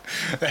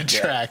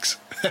tracks.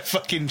 That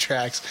fucking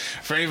tracks.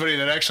 For anybody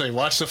that actually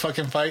watched the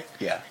fucking fight.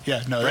 Yeah.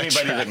 Yeah, no, For that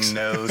anybody tracks. that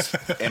knows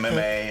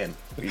MMA and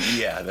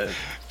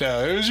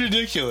No, it was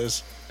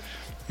ridiculous.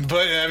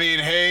 But I mean,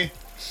 hey,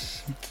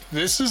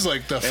 this is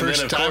like the first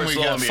then, of time course,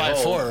 we lo got and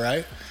behold, 5-4,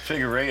 right?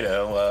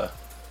 Figueiredo,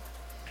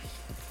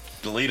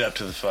 the lead up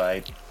to the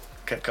fight,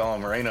 kept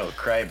calling Moreno a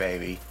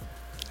crybaby.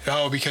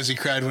 Oh, because he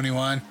cried when he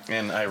won.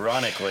 And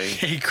ironically,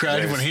 He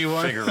cried when he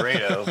won?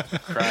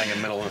 Figueiredo crying in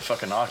the middle of the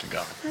fucking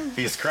octagon.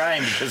 He's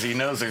crying because he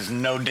knows there's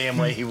no damn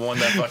way he won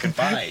that fucking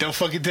fight. Don't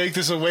fucking take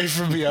this away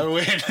from me. I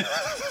win.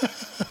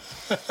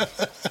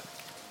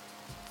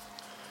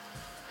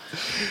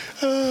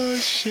 Oh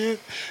shit!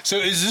 So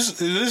this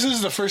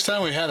is the first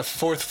time we had a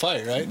 4th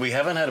fight, right? We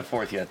haven't had a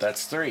 4th yet.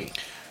 That's 3.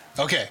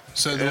 Okay,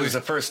 so It was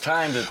the first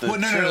time that the Well,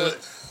 no.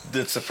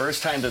 That's the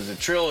first time that the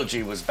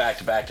trilogy was back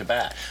to back to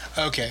back.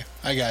 Okay,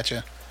 I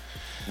gotcha.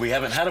 We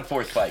haven't had a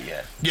 4th fight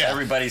yet. Yeah.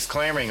 Everybody's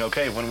clamoring.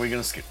 Okay, when are we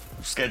going to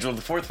schedule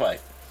the 4th fight?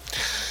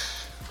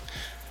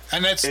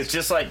 And that's It's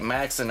just like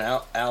Max and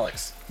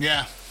Alex.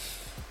 yeah,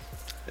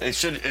 It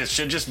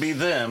should just be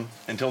them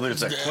until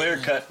there's a clear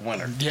cut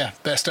winner. yeah.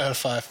 Best out of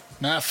 5.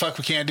 Nah, fuck,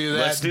 we can't do that.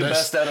 Let's do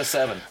best out of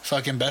 7.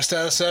 Fucking best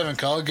out of 7.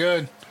 Call it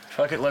good.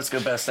 Fuck it, let's go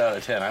best out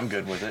of 10. I'm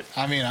good with it.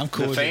 I mean, I'm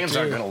cool The with fans it too.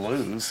 aren't going to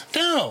lose.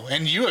 No,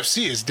 and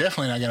UFC is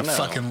definitely not going to No.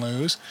 fucking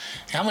lose.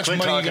 How much Quit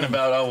money are you talking going to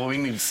about, oh, well, we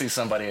need to see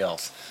somebody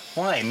else.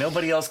 Why?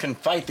 Nobody else can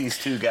fight these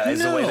two guys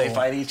the way they No.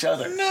 fight each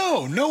other.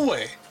 No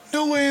way.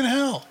 No way in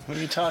hell. What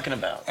are you talking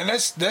about? And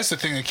that's the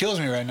thing that kills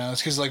me right now. Is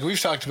because like we've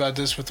talked about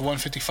this with the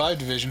 155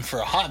 division for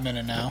a hot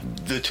minute now.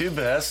 The two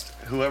best,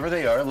 whoever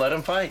they are, let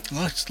them fight.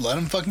 Let's let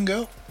them fucking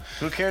go.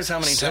 Who cares how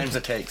many Simple. times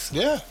it takes?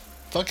 Yeah,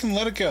 fucking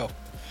let it go.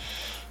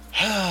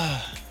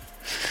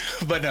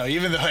 But no,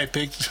 even though I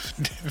picked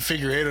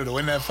Figueiredo to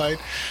win that fight,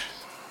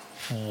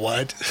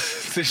 what?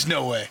 There's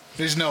no way.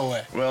 There's no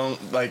way. Well,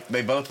 like,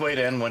 they both weighed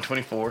in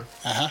 124.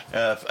 Uh-huh.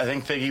 I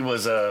think Figgy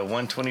was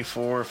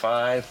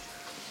 124.5,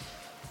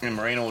 and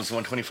Moreno was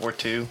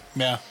 124.2.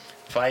 Yeah.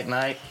 Fight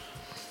night,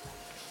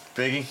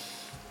 Figgy,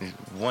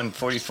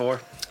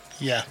 144.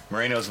 Yeah.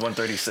 Moreno's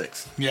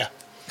 136. Yeah.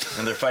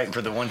 And they're fighting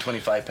for the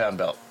 125-pound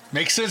belt.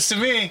 Makes sense to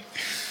me.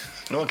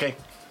 Okay.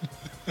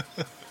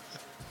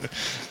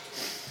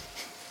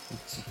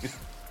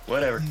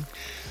 Whatever.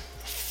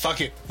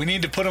 Fuck it. We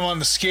need to put them on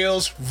the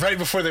scales right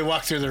before they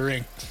walk through the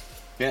ring.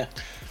 Yeah,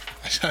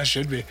 That's how it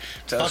should be.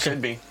 that's how it Fuck 'em.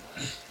 should be.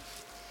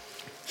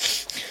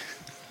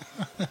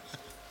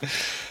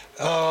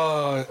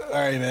 Oh, all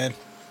right, man.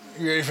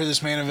 You ready for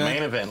this main event?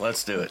 Main event,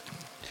 let's do it.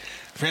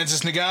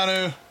 Francis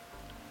Ngannou,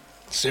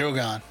 Cyril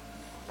Gane.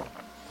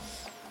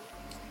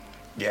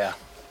 Yeah.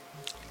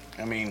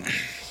 I mean,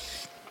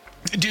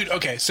 Dude,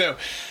 okay, so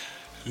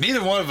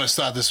neither one of us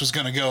thought this was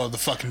going to go the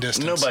fucking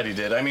distance. nobody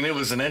did. I mean, it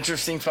was an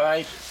interesting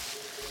fight,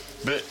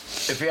 but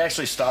if you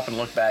actually stop and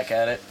look back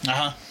at it,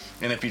 Uh-huh.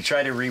 and if you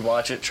try to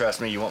rewatch it,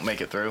 trust me, you won't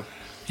make it through.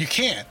 You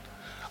can't.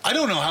 I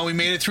don't know how we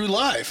made it through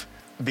live.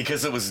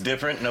 Because it was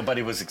different,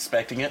 nobody was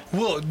expecting it.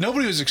 Well,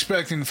 nobody was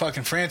expecting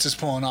fucking Francis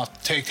pulling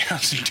off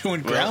takedowns and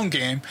doing ground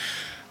game.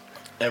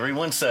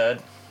 Everyone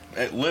said,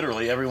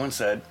 literally everyone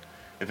said,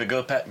 if it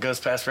goes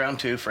past round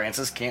 2,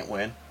 Francis can't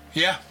win.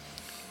 Yeah.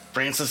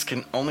 Francis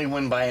can only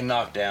win by a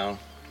knockdown.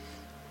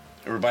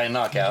 or by a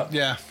knockout.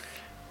 Yeah.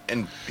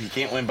 And he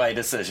can't win by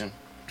decision.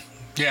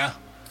 Yeah.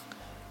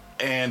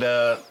 And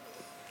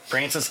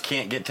Francis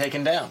can't get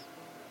taken down.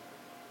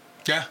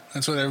 Yeah,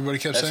 that's what everybody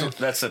kept saying.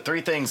 That's the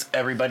three things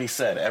everybody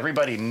said.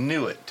 Everybody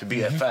knew it to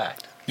be a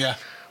fact. Yeah.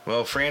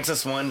 Well,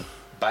 Francis won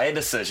by a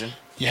decision.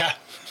 Yeah.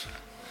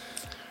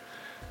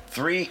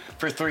 3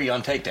 for 3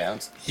 on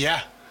takedowns.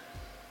 Yeah.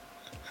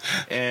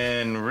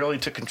 And really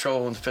took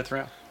control in the 5th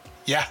round.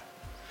 Yeah.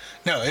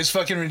 No, it's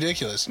fucking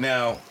ridiculous.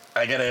 Now,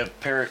 I got to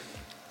parrot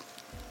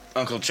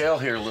Uncle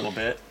Chael here a little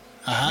bit.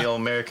 The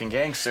old American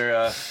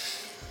Gangster.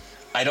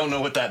 I don't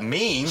know what that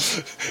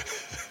means.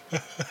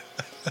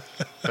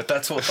 But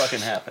that's what fucking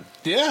happened.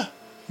 Yeah.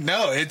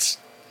 No,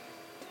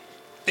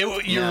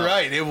 you're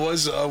right. It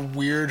was a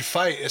weird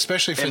fight,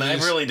 especially for I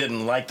really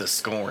didn't like the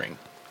scoring.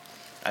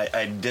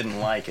 I didn't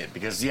like it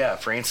because, yeah,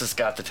 Francis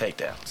got the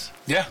takedowns.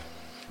 Yeah.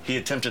 He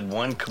attempted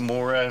one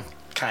Kimura,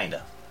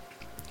 kinda.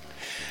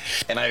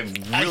 And I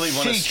really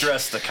want to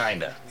stress the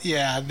kinda.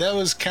 Yeah, that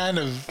was kind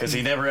of... Because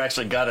he never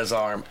actually got his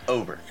arm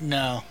over.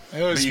 No.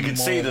 It was but you could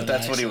more see of that an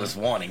that's what he accident. was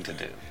wanting to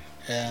do.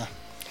 Yeah.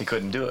 He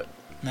couldn't do it.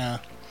 No.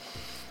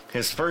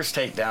 His first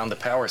takedown, the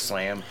power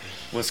slam,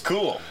 was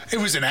cool. It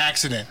was an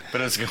accident. But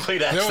it was a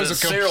complete accident. That was a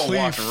Cyril complete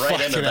walked right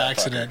into fucking that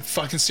accident. fucker.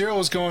 Fucking Cyril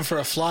was going for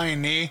a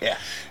flying knee. Yeah.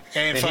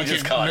 And he fucking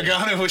just caught it.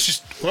 Nagano was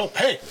just, well,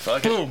 hey,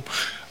 Fuck it. boom,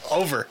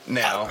 over.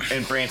 Now,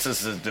 in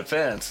Francis's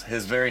defense,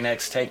 his very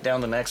next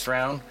takedown the next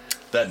round,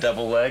 that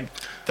double leg,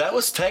 that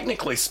was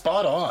technically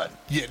spot on.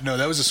 Yeah, no,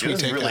 that was a sweet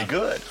was takedown. really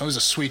good. That was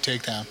a sweet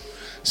takedown.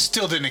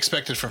 Still didn't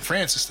expect it from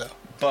Francis, though.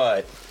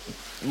 But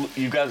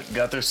you got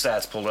their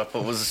stats pulled up.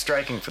 What was the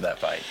striking for that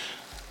fight?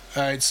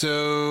 All right,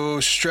 so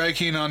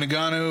striking on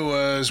Nagano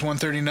was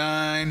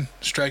 139.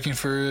 Striking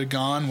for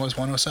Gon was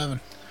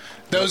 107.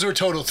 Those were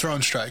total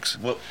thrown strikes.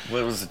 What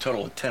was the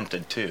total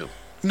attempted to?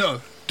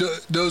 No,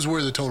 those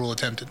were the total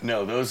attempted.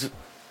 No, those.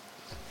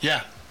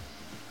 Yeah.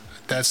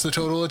 That's the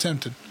total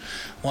attempted.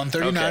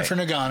 139 Okay. for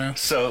Nagano.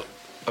 So,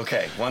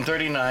 okay,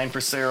 139 for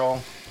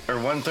Cyril, or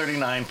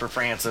 139 for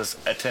Francis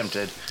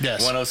attempted. Yes.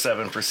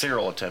 107 for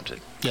Cyril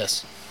attempted.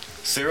 Yes.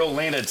 Cyril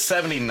landed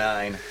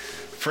 79.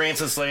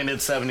 Francis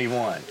landed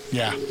 71.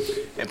 Yeah.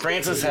 And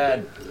Francis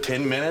had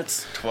 10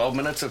 minutes, 12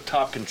 minutes of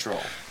top control.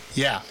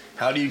 Yeah.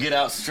 How do you get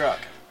outstruck?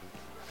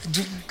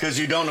 Because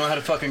you don't know how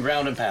to fucking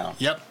ground and pound.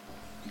 Yep.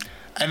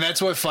 And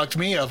that's what fucked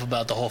me up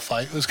about the whole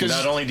fight. Was because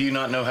Not only do you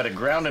not know how to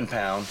ground and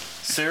pound,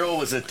 Cyril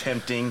was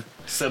attempting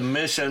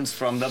submissions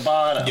from the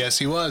bottom. yes,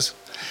 he was.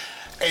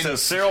 And So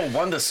Cyril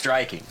won the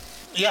striking.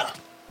 yeah.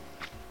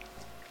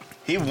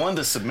 He won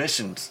the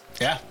submissions.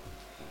 Yeah.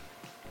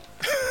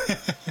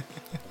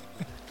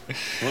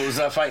 What was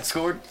that fight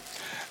scored?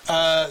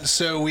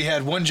 So we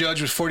had one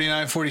judge was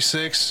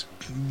 49-46.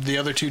 The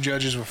other two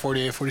judges were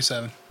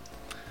 48-47.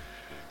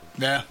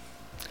 Yeah.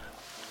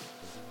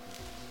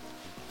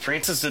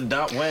 Francis did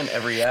not win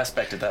every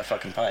aspect of that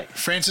fucking fight.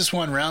 Francis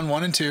won round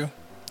 1 and 2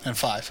 and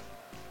 5.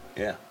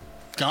 Yeah.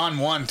 Gon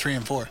won 3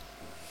 and 4.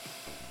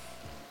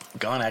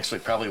 Gon actually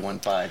probably won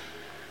 5.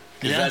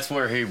 Because Yeah. that's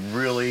where he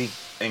really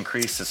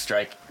increased his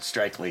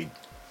strike lead.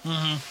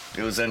 Mm-hmm.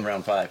 It was in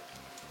round 5.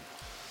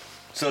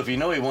 So if you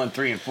know he won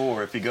 3 and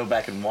 4, if you go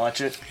back and watch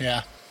it,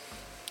 Yeah.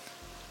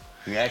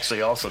 he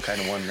actually also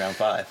kind of won round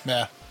 5.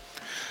 Yeah.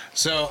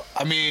 So,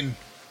 I mean,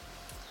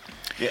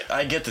 Yeah,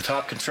 I get the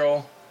top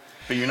control,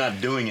 but you're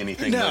not doing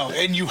anything no, with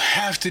it. and you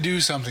have to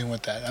do something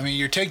with that. I mean,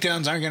 your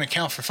takedowns aren't going to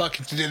count for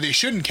fucking. They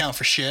shouldn't count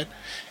for shit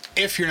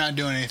if you're not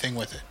doing anything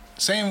with it.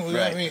 Same.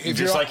 Right. I mean, if Just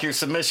you're like your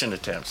submission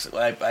attempts.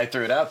 I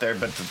threw it out there,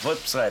 but the flip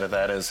side of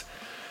that is,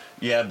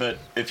 yeah, but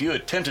if you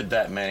attempted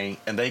that many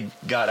and they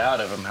got out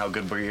of them, how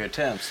good were your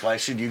attempts? Why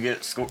should you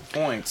get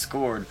points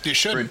scored You for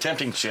shouldn't.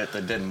 attempting shit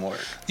that didn't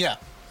work? yeah,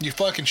 you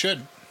fucking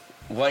shouldn't.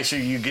 Why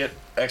should you get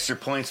extra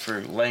points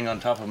for laying on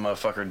top of a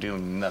motherfucker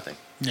doing nothing?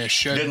 You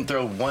should. Didn't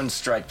throw one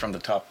strike from the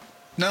top,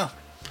 No.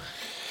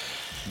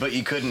 but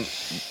you couldn't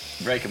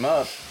break him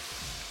up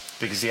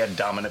because he had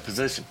dominant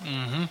position.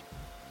 Mm-hmm.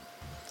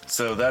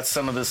 So that's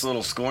some of this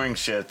little scoring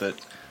shit that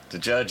the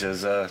judges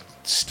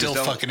Still just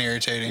don't- fucking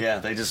irritating. Yeah,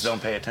 they just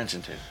don't pay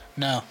attention to.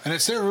 No, and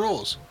it's their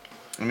rules.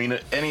 I mean,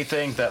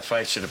 anything, that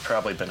fight should have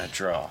probably been a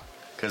draw.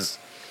 Because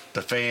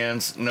the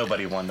fans,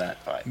 nobody won that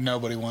fight.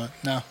 Nobody won.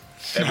 No.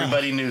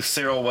 Everybody knew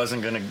Cyril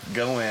wasn't going to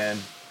go in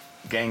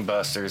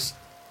gangbusters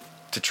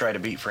to try to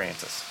beat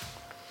Francis.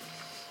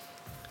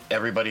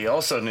 Everybody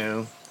also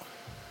knew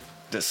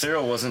that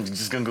Cyril wasn't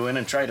just going to go in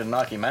and try to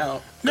knock him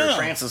out. No. Or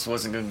Francis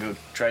wasn't going to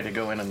try to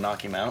go in and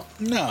knock him out.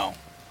 No.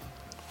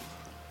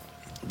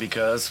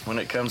 Because when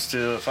it comes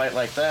to a fight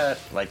like that,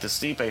 like the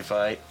Stipe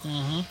fight,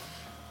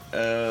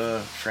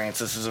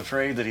 Francis is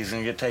afraid that he's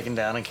going to get taken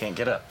down and can't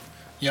get up.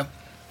 Yep.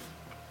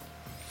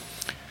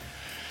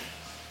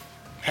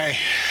 Hey.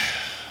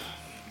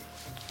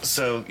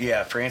 So,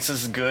 yeah,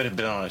 Francis is good. Had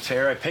been on a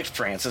tear. I picked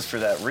Francis for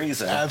that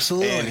reason.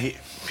 Absolutely. And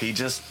he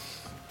just...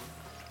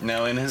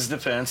 Now, in his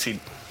defense, he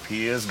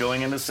is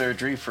going into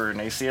surgery for an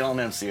ACL and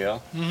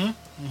MCL.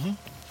 Mm-hmm.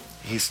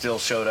 He still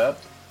showed up.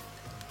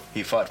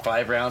 He fought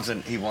 5 rounds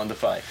and he won the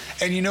fight.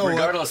 And you know what?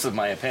 Regardless of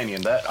my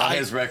opinion, that on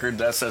his record,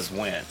 that says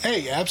win.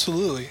 Hey,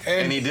 absolutely.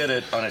 And he did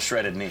it on a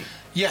shredded knee.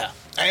 Yeah.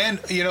 And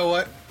you know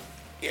what?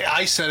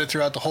 I said it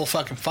throughout the whole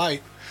fucking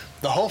fight.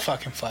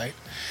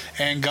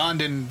 And Gane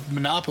didn't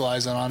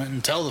monopolize on it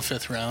until the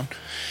 5th round.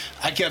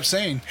 I kept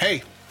saying,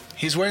 hey,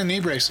 he's wearing knee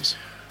braces.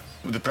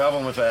 The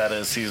problem with that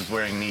is he was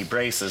wearing knee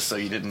braces, so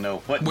you didn't know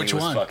which knee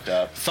was fucked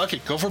up. Fuck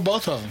it. Go for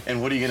both of them.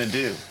 And what are you going to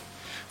do?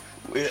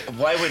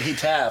 Why would he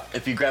tap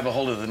if you grab a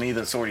hold of the knee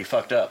that's already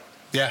fucked up?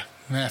 Yeah.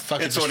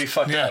 Fuck it. It's already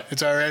fucked up.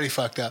 It's already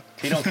fucked up.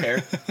 He don't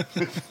care.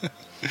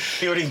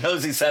 He already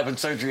knows he's having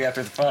surgery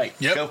after the fight.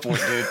 Yep. Go for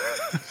it,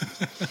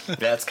 dude.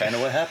 That's kind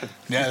of what happened.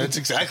 Yeah, that's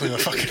exactly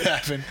what fucking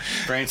happened.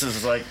 Francis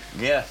is like,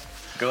 yeah,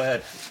 go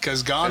ahead.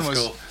 Because Gane was,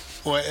 cool.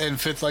 well, in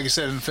 5th, like I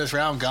said, in the 5th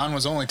round, Gane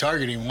was only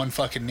targeting one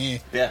fucking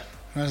knee. Yeah.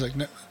 And I was like,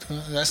 no,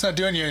 that's not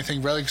doing you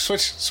anything, brother.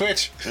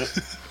 Switch.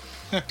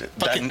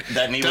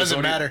 That knee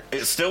doesn't matter.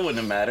 It still wouldn't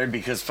have mattered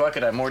because fuck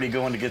it, I'm already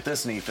going to get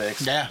this knee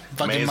fixed. Yeah,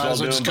 fucking might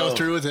as well just go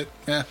through with it.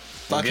 Yeah,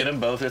 we'll get them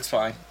both. It's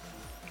fine.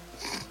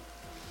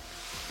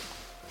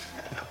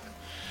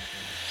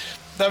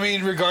 I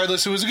mean,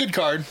 regardless, it was a good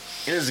card.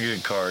 It is a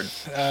good card.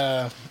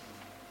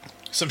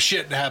 Some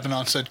shit happened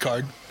on said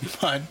card,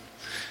 but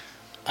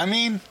I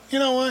mean, you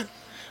know what?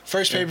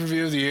 First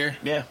pay-per-view of the year.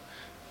 Yeah,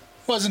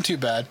 wasn't too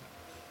bad.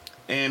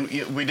 And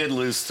we did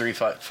lose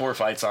 4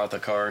 fights off the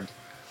card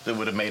that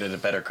would have made it a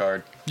better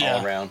card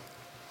all around.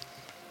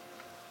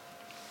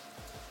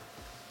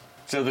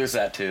 So there's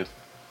that too.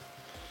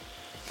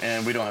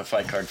 And we don't have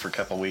fight card for a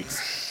couple weeks.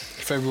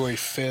 February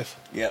 5th.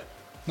 Yep.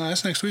 No,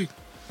 that's next week.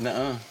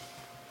 Nuh-uh.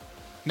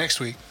 Next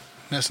week.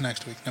 That's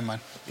next week. Never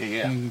mind.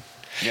 Yeah.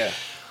 Yeah.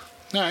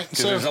 All right.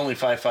 So there's only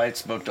 5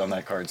 fights booked on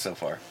that card so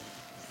far.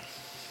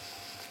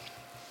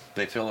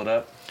 They fill it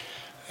up?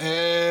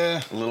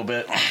 A little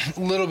bit? A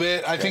little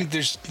bit. I think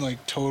there's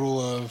like total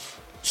of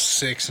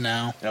 6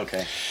 now.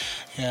 Okay.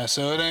 Yeah,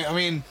 so I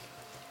mean...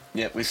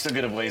 Yeah, we still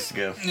got a ways to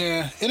go.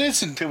 Yeah, it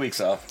isn't... 2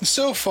 weeks off.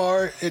 So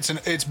far,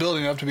 it's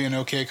building up to be an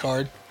okay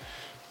card.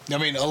 I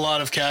mean, a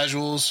lot of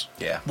casuals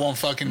won't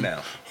fucking...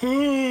 No.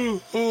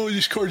 Oh,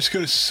 this card's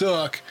gonna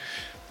suck.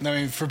 I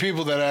mean, for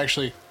people that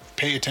actually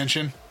pay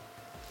attention,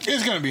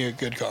 it's gonna be a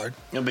good card.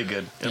 It'll be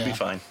good. It'll be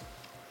fine.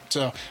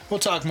 So, we'll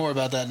talk more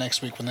about that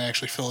next week when they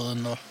actually fill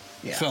in the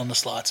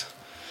slots.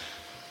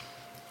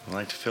 I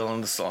like to fill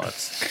in the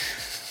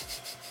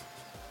slots.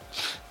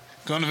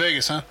 Going to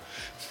Vegas, huh?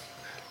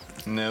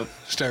 Nope.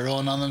 Start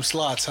rolling on them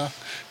slots, huh?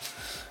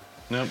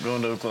 Nope,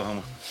 going to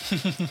Oklahoma.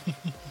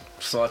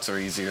 Slots are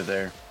easier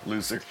there.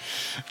 Looser.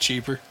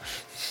 Cheaper.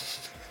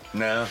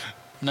 No.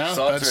 No,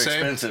 slots are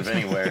expensive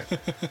anywhere.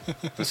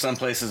 But some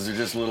places are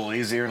just a little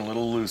easier and a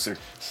little looser.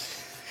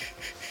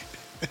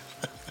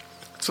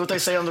 That's what they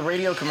say on the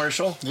radio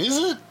commercial. Is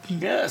it?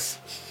 Yes.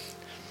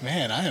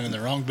 Man, I am in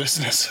the wrong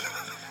business.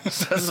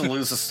 Doesn't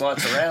lose the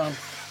slots around.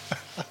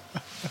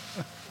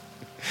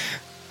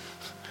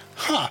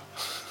 Huh.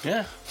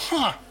 Yeah.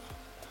 Huh.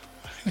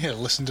 I need to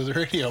listen to the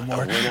radio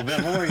more. A little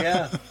bit more,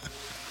 yeah.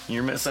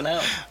 You're missing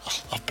out.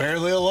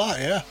 Apparently a lot,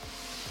 yeah.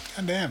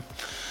 God damn.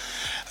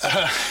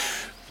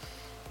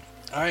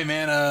 All right,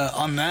 man,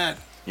 on that.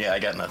 Yeah, I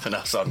got nothing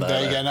else on that.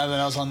 Yeah, you got nothing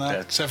else on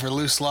that? Except for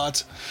loose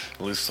slots?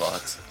 Loose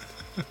slots.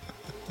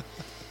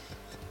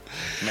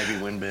 Maybe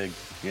win big,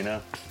 you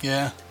know?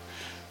 Yeah.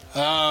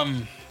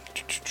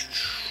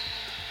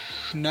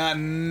 Not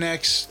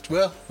next.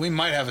 Well, we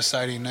might have a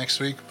sighting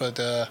next week,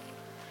 but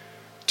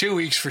 2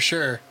 weeks for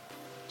sure.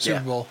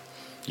 Super Bowl.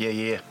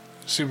 Yeah.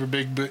 Super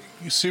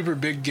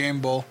big game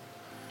bowl.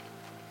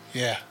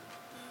 Yeah.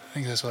 I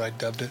think that's what I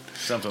dubbed it.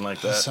 Something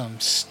like that. Something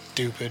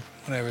stupid.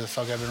 Whatever the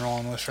fuck I've been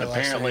rolling with for the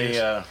last 3 years.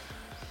 Apparently,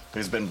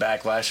 there's been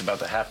backlash about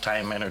the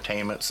halftime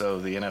entertainment, so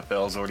the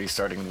NFL's already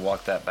starting to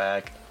walk that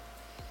back.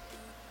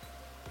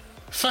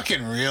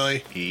 Fucking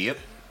really? Yep.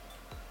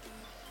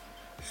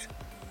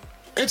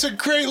 It's a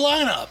great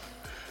lineup.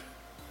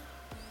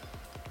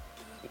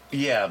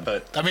 Yeah,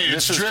 but I mean,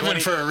 it's driven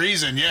for a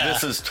reason. Yeah.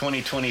 This is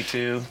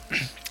 2022.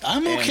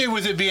 I'm okay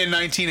with it being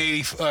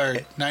 1980 or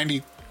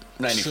 90.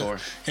 94.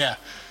 Yeah.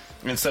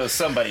 And so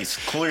somebody's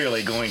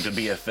clearly going to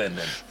be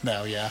offended.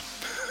 No, yeah.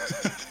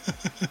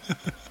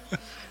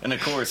 And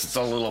of course, it's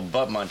all little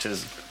butt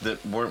munches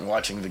that weren't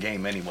watching the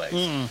game anyway.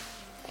 And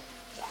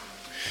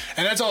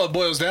that's all it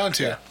boils down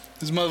to. Yeah.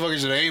 These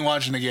motherfuckers that ain't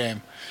watching the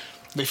game.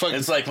 They fucking.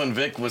 It's like when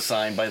Vic was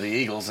signed by the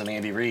Eagles and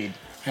Andy Reid.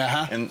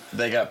 Uh-huh. And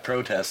they got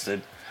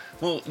protested.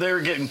 Well, they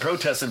were getting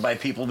protested by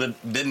people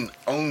that didn't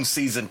own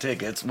season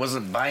tickets,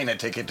 wasn't buying a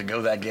ticket to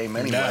go that game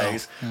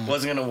anyways,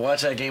 wasn't going to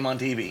watch that game on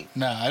TV.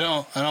 No, I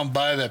don't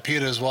buy that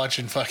Peter's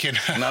watching fucking...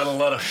 Not a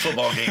lot of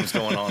football games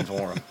going on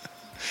for him.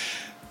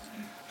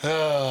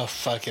 Oh,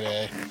 fuck it,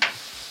 eh?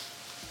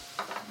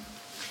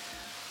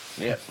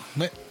 Yeah.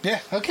 Yeah,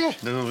 okay.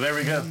 There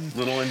we go.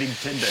 Little ending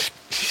tidbit.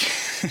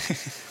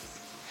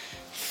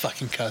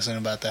 Fucking cussing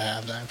about the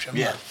halftime show.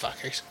 Yeah.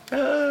 Motherfuckers.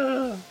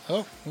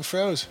 Oh, we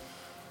froze.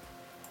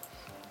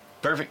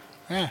 Perfect.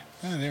 Yeah,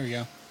 there we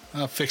go.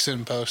 I'll fix it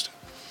in post.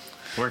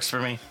 Works for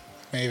me.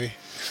 maybe.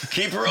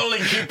 Keep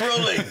rolling, keep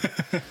rolling.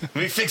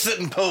 We fix it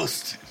in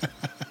post.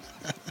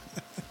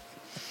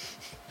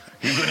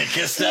 You gonna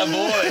kiss that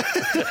boy?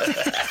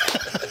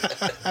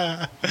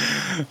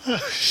 Oh,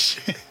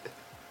 shit.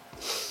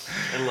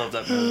 I love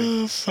that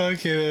movie. Oh,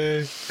 fuck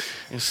it.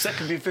 Sex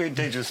can be a very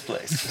dangerous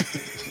place.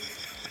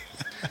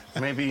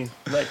 Maybe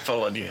light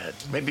fall on your head.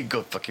 Maybe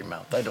go fuck your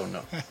mouth. I don't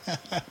know.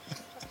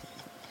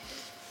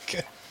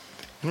 Okay.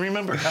 And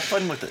remember, have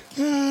fun with it.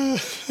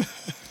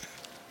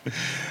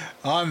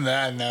 On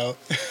that note,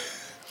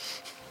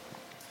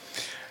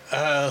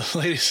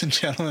 ladies and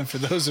gentlemen, for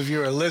those of you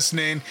who are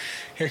listening,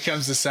 here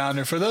comes the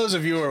sounder. For those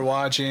of you who are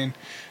watching,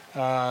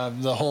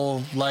 the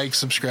whole like,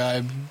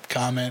 subscribe,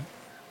 comment,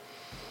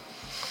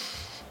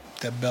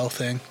 that bell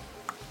thing.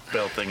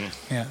 Bell thingy.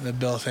 Yeah, the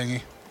bell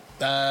thingy.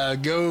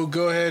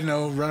 Go ahead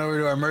and run over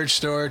to our merch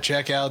store.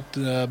 Check out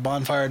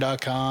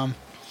bonfire.com.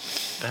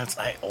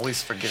 I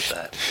always forget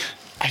that.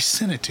 I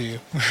sent it to you.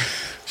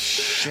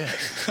 Shit.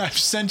 I've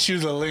sent you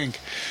the link.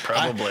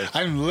 Probably.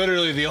 I'm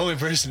literally the only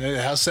person.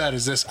 How sad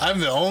is this? I'm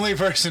the only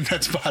person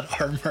that's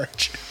bought our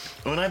merch.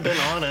 When I've been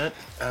on it,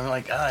 I'm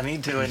like, I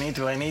need to. I need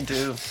the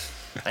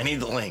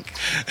link.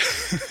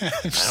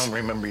 I don't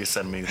remember you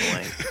sending me the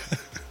link.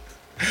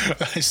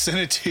 I sent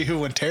it to you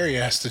when Terry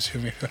asked it to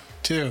me,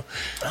 too.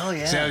 Oh,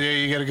 yeah. So, yeah,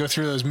 you got to go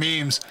through those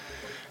memes.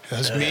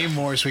 Those meme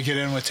wars we get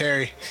in with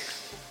Terry.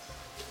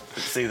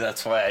 See,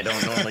 that's why I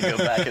don't normally go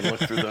back and look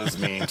through those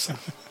memes.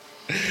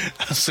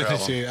 I'll send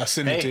it to you. It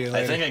to you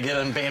later. I think I get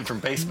unbanned from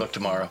Facebook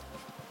tomorrow.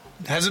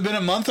 Has it been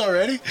a month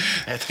already?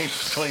 I think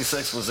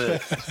 26 was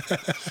it.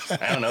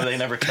 I don't know. They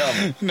never tell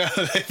me. No,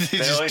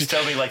 they always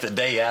tell me like the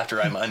day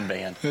after I'm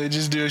unbanned. They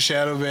just do a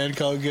shadow ban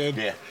called good.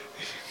 Yeah.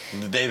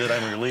 The day that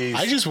I'm released.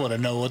 I just want to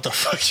know what the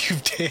fuck you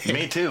did.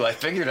 Me too. I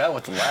figured out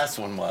what the last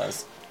one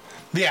was.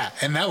 Yeah,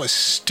 and that was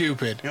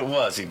stupid. It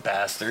was, you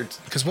bastards.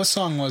 Because what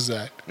song was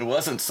that? It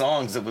wasn't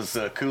songs. It was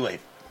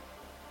Kool-Aid.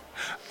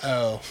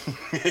 Oh.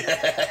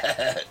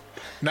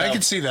 No, I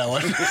can see that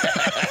one.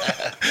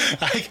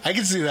 I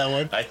can see that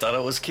one. I thought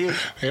it was cute.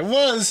 It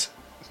was.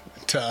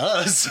 To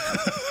us.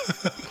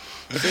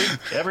 See,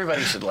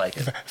 everybody should like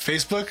it.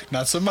 Facebook,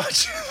 not so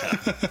much.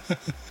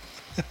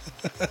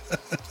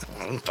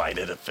 I don't find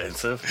it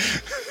offensive.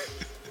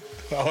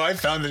 Oh, I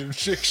found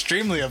it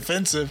extremely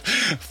offensive,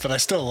 but I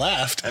still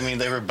laughed. I mean,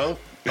 they were both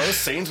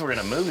scenes were in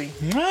a movie.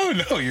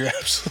 No, you're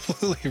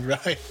absolutely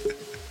right.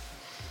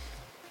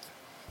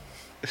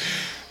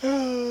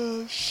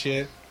 Oh,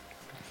 shit.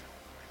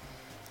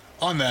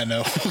 On that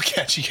note, we'll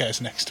catch you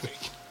guys next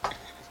week.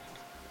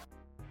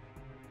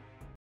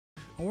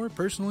 Or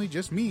personally,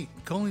 just me,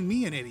 calling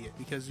me an idiot,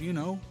 because,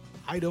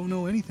 I don't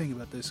know anything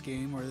about this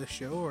game or this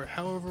show or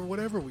however,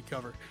 whatever we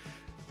cover.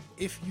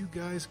 If you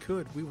guys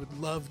could, we would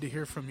love to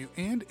hear from you.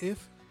 And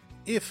if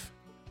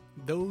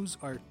those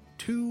are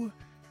too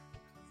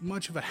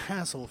much of a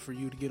hassle for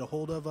you to get a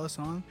hold of us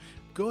on,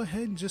 go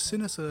ahead and just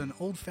send us an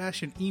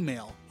old-fashioned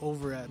email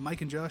over at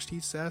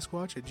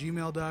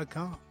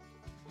mikeandjoshteachsasquatch@gmail.com.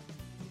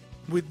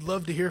 We'd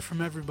love to hear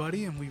from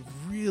everybody, and we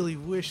really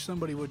wish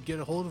somebody would get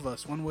a hold of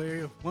us one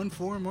way, one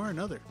form or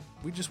another.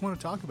 We just want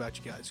to talk about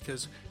you guys,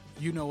 because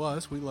you know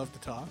us, we love to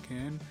talk,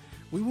 and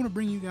we want to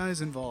bring you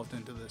guys involved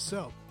into this.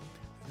 So,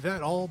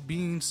 that all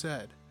being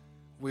said,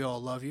 we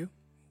all love you.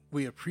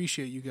 We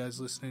appreciate you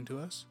guys listening to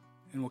us,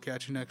 and we'll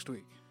catch you next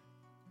week.